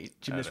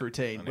gymnast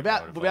routine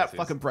without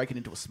fucking breaking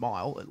into a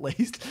smile, at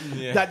least.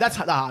 Yeah. That's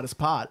the hardest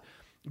part.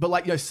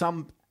 But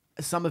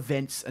some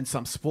events and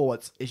some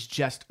sports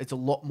it's a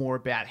lot more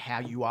about how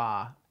you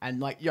are.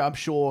 And I'm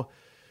sure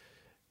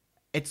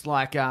it's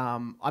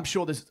I'm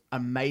sure there's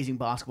amazing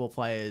basketball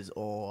players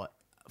or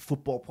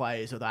football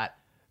players or that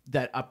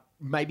are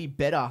maybe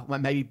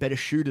better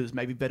shooters,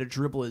 maybe better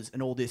dribblers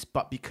and all this,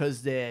 but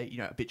because they're,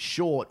 a bit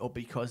short, or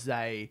because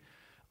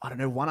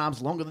one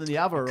arm's longer than the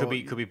other. Could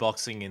be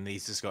boxing and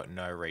he's just got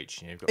no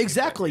reach.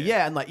 Exactly,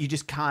 yeah. And you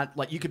just can't,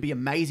 you could be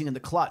amazing in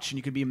the clutch and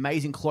you could be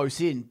amazing close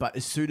in, but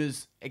as soon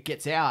as it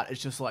gets out,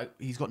 it's just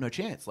he's got no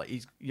chance.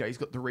 He's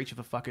got the reach of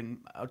a fucking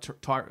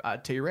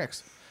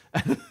T-Rex.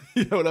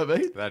 You know what I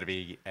mean? That'd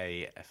be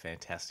a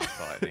fantastic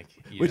fight, Nick.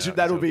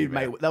 That'll be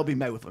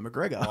Mayweather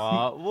McGregor.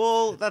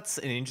 Well, that's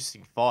an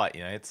interesting fight.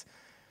 It's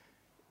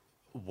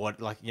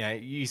what, like, you know,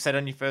 you said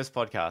on your first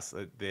podcast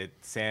that the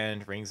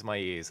sound rings in my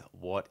ears.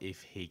 What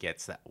if he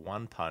gets that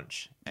one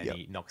punch and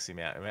he knocks him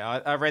out? I mean,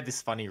 I read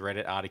this funny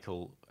Reddit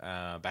article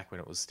back when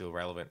it was still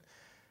relevant.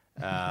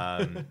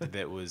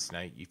 That was, you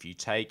know, if you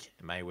take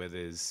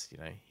Mayweather's, you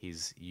know,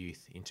 his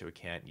youth into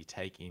account, you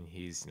take in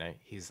his, you know,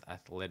 his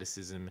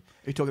athleticism. Are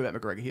you talking about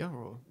McGregor here,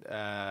 or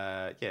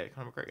Yeah,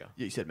 Conor McGregor.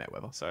 yeah, you said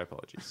Mayweather. So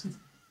apologies.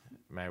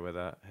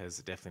 Mayweather has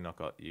definitely not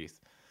got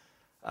youth.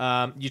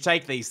 You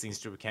take these things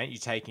into account. You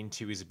take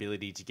into his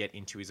ability to get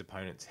into his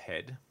opponent's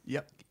head.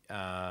 Yep. You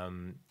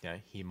know,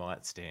 he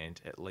might stand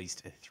at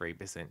least a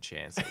 3%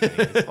 chance of winning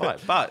this fight.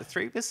 But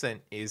 3%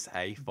 is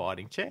a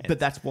fighting chance. But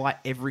that's why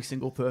every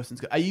single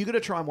person's Are you going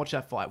to try and watch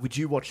that fight? Would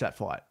you watch that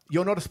fight?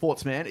 You're not a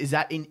sportsman. Is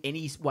that in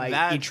any way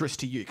interest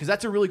to you? Because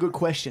that's a really good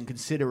question,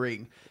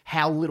 considering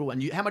how little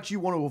and how much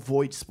you want to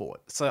avoid sport.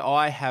 So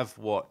I have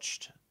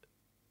watched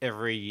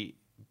every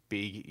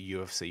big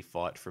UFC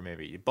fight from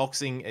every.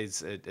 Boxing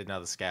is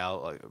another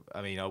scale. Like,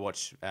 I mean, I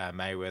watched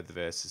Mayweather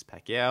versus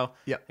Pacquiao.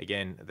 Yep.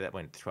 Again, that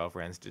went 12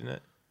 rounds, didn't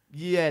it?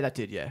 Yeah, that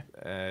did. Yeah.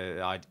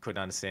 I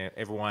couldn't understand.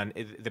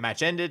 The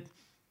match ended.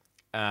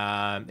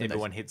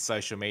 Everyone hit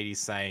social media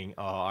saying,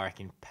 "Oh, I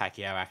reckon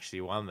Pacquiao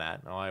actually won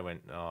that." And I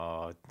went,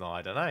 "Oh, no,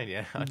 I don't know."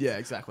 Yeah. Yeah,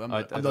 exactly. I'm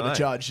I not don't a know.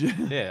 judge.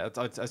 Yeah,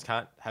 I just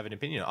can't have an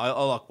opinion. I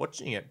like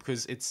watching it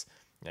because it's,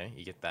 you know,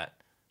 you get that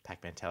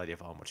pack mentality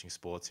of, oh, I'm watching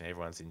sports and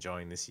everyone's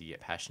enjoying this. You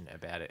get passionate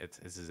about it.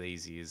 It's as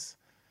easy as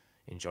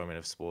enjoyment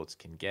of sports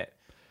can get.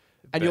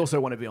 And you also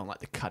want to be on like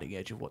the cutting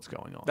edge of what's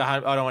going on. I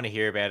don't want to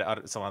hear about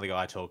it. Some other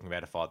guy talking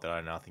about a fight that I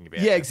know nothing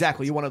about. Yeah,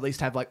 exactly. You want to at least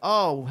have like,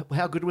 oh,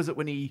 how good was it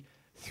when he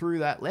threw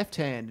that left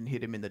hand and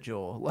hit him in the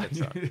jaw? Like,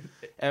 That's right.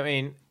 I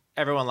mean,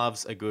 everyone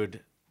loves a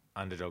good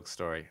underdog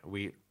story.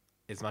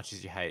 As much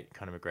as you hate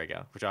Conor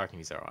McGregor, which I reckon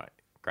he's all right,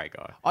 great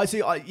guy.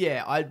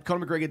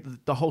 Conor McGregor,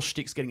 the whole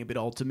shtick's getting a bit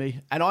old to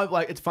me, and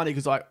it's funny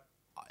because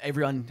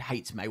everyone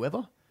hates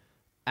Mayweather,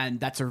 and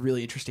that's a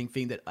really interesting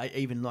thing that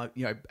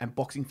and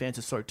boxing fans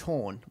are so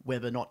torn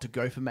whether or not to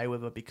go for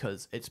Mayweather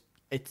because it's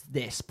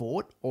their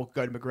sport, or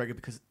go to McGregor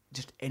because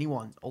just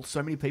anyone, or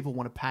so many people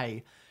want to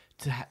pay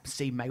to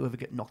see Mayweather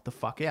get knocked the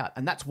fuck out.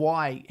 And that's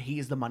why he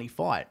is the money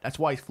fight. That's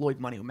why he's Floyd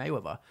Money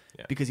Mayweather,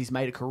 because he's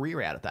made a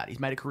career out of that. He's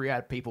made a career out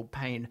of people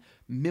paying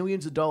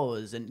millions of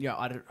dollars. And,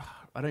 I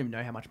don't even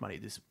know how much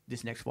money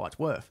this next fight's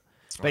worth.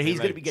 But he's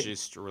going to be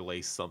just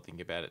released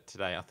something about it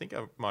today. I think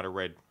I might have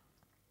read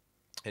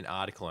an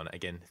article on it.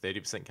 Again,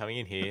 30% coming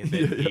in here,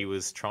 that he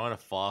was trying to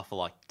file for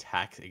like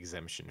tax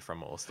exemption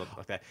from it or something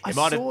like that. It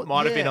might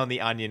have been on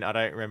The Onion. I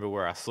don't remember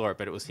where I saw it,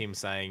 but it was him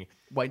saying,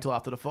 wait until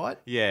after the fight.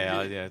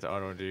 I don't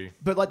want to do.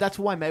 But that's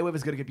why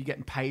Mayweather's going to be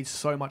getting paid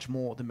so much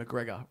more than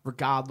McGregor,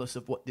 regardless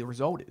of what the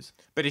result is.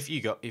 But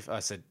if I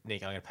said,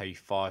 Nick, I'm going to pay you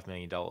 $5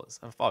 million,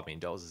 $5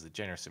 million is a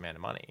generous amount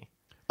of money.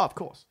 Oh, of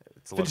course.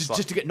 It's a lot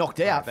just to get knocked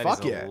out.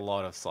 Fuck yeah. A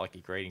lot of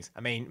psychic readings. I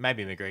mean,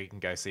 maybe McGregor can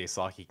go see a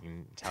psychic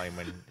and tell him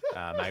when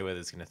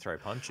Mayweather's going to throw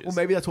punches. Well,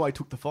 maybe that's why he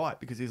took the fight,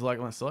 because he's like,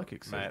 my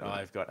psychic. So mate,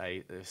 I've got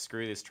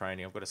screw this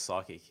training. I've got a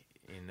psychic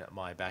in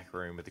my back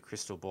room with a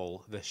crystal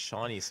ball, the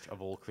shiniest of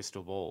all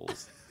crystal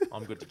balls.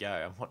 I'm good to go.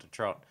 I'm hot to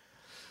trot.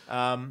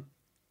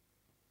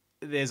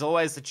 There's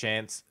always the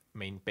chance. I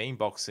mean, being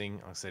boxing,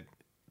 like I said,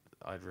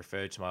 I'd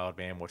referred to my old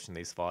man watching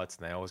these fights,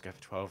 and they always go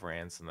for 12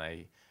 rounds,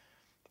 and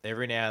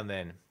every now and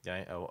then,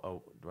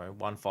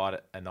 one fight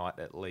a night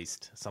at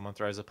least, someone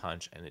throws a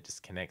punch and it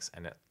just connects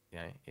and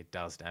it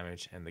does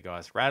damage, and the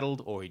guy's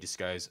rattled or he just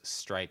goes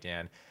straight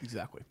down.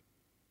 Exactly.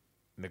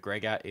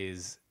 McGregor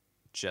is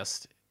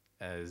just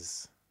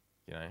as,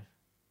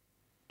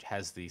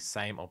 has the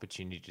same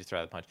opportunity to throw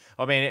the punch.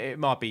 I mean, it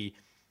might be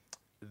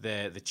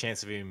the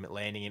chance of him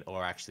landing it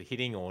or actually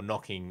hitting or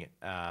knocking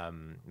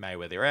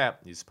Mayweather out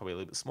is probably a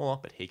little bit smaller,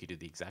 but he could do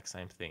the exact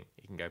same thing.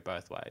 He can go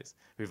both ways.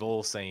 We've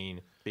all seen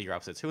bigger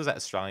upsets. Who was that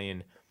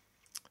Australian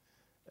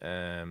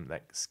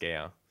that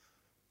skier?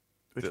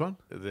 Which one?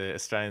 The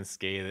Australian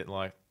skier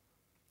that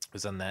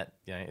was on that,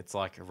 it's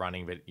like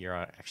running, but you're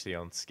actually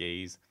on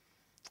skis.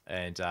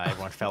 And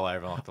everyone fell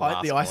over on the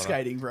last the ice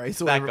skating race.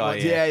 That guy,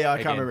 yeah. I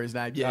can't remember his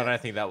name. Yeah. I don't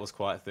think that was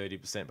quite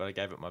 30%, but I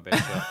gave it my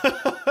best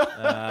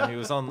shot. He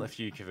was on a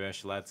few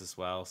commercial ads as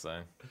well,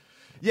 so.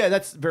 Yeah,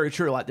 that's very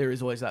true. Like, there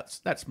is always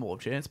that small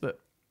chance, but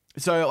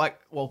so I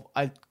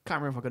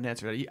can't remember if I got an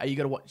answer. Are you going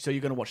to watch? So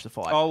you're going to watch the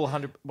fight? Oh,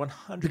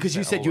 100%. Because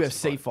you said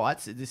UFC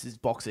fights. This is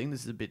boxing.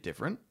 This is a bit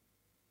different.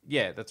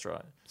 Yeah, that's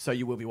right. So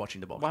you will be watching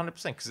the boxing.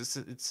 100%, because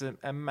it's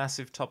a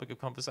massive topic of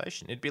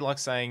conversation. It'd be like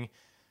saying,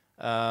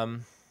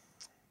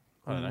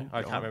 I don't know.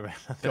 I can't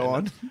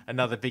remember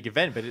another big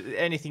event, but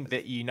anything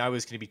that is going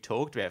to be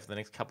talked about for the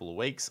next couple of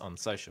weeks on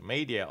social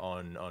media,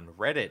 on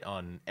Reddit,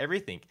 on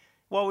everything.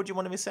 Why would you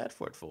want to miss out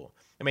for it for?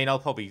 I mean, I'll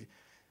probably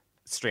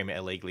stream it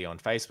illegally on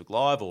Facebook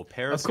Live or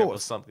Periscope or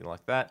something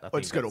like that.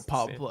 Or just go to a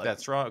pub.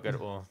 That's right.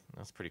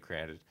 That's pretty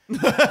crowded.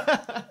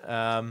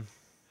 But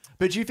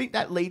do you think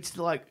that leads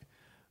to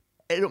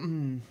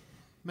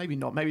maybe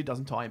not, maybe it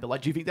doesn't tie in,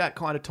 but do you think that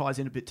kind of ties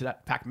in a bit to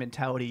that pack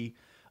mentality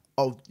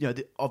of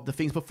the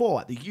things before,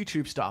 like the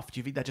YouTube stuff? Do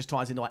you think that just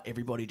ties into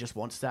everybody just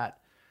wants that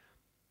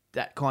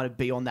that kind of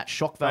be on that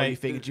shock value Mate,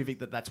 thing? Do you think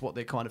that that's what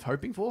they're kind of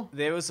hoping for?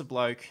 There was a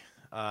bloke,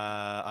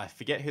 I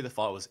forget who the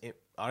fight was.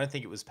 I don't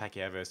think it was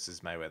Pacquiao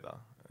versus Mayweather.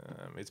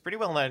 It's pretty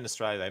well known in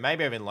Australia, though,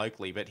 maybe even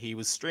locally, but he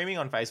was streaming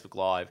on Facebook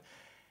Live,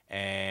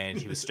 and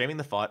he was streaming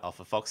the fight off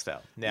of Foxtel.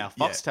 Now,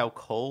 Foxtel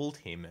called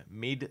him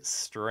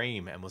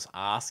mid-stream and was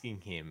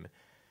asking him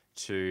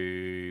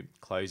to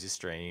close your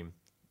stream.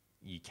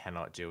 You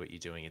cannot do what you're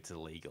doing. It's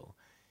illegal.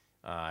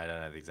 I don't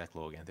know the exact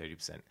law again,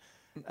 30%.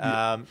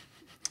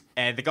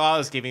 And the guy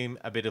was giving him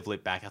a bit of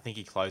lip back. I think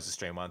he closed the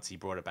stream once. He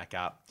brought it back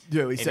up.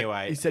 Yeah, he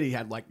said he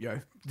had like,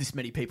 this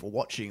many people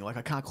watching. Like,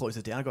 I can't close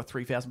it down. I got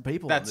 3,000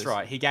 people. That's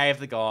right. He gave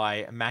the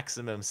guy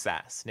maximum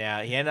sass.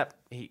 Now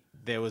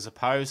there was a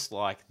post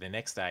like the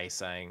next day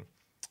saying,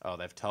 "Oh,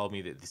 they've told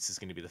me that this is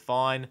going to be the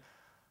fine.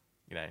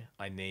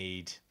 I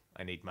need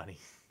money.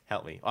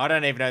 Help me." I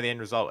don't even know the end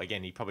result.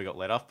 Again, he probably got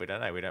let off, but I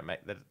don't know. We don't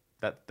make that.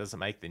 That doesn't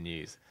make the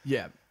news.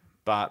 Yeah,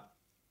 but.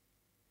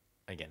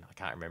 Again, I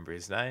can't remember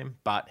his name,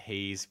 but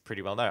he's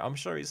pretty well known. I'm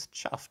sure he's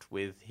chuffed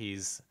with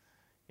his,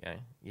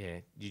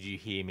 did you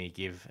hear me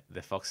give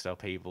the Foxtel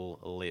people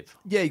a lip?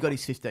 Yeah, he got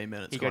his 15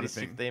 minutes. He got his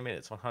 15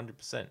 minutes,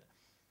 100%.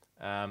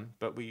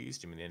 But we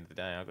used him at the end of the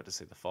day. I got to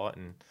see the fight,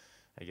 and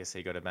I guess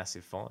he got a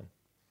massive fine.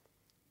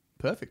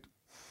 Perfect.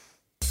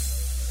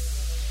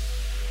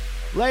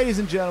 Ladies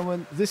and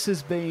gentlemen, this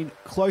has been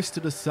Close to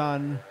the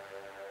Sun.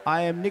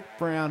 I am Nick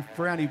Brown,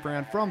 Frowny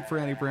Brown from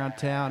Frowny Brown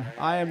Town.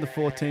 I am the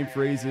 14th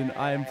Reason.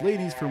 I am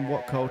Bleedies from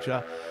What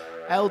Culture,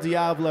 El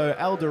Diablo,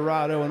 El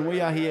Dorado, and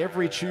we are here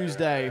every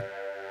Tuesday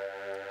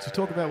to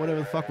talk about whatever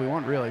the fuck we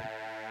want, really.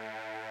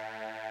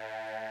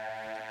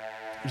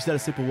 Just had a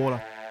sip of water.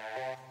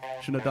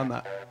 Shouldn't have done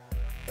that.